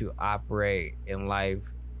choose to operate in life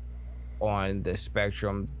on the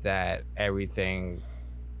spectrum that everything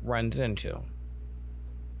runs into.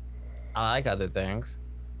 I like other things.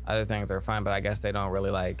 Other things are fine, but I guess they don't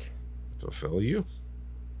really like fulfill you.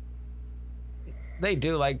 They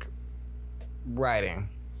do, like writing.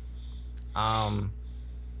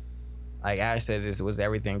 Like Ash said, this was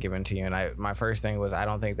everything given to you, and my first thing was I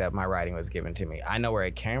don't think that my writing was given to me. I know where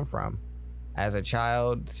it came from. As a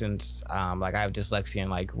child, since like I have dyslexia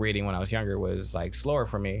and like reading when I was younger was like slower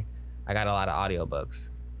for me, I got a lot of audiobooks.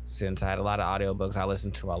 Since I had a lot of audiobooks, I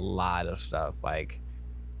listened to a lot of stuff. Like,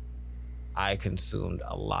 I consumed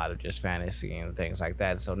a lot of just fantasy and things like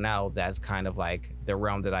that. So now that's kind of like the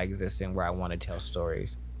realm that I exist in, where I want to tell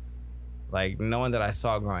stories. Like, knowing that I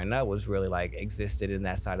saw growing up was really like existed in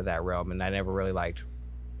that side of that realm, and I never really like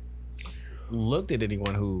looked at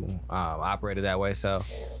anyone who operated that way. So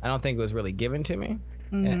I don't think it was really given to me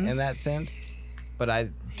in that sense. But I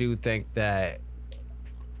do think that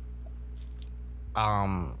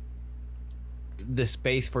the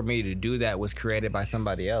space for me to do that was created by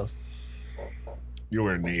somebody else. You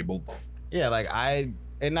were enabled. Yeah, like and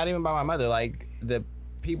not even by my mother, like the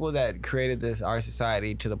people that created our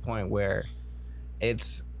society to the point where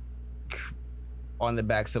it's on the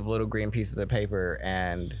backs of little green pieces of paper,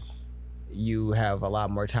 and you have a lot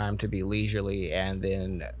more time to be leisurely and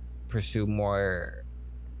then pursue more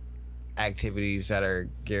activities that are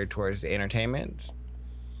geared towards entertainment.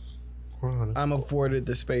 I'm afforded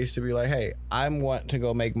the space to be like, hey, I want to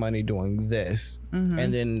go make money doing this,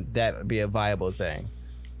 and then that be a viable thing.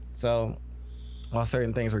 So while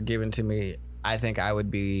certain things were given to me, I think I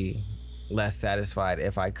would be less satisfied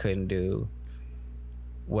if I couldn't do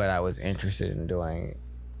what I was interested in doing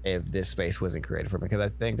if this space wasn't created for me. Because I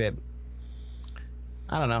think that,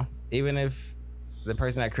 I don't know, even if the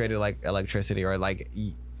person that created like electricity or like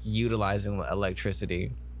utilizing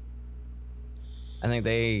electricity, I think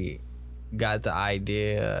they got the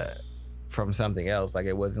idea from something else. Like,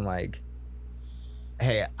 it wasn't like,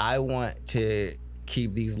 hey, I want to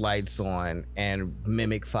keep these lights on and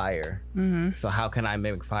mimic fire. So how can I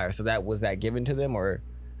mimic fire? So was that given to them? Or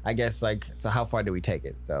I guess, like, so how far do we take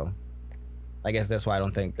it? So I guess that's why I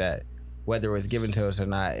don't think that whether it was given to us or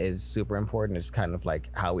not is super important. It's kind of like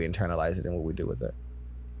how we internalize it and what we do with it,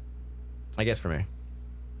 I guess, for me.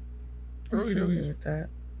 I agree with that.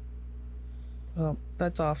 Well,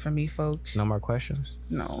 that's all for me, folks. No more questions?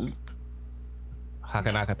 No.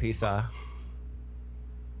 Hakanaka Pisa.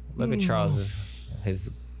 Look at Charles'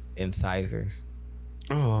 his incisors.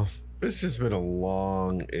 Oh, it's just been a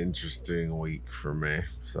long, interesting week for me.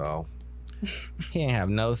 So he ain't have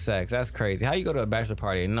no sex. That's crazy. How you go to a bachelor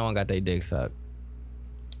party and no one got their dick sucked?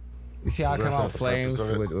 You see how I come out flames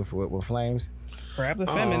with flames? Grab the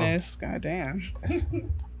feminists. Goddamn.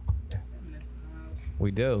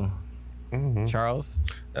 We do. Charles?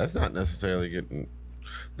 That's not necessarily getting...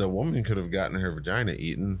 The woman could have gotten her vagina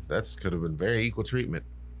eaten. That could have been very equal treatment.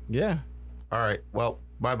 Yeah. All right. Well,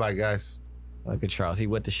 bye-bye, guys. Look at Charles. He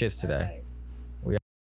with the shits today.